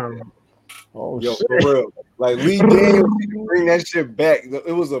it. Time. Oh, yo, shit. for real. Like Lee Daniels, bring that shit back.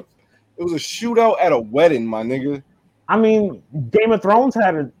 It was a shootout at a wedding, my nigga. I mean, Game of Thrones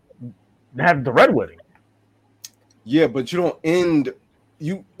had the Red Wedding. Yeah, but you ended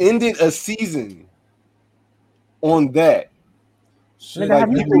a season on that. Shit,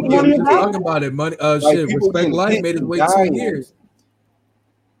 like people talking about it. Money, shit. Respect Life made it wait 2 years.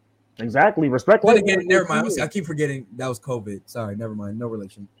 Exactly. Respect Life. Never mind. I keep forgetting that was COVID. Sorry, never mind. No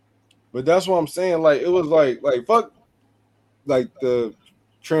relation. But that's what I'm saying. Like it was like fuck, like the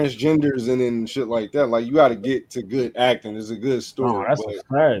transgenders and then shit like that. Like you got to get to good acting. It's a good story. Oh, that's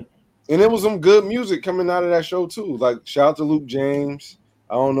right. And there was some good music coming out of that show too. Like shout out to Luke James.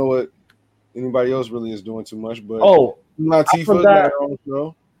 I don't know what anybody else really is doing too much, but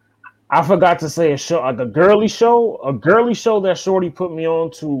I forgot to say a show, like a girly show. A girly show that Shorty put me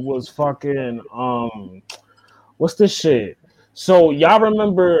on to was fucking what's this shit? So y'all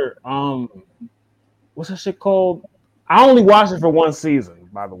remember what's that shit called? I only watched it for one season,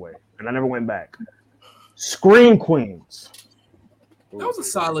 by the way, and I never went back. Scream Queens. That was a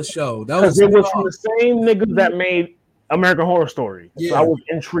solid show. That was from the same niggas that made American Horror Story. Yeah. So I was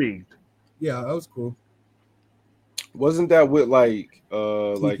intrigued. Yeah, that was cool. Wasn't that with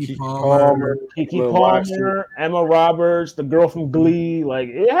Keke Palmer, Emma Roberts, the girl from Glee? Like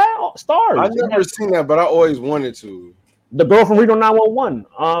it had stars. I've never seen that, but I always wanted to. The girl from Reno 911,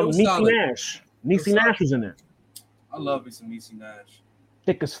 Niecy Nash. Niecy Nash was in it. I love me some Niecy Nash.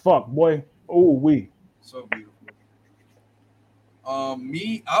 Thick as fuck, boy. Oh, we. So beautiful. I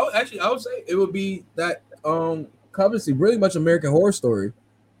would say it would be that Covency, really much American Horror Story.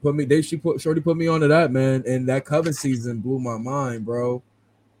 Shorty put me onto that, man, and that Coven season blew my mind, bro.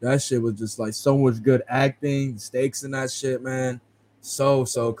 That shit was just like so much good acting, stakes in that shit, man.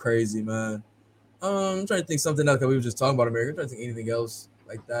 So crazy, man. I'm trying to think something else that we were just talking about America. I'm trying to think anything else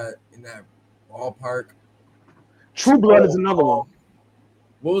like that in that ballpark. True Blood is another one.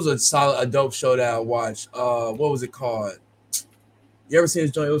 What was a dope show that I watched? What was it called? You ever seen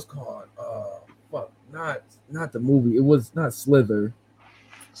this joint? It was called not the movie. It was not Slither.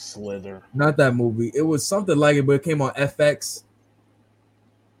 Not that movie. It was something like it, but it came on FX.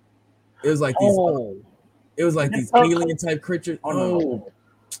 It was like these. It was like these alien type creatures. Bro.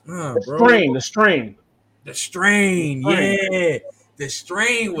 The Strain. Yeah. The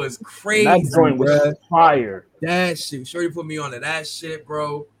Strain was crazy. That joint was fire. That shit. Shorty put me on to that shit,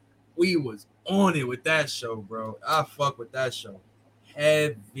 bro. We was on it with that show, bro. I fuck with that show.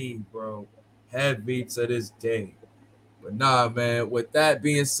 Heavy, bro. Heavy to this day. But nah, man. With that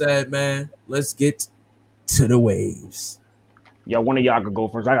being said, man, let's get to the waves. Yeah, one of y'all could go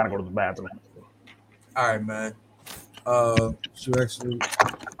first. I gotta go to the bathroom. All right, man. Should actually,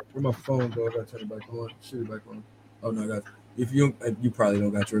 where my phone go? I gotta turn it back on. Shoot it back on. Oh no, I got. If you probably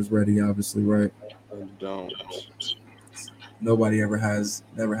don't got yours ready, obviously, right? I don't. Nobody never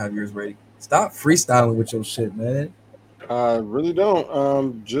have yours ready. Stop freestyling with your shit, man. I really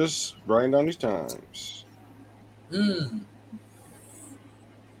don't. Just writing down these times.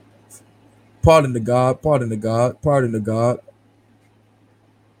 Pardon the God.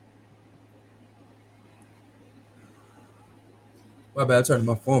 My bad, I turned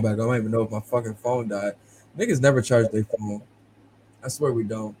my phone back. I don't even know if my fucking phone died. Niggas never charge their phone. I swear we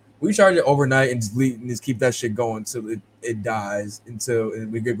don't. We charge it overnight and just keep that shit going until it dies,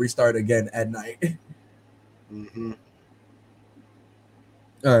 and we get restart again at night. Mm-hmm.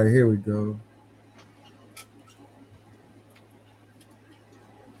 All right, here we go.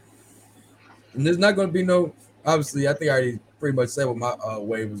 And there's not going to be no. Obviously, I think I already pretty much said what my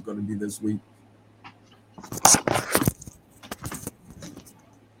wave was going to be this week.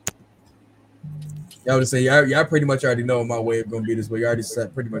 Y'all would say y'all pretty much already know what my wave going to be this week. You already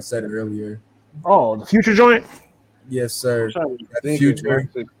pretty much said it earlier. Oh, the Future joint? Yes, sir. The Future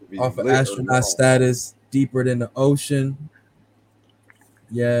off of Astronaut Status, Deeper Than the Ocean.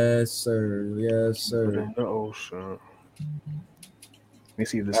 Yes, sir. Deeper Than the Ocean. Let me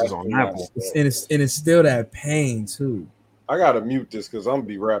see if this is on Apple. It's still that pain too. I gotta mute this because I'm gonna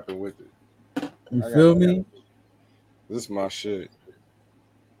be rapping with it. You feel me? This is my shit.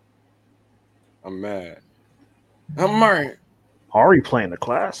 I'm mad. I'm mad. Ari playing the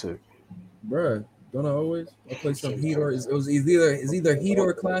classic, bruh. Don't I always? I play some Heat or it's either Heat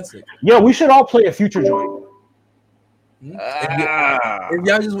or classic. Yeah, we should all play a Future joint. If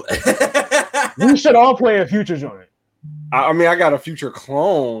y'all just, we should all play a Future joint. I mean, I got a Future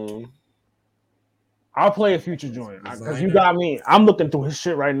clone. I'll play a Future joint because you got me. I'm looking through his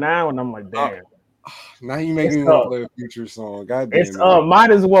shit right now, and I'm like, damn. Now you make me want to play a Future song. God damn it's might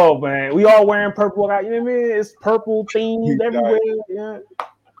as well, man. We all wearing purple. You know what I mean? It's purple themed everywhere. Yeah.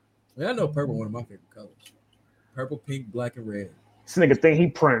 Man, I know purple one of my favorite colors. Purple, pink, black, and red. This nigga think he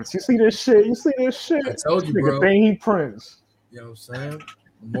Prince. You see this shit? I told you, bro. Nigga think he Prince. You know what I'm saying?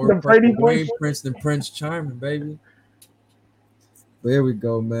 More Purple Rain Prince than Prince Charming, baby. There we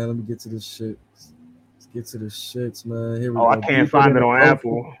go, man. Let me get to this shit. Let's get to the shits, man. Here we go. I can't find it on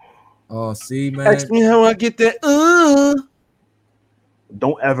Apple. Oh, see, man. Ask me how I get that.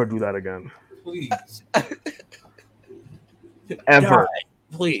 Don't ever do that again. Please. Ever. God,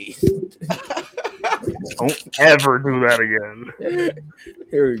 please. Don't ever do that again.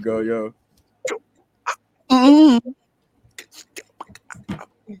 Here we go, yo.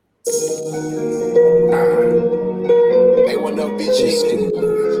 Hey, what up, BG?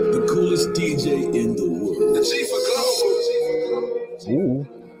 The coolest DJ in the world. The Chief of Global. Ooh.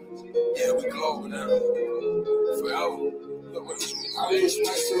 Yeah, we global now. Forever. I wish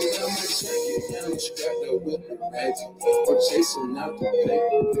my son I'ma check it down, strapped up with the bags, or chasing out the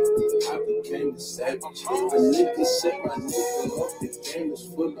paper. I became a savage. A nigga set my nigga up, the game is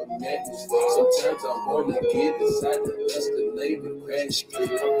full of madness. Sometimes I wanna get inside the escalator crash. I'm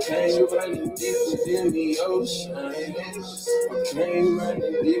playing running deeper than the ocean. I'm playing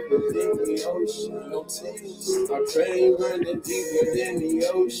running deeper than the ocean. I'm playing running deeper than the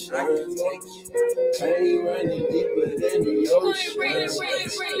ocean. Playing running deeper than the ocean.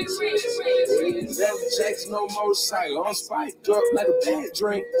 Never Jackson, no motorcycle. I'm spiked up like a bad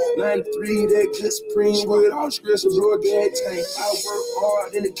drink. 93, that good Supreme with all scripts of real gas tank. I worked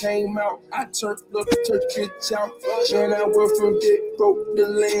hard, then it came out. I turned up the turkey bitch out. And I went from dead broke to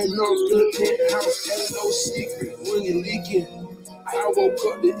land up to the penthouse. Ain't no secret when you're leaking. I woke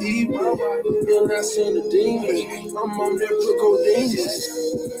up to evil, and I seen the demon. I'm on that codeine,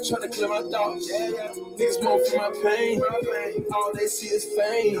 trying to clear my thoughts. Niggas more for my pain. All they see is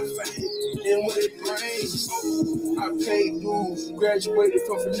fame, and what it brings. I paid dues, graduated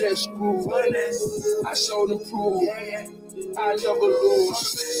from finesse school. I showed them proof. I never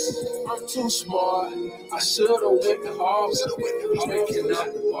lose. I'm too smart. I should've went to Harvard. Drinking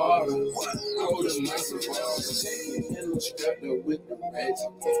out the bar. I would've not survived. And I'm strapped up with the rats.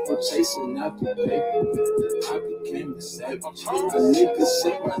 I'm chasing out the paper. I became a savage. A nigga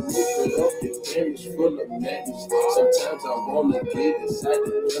set my nigga up. The game is full of madness. Sometimes I wanna get inside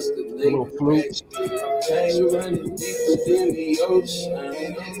the dust of the pain running deeper than the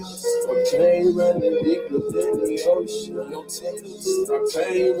ocean. My pain running deeper than the ocean. My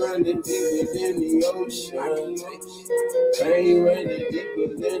pain running deeper than the ocean. Pain running deeper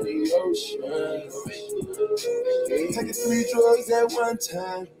than the ocean. Taking 3 drugs at one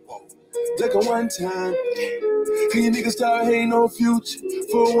time. Like a one time. Can you niggas start hating no future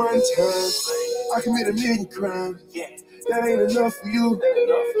for one time? I commit 1,000,000 crimes. That ain't enough for you.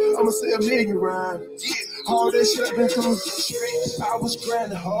 I'ma say 1,000,000 rhymes. All that shit I've been through. I was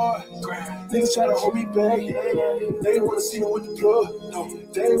grinding hard. Niggas try to hold me back. They ain't wanna see me with the plug.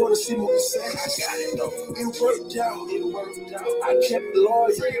 They ain't wanna see me with the sack. I got it though. It worked out. I kept the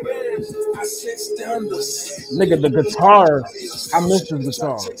loyal. I set standards. Nigga, the guitar. I miss the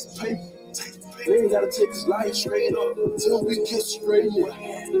guitar. We ain't gotta take this life straight up until we get straight in.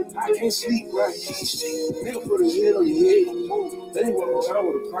 I can't sleep right. Nigga put a head on your head. They ain't walk around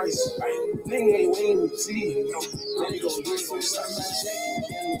with a price. Nigga ain't waiting to see. Then you gon' get some stuff like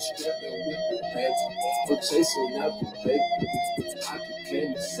for chasing out the paper. I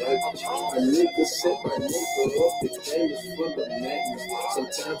became a savage. A nigga set my nigga up. The game is full of madness.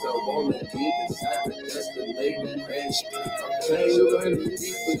 Sometimes I wanna get inside the destination and crash. I'm playing running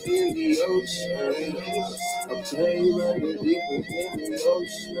deeper than the ocean. I'm playing running deeper than the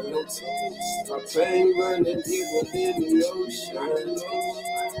ocean. I'm playing running deeper than the ocean.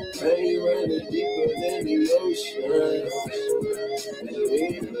 Playing running deeper than the ocean.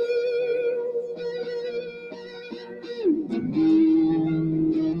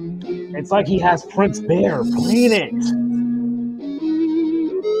 It's like he has Prince Bear playing it.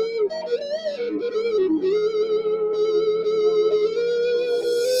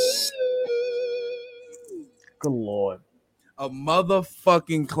 Good Lord. A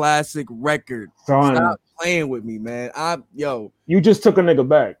motherfucking classic record. Son. Stop playing with me, man. You just took a nigga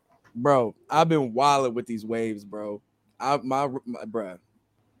back. Bro, I've been wilding with these waves, bro. Bruh.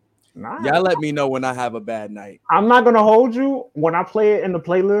 Nah. Y'all let me know when I have a bad night. I'm not gonna hold you when I play it in the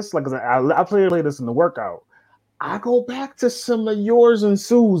playlist. Like I play the playlist in the workout. I go back to some of yours and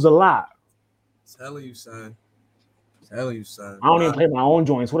Sue's a lot. Telling you, son. I don't even play my own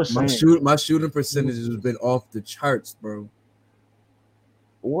joints. What a shame. My shooting percentages has been off the charts, bro.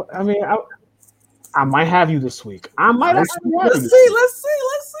 What? I mean, I might have you this week. I might. Let's see.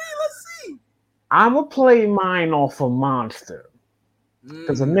 I'm gonna play mine off of Monster.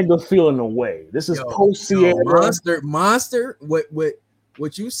 Because a nigga feeling away. This is post Sierra. Monster.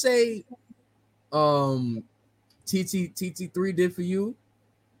 What you say? TT3 did for you.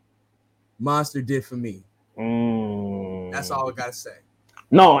 Monster did for me. That's all I gotta say.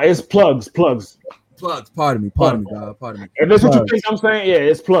 No, it's plugs. Plugs. Pardon me, dog. Pardon me. If that's what you think I'm saying, yeah,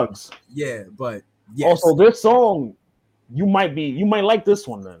 it's plugs. Yeah, but yes. Also, this song, you might like this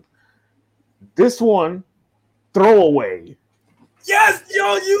one then. This one, Throwaway. Yes,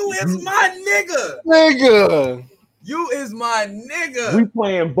 yo, you is my nigga. You is my nigga. We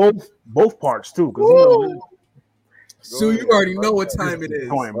playing both parts too, so you already know what time it is.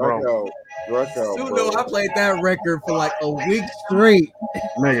 Bro. You know I played that record for like a week straight.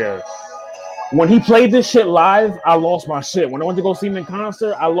 Nigga. When he played this shit live, I lost my shit. When I went to go see him in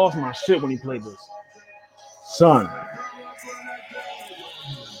concert, I lost my shit when he played this. Son.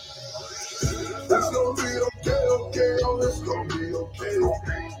 It's gonna be okay, it's gonna be okay.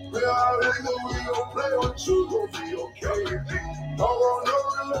 We gon' play with you, gonna be okay. I want no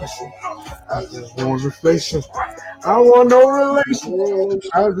relation, I just want your patience. I want no relation,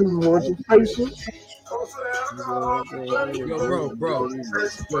 I just want your patience. Yo, bro.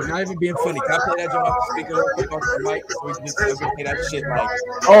 Yo, not even being funny. Can I play that joint off the speaker off the mic so we can just play that shit like?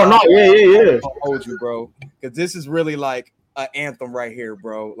 Oh no, yeah. I'll hold you, bro. Because this is really like an anthem right here,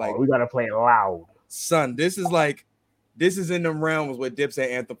 bro. Like we gotta play it loud, son. This is in them realms with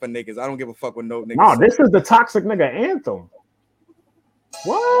Dipset anthem for niggas. I don't give a fuck with no niggas. No, this is the toxic nigga anthem.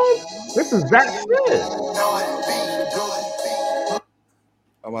 What? This is that shit.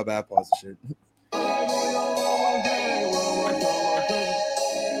 Oh my bad, pause the shit.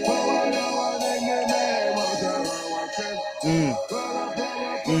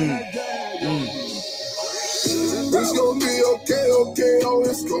 It's gonna be okay, oh,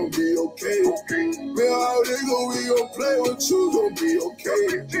 it's gonna be okay. Man, how they we gon' play with you, gon' be okay.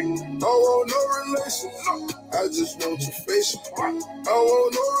 I want no relation, I just want your face. I want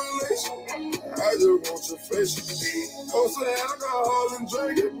no relation, I just want your face. Oh, say alcohol and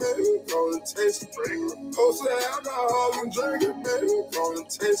drink it, baby, gonna taste it. Oh, say alcohol and drink it, baby, gonna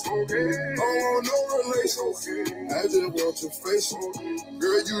taste it. I want no relation, I just want your face.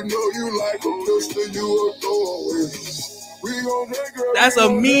 Girl, you know you like a pistol, you a throwaway. That's a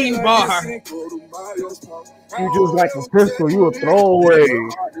mean bar. You just like a pistol, you a throwaway.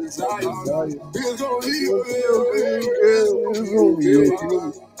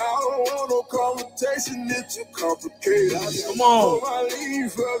 I don't want no conversation that you complicate. Come on.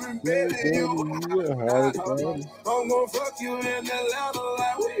 I'm gonna fuck you in Atlanta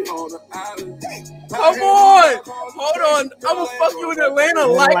like we on the island. Come on. Hold on. I'm gonna fuck you in Atlanta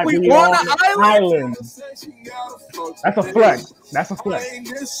like we on the island. That's a flex. That's a flex. I ain't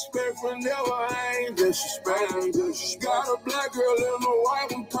disrespectful, never. I ain't disrespectful. Got a black girl in the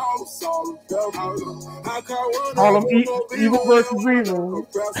white one, call us all the I call them evil versus evil.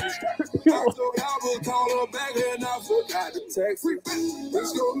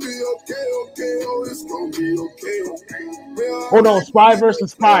 Hold on, spy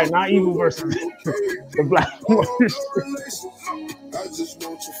versus spy, not evil versus the black one. I just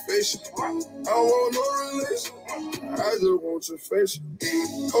want your face. I want no relation. I just want your face.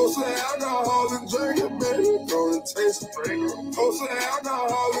 Oh, say alcohol and drink it, baby, gonna taste it. Oh, say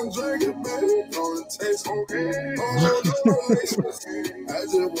alcohol and drink it, baby, gonna taste it. Oh, no relation. I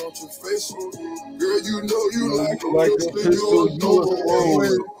just want your face. Girl, you know you like a pistol, you know.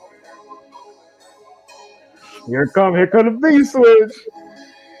 Here come the B switch.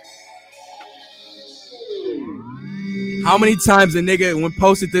 How many times a nigga when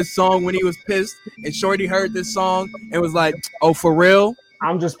posted this song when he was pissed and Shorty heard this song and was like, "Oh, for real?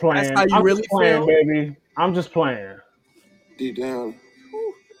 I'm just playing. That's how you really playing, feel, baby. I'm just playing." Deep down,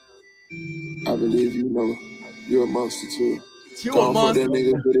 I believe you know you're a monster too. You a monster. That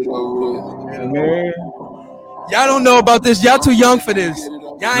nigga get it over with. Man. Y'all don't know about this. Y'all too young for this.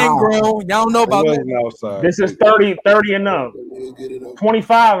 Y'all ain't grown. Y'all don't know about this. This is 30 and up.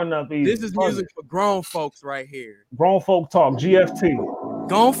 25 and up. Even. This is music for grown folks right here. Grown folk talk. GFT.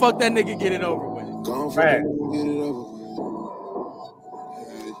 Go on, fuck that nigga. Get it over with. Go on, fuck that nigga. Get it over.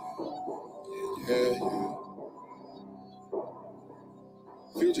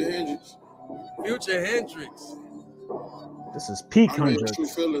 Future Hendrix. Future Hendrix. This is peak Hendrix. True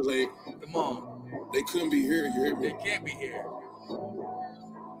feelings ain't. Come on. They couldn't be here. You hear me? They can't be here.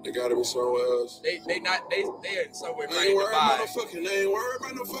 They gotta be somewhere else. They are somewhere right in the vibe. They ain't worried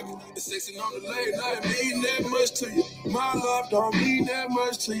about no fucking. It's sexing on the late night mean that much to you. My love don't mean that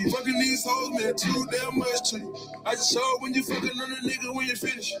much to you. Fucking these hoes mean too damn much to you. I just show when you fucking on a nigga when you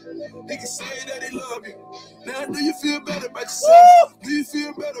finish. They can say that they love you. Now do you feel better about yourself? Do you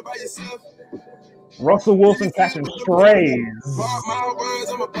feel better about yourself? Russell Wilson catching strays. My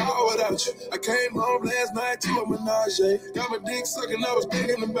words, I'm a power without you. I came home last night to a menage. Got my dick sucking, I was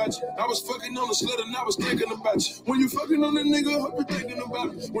thinking about you. I was fucking on the slut and I was thinking about you. When you fucking on that nigga, hope you thinking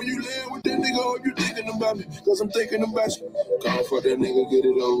about me. When you laying with that nigga, hope you thinking about me. Cause I'm thinking about you. Go fuck that nigga, get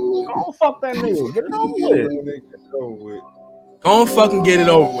it over with. Go fuck that nigga, get it over with. Go on, fucking get it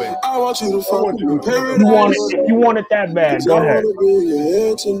over with. I want you to fuck with me. If you want it that bad, go ahead.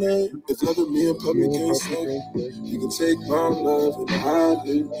 If loving me in public can't say, you can take my love and hide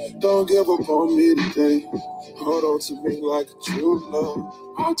it. Don't give up on me today. Hold on to me like a true love.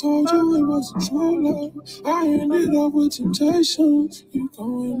 I told you it wasn't true love. I ended up with temptations. You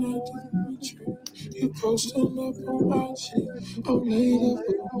going out to the tree. You posting up on my shit. I'm laid up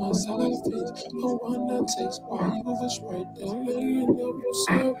with my side face. No one that takes while you was right there laying up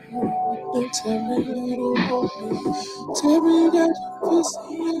yourself. Then tell me you don't want me. Tell me that you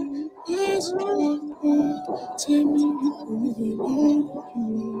pussy is love. Tell me you moving on.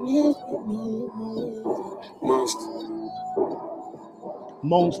 You don't love me no more.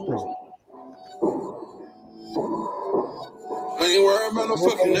 Monster. I ain't worried about no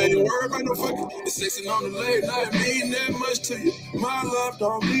fucking, I ain't worried about no fucking. It's sexing on the late night mean that much to you. My love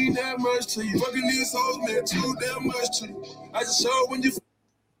don't mean that much to you. Fucking these hoes meant too damn much to you. I just show when you.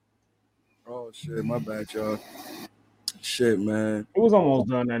 Oh shit, my bad, y'all. Shit, man. It was almost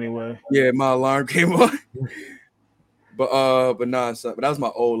done anyway. Yeah, my alarm came on. but nah, son, but that was my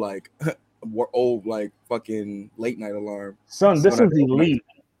old like fucking late night alarm. Son, this is elite.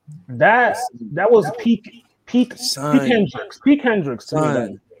 That was peak Hendrix. Peak Hendrix to me.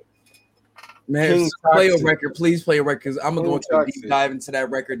 Son. Man, play a record. Please play a record because I'm gonna go into a deep dive into that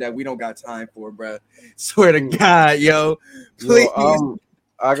record that we don't got time for, bro. Swear to God, yo. Please. Yo,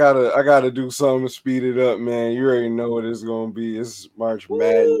 I gotta do something to speed it up, man. You already know what it's gonna be. It's March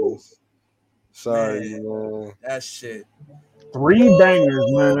Madness. Sorry, man. That shit. 3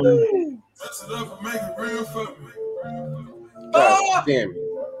 bangers, man. God damn it.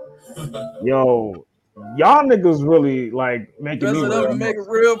 Yo, y'all niggas really like making me real. Make it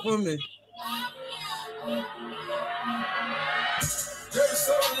real for me.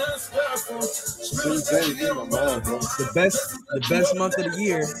 The best month of the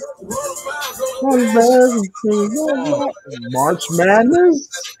year. March Madness.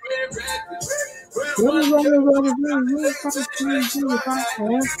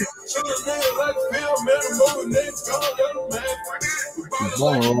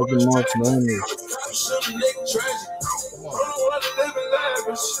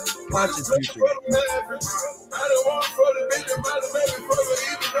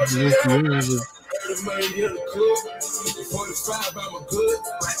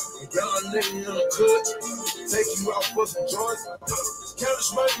 Take you out for some joints.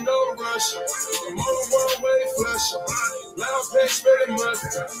 Counters money, no rush. I'm on the one way flush. Loud pay, spending money.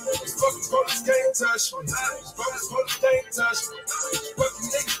 These fucking police can't touch me. These fucking police can't touch me. These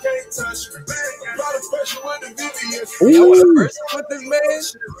fucking niggas can't touch me. A lot of pressure with the VVS. I want a person with this man.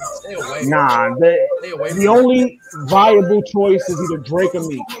 Stay away. Nah, the only viable choice is either Drake or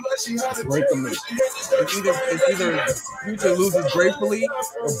Meek. Drake or Meek. It's either Future loses gracefully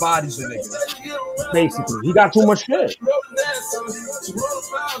or bodies the nigga. Basically, he got too much shit.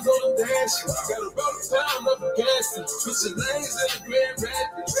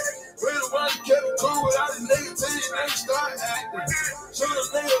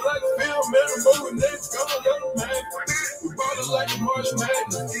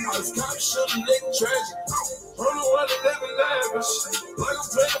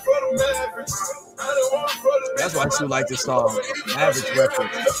 That's why I still like this song, Mavericks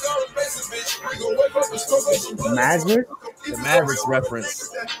reference. Magic? The Mavericks reference.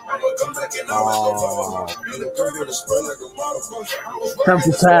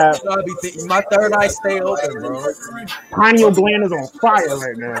 Temple Tab. My third eye stay open, bro. Pineal gland is on fire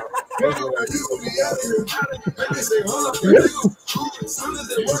right now.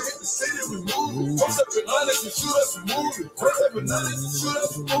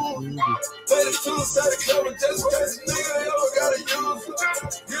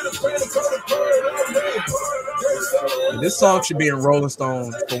 This song should be in Rolling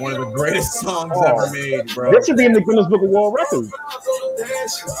Stone for one of the greatest songs ever made, bro. This should be in the Guinness Book of World Records.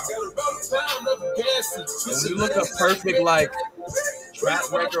 When you look up perfect, like, trap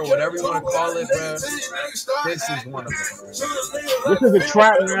record or whatever you want to call it, bro, this is one of them. Bro. This is a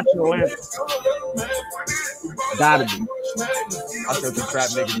trap national anthem. Gotta be. I thought the trap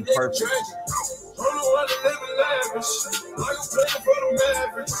nigga be perfect.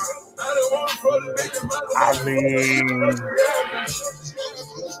 I mean,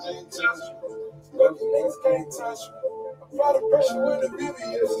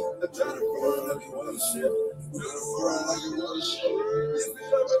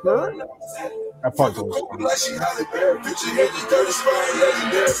 that part was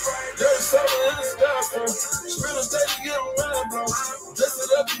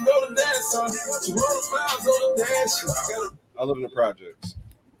I live in the projects.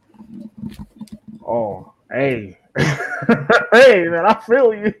 Oh, hey. Hey, man, I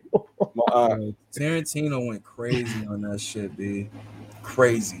feel you. Tarantino went crazy on that shit, B.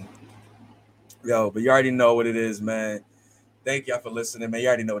 Crazy. Yo, but you already know what it is, man. Thank y'all for listening, man. You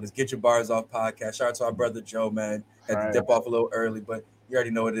already know what it is. Get Your Bars Off podcast. Shout out to our brother Joe, man. Had to dip off a little early, but you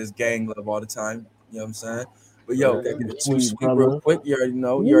already know what it is. Gang love all the time. You know what I'm saying? But yo, too sweet real quick. You already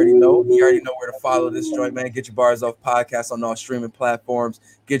know. You already know where to follow this joint, man. Get Your Bars Off podcast on all streaming platforms.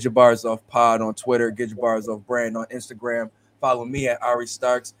 Get Your Bars Off pod on Twitter. Get Your Bars Off brand on Instagram. Follow me at Ari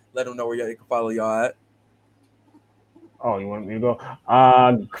Starks. Let them know where you can follow y'all at. Oh, you want me to go?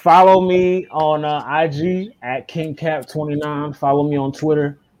 Follow me on IG at KingCap29. Follow me on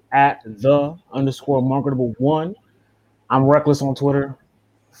Twitter at @the_marketable1. I'm reckless on Twitter.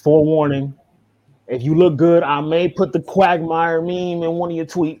 Forewarning. If you look good, I may put the Quagmire meme in one of your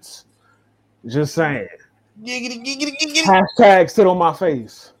tweets. Just saying. Hashtag sit on my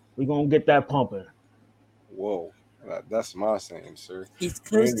face. We're going to get that pumping. Whoa. That's my saying, sir. It's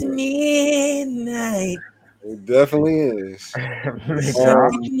close to midnight. It definitely is.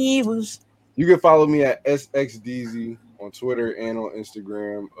 You can follow me at SXDZ on Twitter and on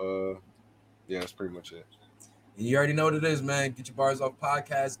Instagram. Yeah, that's pretty much it. And you already know what it is, man. Get your bars off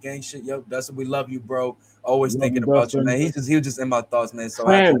podcast, gang shit. Yo, Dustin, we love you, bro. Always thinking about you, man. He was just in my thoughts, man. So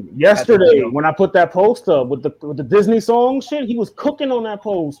yesterday when I put that post up with the Disney song shit, he was cooking on that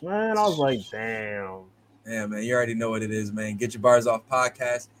post, man. I was like, damn. Yeah, man. You already know what it is, man. Get your bars off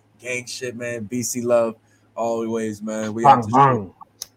podcast, gang shit, man. BC love, always, man. We out.